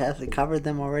we covered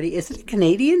them already. Is it a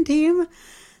Canadian team?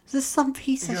 Is this some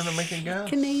piece of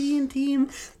Canadian team?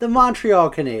 The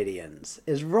Montreal Canadiens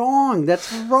is wrong.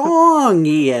 That's wrong,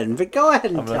 Ian. But go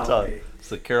ahead and tell me. It's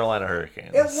the Carolina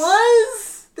Hurricanes. It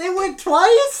was? They went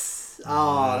twice?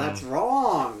 Oh, that's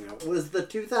wrong. Was the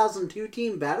 2002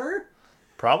 team better?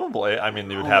 Probably. I mean,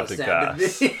 you would have to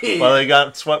guess. Well, they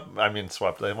got swept.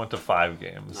 They went to 5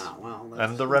 games. Oh, well,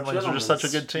 and the Red Wings are just such a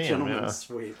good team. Gentleman's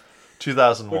sweep.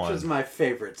 2001. Which is my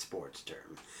favorite sports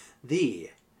term.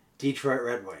 The Detroit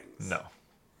Red Wings. No.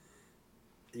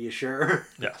 You sure?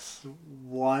 Yes.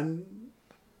 Won.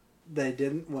 They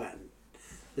didn't win.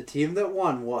 The team that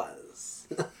won was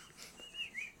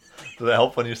Did it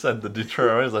help when you said the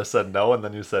Detroit Red Wings? I said no, and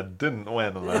then you said didn't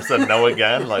win, and I said no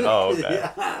again. Like, oh, okay.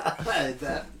 Yeah,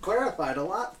 that clarified a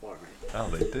lot for me. Oh,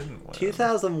 they didn't win.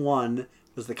 2001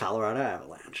 was the Colorado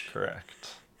Avalanche.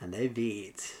 Correct. And they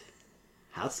beat...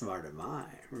 How smart am I?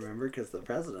 Remember, because the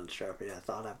President's Trophy, I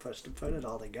thought I pushed to put it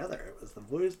all together. It was the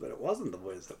Blues, but it wasn't the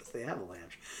Blues. It was the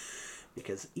Avalanche.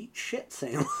 Because eat shit,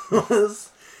 St.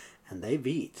 Louis. And they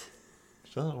beat...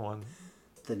 2001.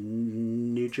 The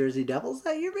New Jersey Devils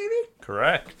that year, baby?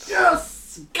 Correct.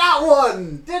 Yes! Got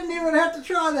one! Didn't even have to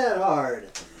try that hard.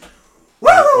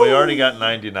 Woo! We already got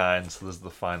 99, so this is the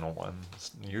final one.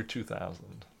 It's year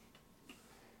 2000.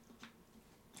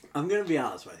 I'm going to be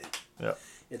honest with you. Yep.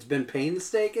 It's been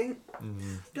painstaking.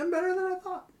 Mm-hmm. Done better than I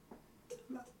thought.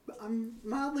 I'm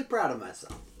mildly proud of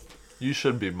myself. You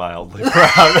should be mildly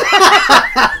proud.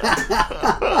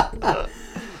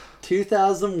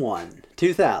 2001.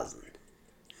 2000.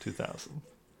 2000.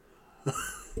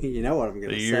 You know what I'm going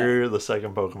to The say. year the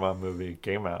second Pokemon movie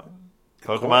came out.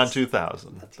 Pokemon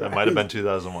 2000. That's That right. might have been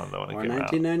 2001 though when Or it came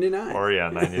 1999. out. Or yeah,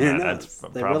 Who 99. knows? That's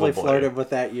They probably. really flirted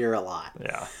with that year a lot.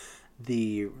 Yeah.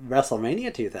 The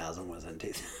WrestleMania 2000 was in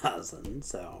 2000,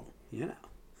 so, you know.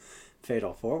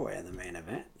 Fatal 4-Way in the main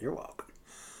event. You're welcome.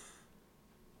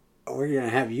 We're going to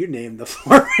have you name the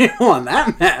 4 people on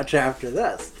that match after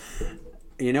this.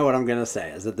 You know what I'm going to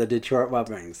say. Is it the Detroit Red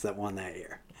Wings that won that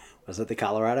year? Was it the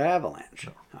Colorado Avalanche?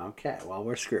 No. Okay, well,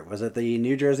 we're screwed. Was it the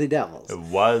New Jersey Devils? It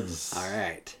was. All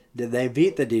right. Did they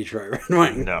beat the Detroit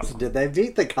Red Wings? No. Did they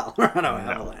beat the Colorado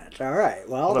Avalanche? All right.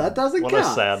 Well, that doesn't what count.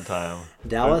 What a sad time.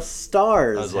 Dallas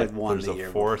Stars I was like, had won there's the a year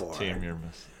fourth before. team you're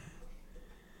missing.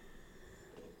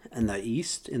 In the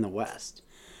East, in the West.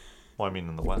 Well, I mean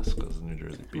in the West because New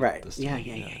Jersey beat Right. this Yeah.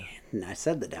 team. And I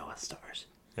said the Dallas Stars.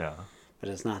 Yeah. But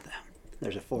it's not them.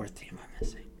 There's a fourth team I'm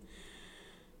missing.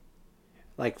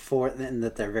 Like fourth, and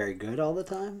that they're very good all the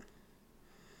time?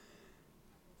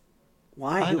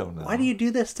 Why? I don't know. Why do you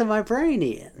do this to my brain,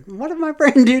 Ian? What did my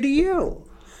brain do to you?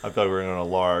 I thought we were in a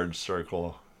large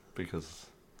circle because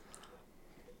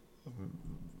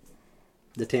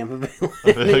The Tampa Bay I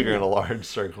feel like you're in a large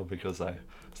circle because I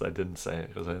didn't say it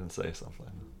because I didn't say something.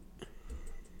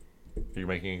 Are you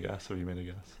making a guess? Have you made a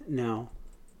guess? No.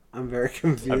 I'm very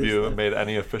confused. Have you made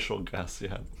any official guess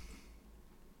yet?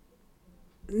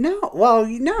 No. Well,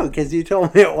 no, because you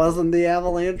told me it wasn't the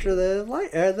Avalanche or the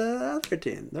other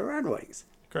team, the Red Wings.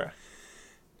 Correct.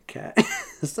 Okay.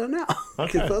 So no.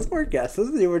 Because Okay. those were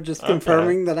guesses. You were just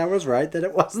confirming that I was right, that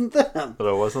it wasn't them. But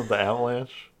it wasn't the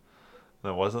Avalanche.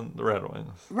 And it wasn't the Red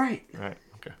Wings. Right. Right.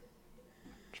 Okay.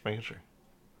 Just making sure.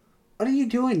 What are you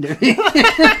doing to me?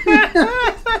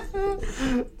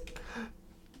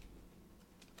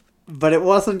 But it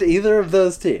wasn't either of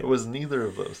those teams. It was neither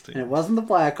of those teams. And it wasn't the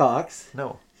Blackhawks.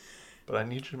 No. But I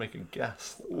need you to make a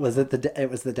guess. Was it it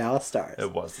was the Dallas Stars?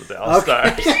 It was the Dallas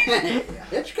Stars.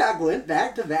 Hitchcock went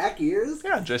back-to-back years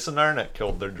Yeah, Jason Arnott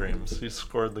killed their dreams. He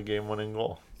scored the game-winning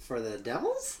goal for the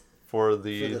Devils? for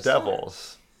the For the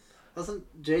Devils. Wasn't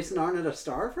Jason Arnott a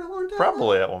star for a long time?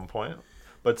 Probably at one point.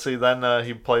 But see, then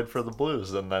he played for the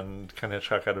Blues, and then Ken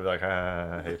Hitchcock had to be like,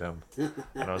 I hate him. And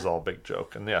it was all a big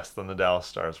joke. And yes, then the Dallas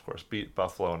Stars, of course, beat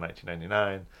Buffalo in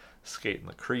 1999, skate in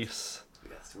the crease.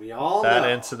 Yes, we all That know.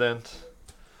 incident,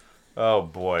 oh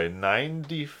boy,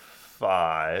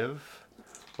 95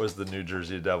 was the New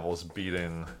Jersey Devils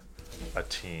beating a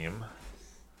team.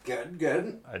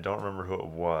 Good. I don't remember who it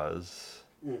was.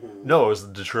 Mm-hmm. No, it was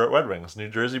the Detroit Red Wings. New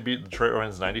Jersey beat the Detroit Red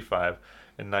Wings 95.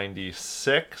 In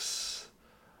 96,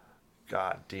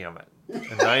 God damn it.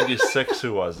 In 96,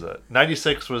 who was it?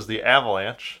 96 was the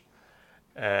Avalanche,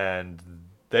 and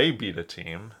they beat a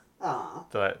team.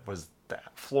 Was that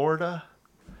Florida?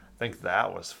 I think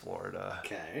that was Florida.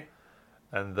 Okay.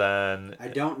 And then I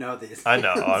don't know these. I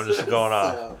know, I'm just going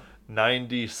off. So,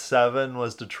 97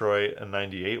 was Detroit and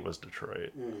 98 was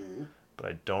Detroit. But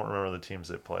I don't remember the teams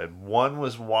they played. One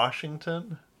was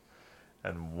Washington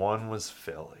and one was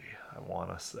Philly, I want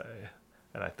to say.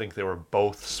 And I think they were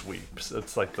both sweeps.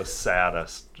 It's like the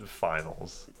saddest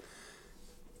finals.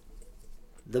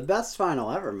 the best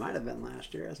final ever might have been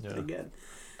last year. That's Yeah. pretty good.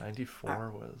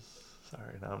 94 was...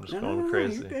 Sorry, now I'm just No, going no,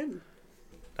 crazy. you're good.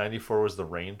 94 was the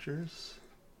Rangers.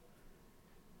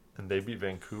 And they beat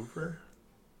Vancouver?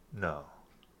 No.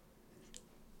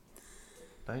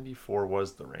 94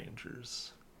 was the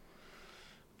Rangers.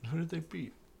 Who did they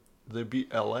beat? Did they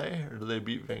beat LA or did they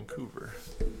beat Vancouver?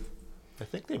 I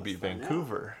think they beat find out.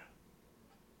 Vancouver.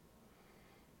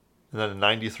 And then in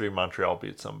 93, Montreal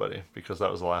beat somebody because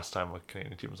that was the last time a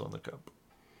Canadian team was on the cup.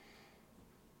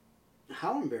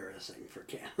 How embarrassing for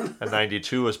Canada. And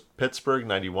 92 was Pittsburgh,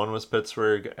 91 was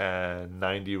Pittsburgh, and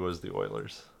 90 was the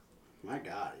Oilers. My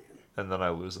God, Ian. and then I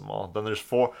lose them all. Then there's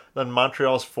 4. Then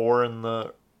Montreal's 4 in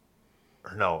the.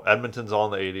 Or no, Edmonton's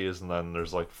all in the 80s, and then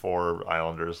there's like 4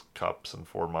 Islanders Cups and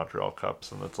 4 Montreal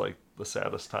Cups, and it's like the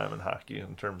saddest time in hockey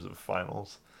in terms of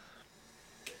finals.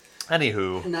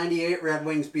 Anywho. In 98, Red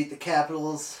Wings beat the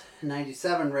Capitals. In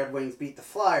 97, Red Wings beat the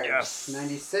Flyers. Yes.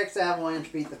 96,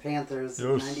 Avalanche beat the Panthers.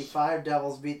 Yes. 95,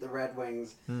 Devils beat the Red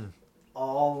Wings.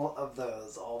 All of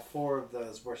those, all 4 of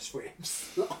those were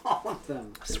sweeps. All of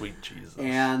them. Sweet Jesus.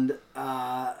 And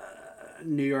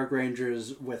New York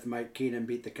Rangers with Mike Keenan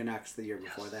beat the Canucks the year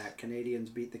before that.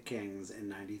 Canadiens beat the Kings in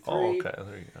 93. Oh, okay.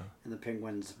 There you go. And the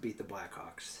Penguins beat the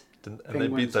Blackhawks. And they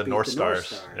beat the North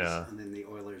Stars. Yeah. And then the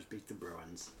Oilers beat the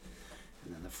Bruins.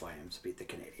 And then the Flames beat the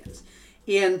Canadiens.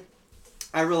 Ian,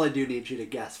 I really do need you to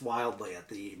guess wildly at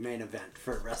the main event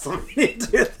for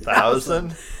WrestleMania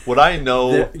 2000. Would I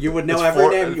know? You would know every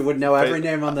name. You would know every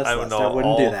name on this list. I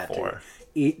wouldn't do that to you.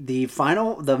 The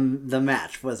final, the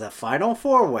match was a final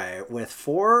 4-way with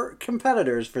 4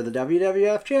 competitors for the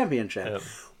WWF Championship,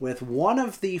 with one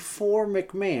of the 4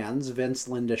 McMahons, Vince,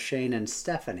 Linda, Shane, and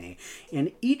Stephanie,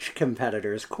 in each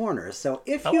competitor's corner. So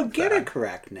if you get a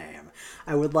correct name,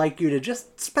 I would like you to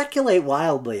just speculate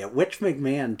wildly at which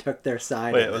McMahon took their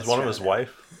side. Wait, it was one of his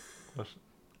wife?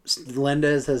 Linda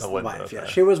is his Linda, wife. okay. Yeah,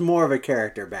 she was more of a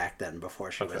character back then. Before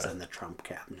she was in the Trump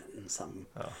cabinet and some.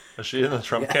 Oh, is she in the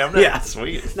Trump cabinet? Yeah,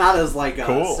 sweet. Not as like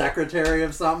a secretary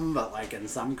of something, but like in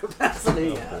some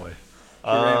capacity. Oh boy.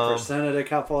 She ran for Senate a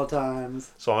couple of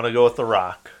times. So I'm gonna go with The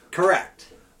Rock.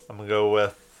 Correct. I'm gonna go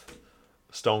with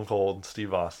Stone Cold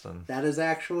Steve Austin. That is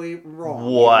actually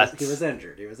wrong. What? He was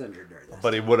injured. He was injured during this.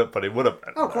 But he would have been.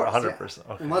 Oh, of course, 100%.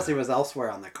 Yeah. Okay. Unless he was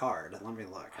elsewhere on the card. Let me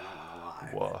look. I don't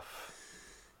want to lie. Woof.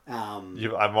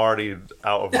 I'm already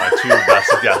out of my 2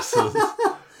 best guesses.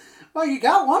 Well, you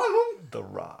got one of them. The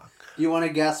Rock. Do you want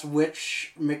to guess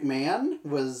which McMahon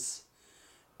was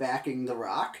backing The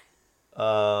Rock?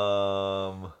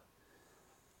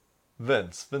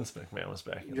 Vince McMahon was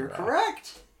backing You're The Rock.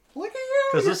 correct. Look at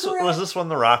you. Was this when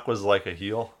The Rock was like a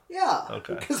heel? Yeah.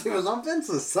 Okay. Because he was on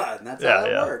Vince's side. That's how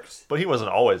it works. But he wasn't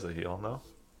always a heel, no?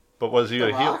 But was he The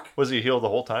a heel? Rock? Was he a heel the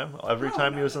whole time? Every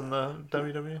time he no, was in the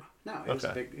WWE? No,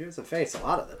 he was a face a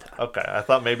lot of the time. Okay, I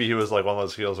thought maybe he was like one of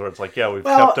those heels where it's like, yeah, we've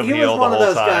Well, kept him he heel was the whole one time. of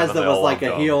those guys and that they was all like a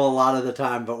loved him. heel a lot of the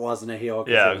time, but wasn't a heel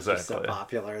because Yeah, he was just so exactly.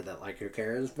 popular that like who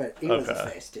cares? But he was a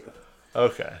face too.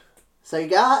 Okay. So you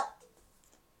got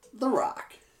The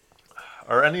Rock.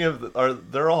 Are any of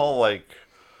they're all like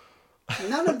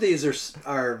None of these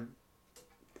are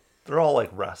they're all like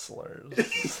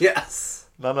wrestlers. yes.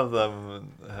 None of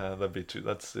them that'd be too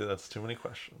that's too many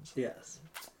questions. Yes.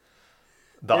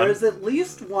 There is Done. at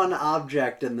least one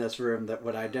object in this room that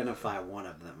would identify one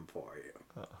of them for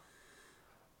you.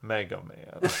 Mega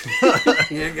Man.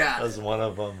 You got As one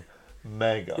of them,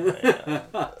 Mega Man.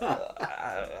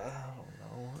 I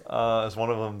don't know. As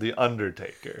one of them, The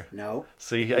Undertaker. No.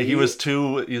 See, he was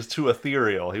too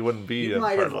ethereal. He wouldn't be. He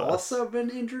might have part of this. also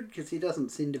been injured because he doesn't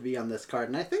seem to be on this card.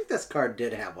 And I think this card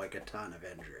did have like a ton of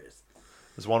injuries.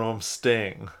 Is one of them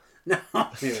Sting? No,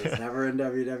 he was never in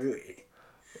WWE.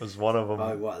 Was one of them? Well,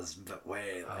 he was, but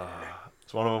way later.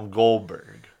 Is one of them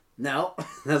Goldberg? No,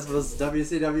 this was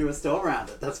WCW was still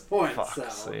around at this point. Fuck. So.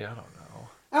 See, I don't know.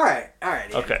 All right.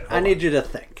 Ian. Okay, I need you to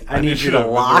think. I need you to to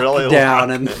lock really down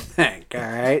lock and in. think. All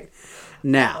right.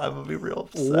 Now, I'm gonna be real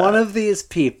upset. one of these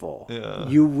people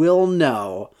you will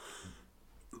know,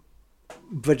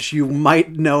 but you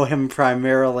might know him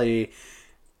primarily.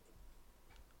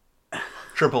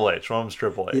 Triple H. One of them's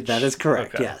Triple H. That is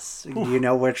correct. Okay. Yes. You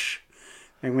know which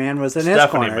McMahon was in Stephanie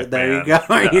his corner. McMahon. There you go.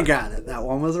 Yeah. You got it. That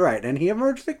one was right, and he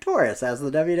emerged victorious as the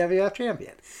WWF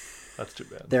champion. That's too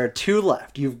bad. There are 2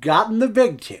 left. You've gotten the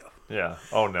big 2. Yeah.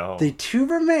 Oh no. The 2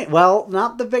 remain. Well,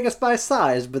 not the biggest by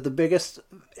size, but the biggest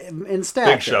in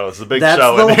stature. Big Show. It's the Big That's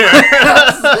Show the in one. here.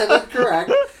 That is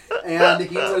correct. And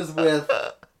he was with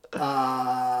He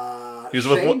was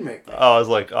Shane with. McMahon. I was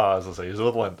gonna say he was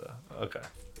with Linda. Okay.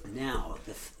 Now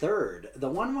the third, the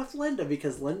one with Linda,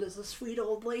 because Linda's a sweet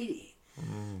old lady,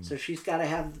 so she's got to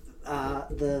have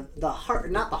the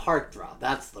heart, not the heartthrob.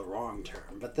 That's the wrong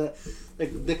term, but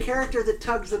the character that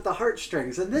tugs at the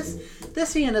heartstrings. And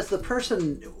this Ian is the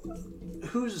person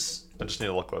who's. I just need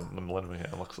to look what Linda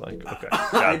McMahon looks like. Okay.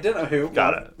 I don't know who.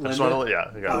 Got it. I just Linda? want to.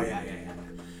 Yeah. I got Oh it.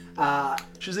 yeah.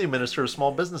 She's the Minister of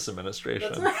Small Business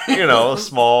Administration. That's right. You know,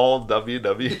 small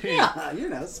WWE.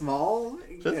 Yeah, small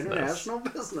Business. international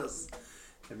business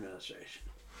administration.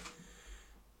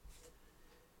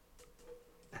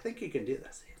 I think you can do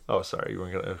this. Oh, sorry. You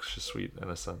weren't gonna. She's sweet,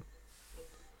 innocent.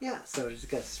 Yeah, so she's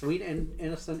got a sweet and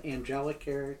innocent, angelic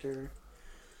character.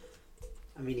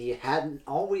 I mean, he hadn't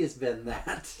always been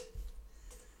that.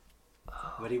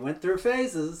 But he went through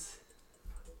phases.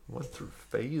 Went through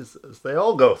phases. They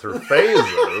all go through phases.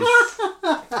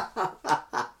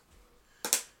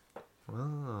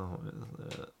 Oh,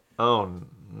 is it? Oh,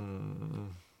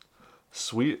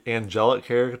 sweet angelic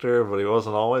character, but he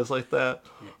wasn't always like that.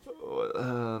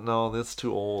 No, that's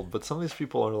too old. But some of these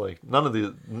people are like none of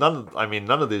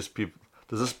these people.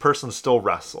 Does this person still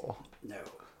wrestle? No.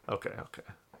 Okay.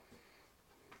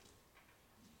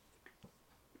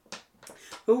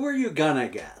 Who were you gonna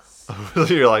guess?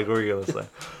 You're like, what were you gonna say?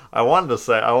 I was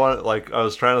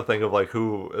trying to think of like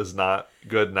who is not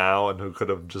good now and who could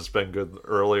have just been good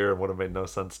earlier and would have made no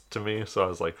sense to me. So I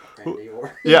was like, Randy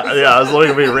Orton. Yeah, I was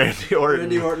looking at me, Randy Orton.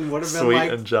 Randy Orton would have been sweet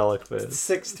like angelic face.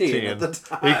 16 at the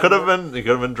time. He could have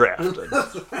been drafted.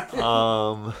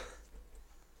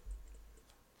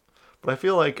 But I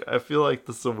feel like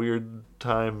this is a weird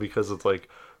time because it's like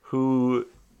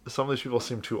some of these people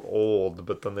seem too old,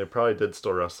 but then they probably did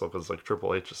still wrestle because like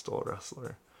Triple H is still a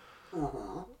wrestler.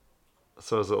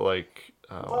 So is it like?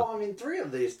 Well, I mean, 3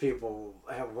 of these people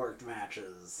have worked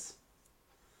matches.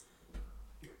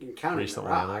 Counting Recently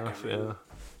The Rock, enough, I mean, yeah.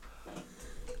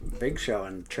 Big Show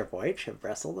and Triple H have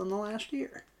wrestled in the last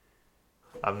year.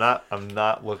 I'm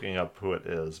not looking up who it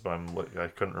is, but I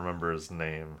couldn't remember his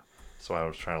name, so I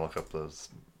was trying to look up his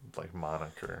like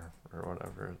moniker or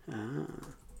whatever. And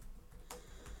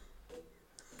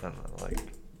like,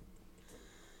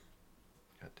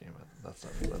 God damn it, that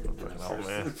didn't fucking help me.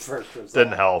 First result.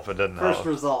 Didn't help. It didn't help. First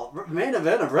result. Main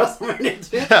event of WrestleMania 2000.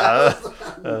 Yeah,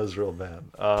 that was real bad.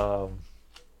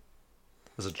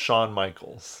 Is it Shawn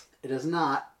Michaels? It is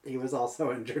not. He was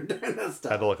also injured during this I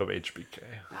time. had to look up HBK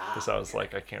because I was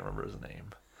like, I can't remember his name.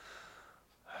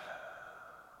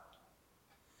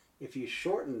 If you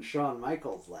shorten Shawn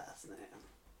Michaels' last name.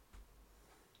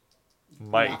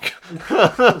 Mike.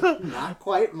 Not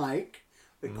quite Mike.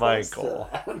 But close to Michael.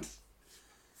 that.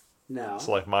 No. It's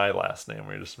like my last name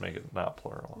where you just make it not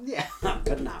plural. Yeah,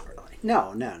 but not really.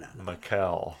 No.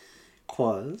 Mikel.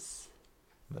 Close.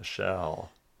 Michelle.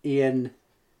 Ian.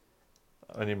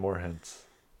 I need more hints.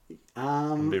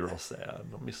 I'll be real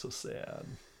sad. Don't be so sad.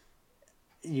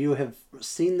 You have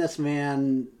seen this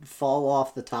man fall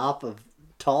off the top of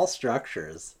tall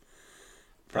structures.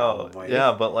 Probably. Oh,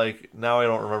 yeah, but like now I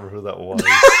don't remember who that was.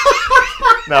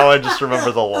 Now I just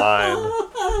remember the line.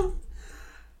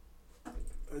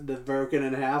 The broken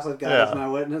in half with God is my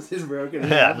witness. He's broken in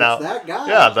half. Now, It's that guy.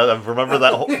 Yeah, I remember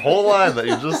that whole line that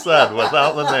you just said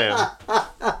without the name.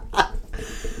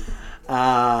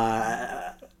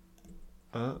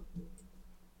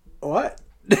 What?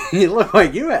 You look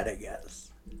like you had a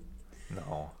guess.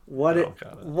 No.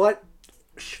 What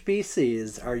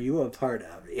species are you a part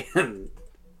of, Ian?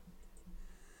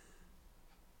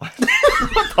 What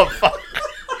the fuck?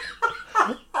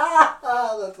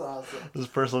 That's awesome. This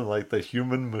person like the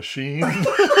human machine?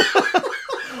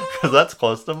 Because that's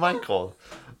close to Michael.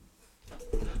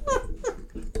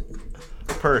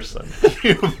 Person.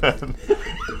 Human.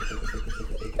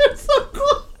 It's so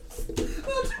close.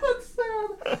 That's what's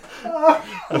sad.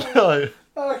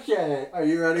 Okay. Are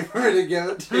you ready for me to give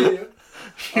it to you?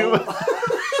 Human.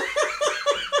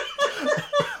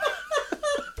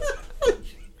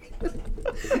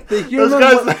 This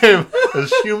guy's name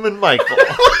is Human Michael.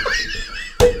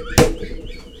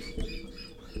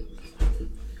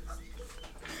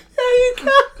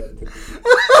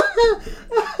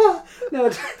 No,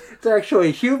 it's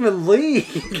actually Human League.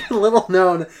 Little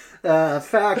known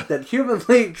fact that Human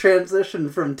League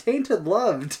transitioned from Tainted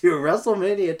Love to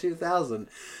WrestleMania 2000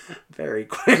 very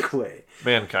quickly.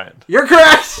 Mankind. You're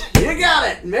correct. You got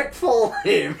it. Mick Foley.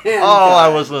 Mankind. Oh, I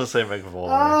was going to say Mick Foley.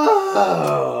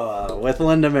 Oh, with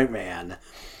Linda McMahon.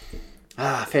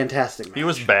 Fantastic match. He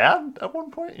was bad at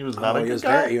one point? He was not a good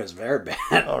guy? He was very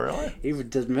bad. Oh, really? He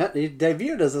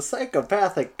debuted as a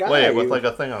psychopathic guy. Wait, with like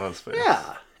a thing on his face.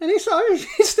 Yeah. And he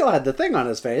still had the thing on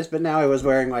his face, but now he was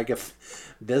wearing like a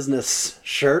business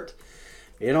shirt,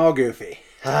 being all goofy.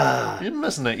 You're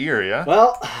missing an ear, yeah?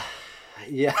 Well,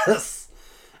 yes.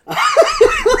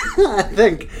 I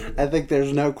think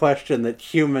there's no question that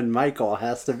Human Michael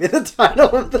has to be the title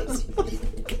of this book.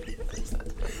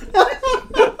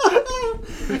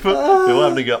 You'll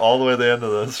have to get all the way to the end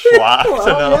of this schlock to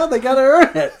know. Yeah, they gotta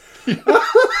earn it.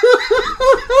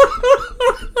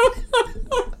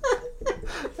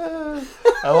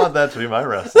 I want that to be my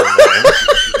wrestling name.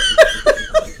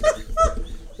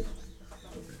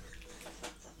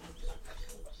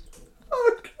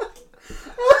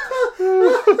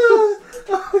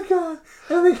 Oh god,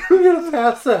 I think I'm gonna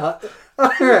pass out.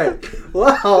 All right.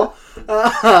 Well,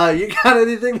 you got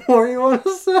anything more you want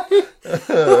to say?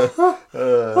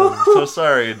 So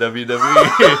sorry,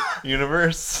 WWE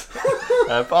Universe.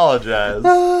 I apologize.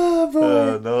 Oh,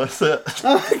 boy. No, that's it.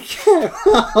 Okay.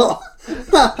 Well,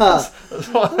 this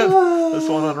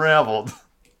one unraveled.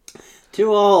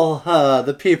 to all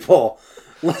the people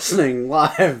listening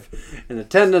live in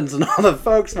attendance and all the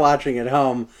folks watching at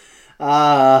home,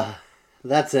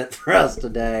 that's it for us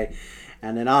today.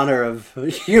 And in honor of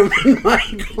Human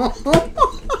Michael.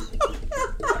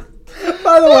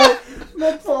 By the way,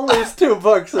 Mick Foley's 2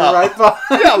 books are right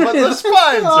behind Yeah, but the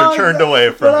spines are turned away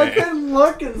from but me. I couldn't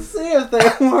look and see if they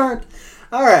weren't.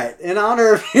 All right, in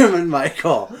honor of Human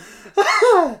Michael,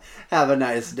 have a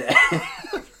nice day.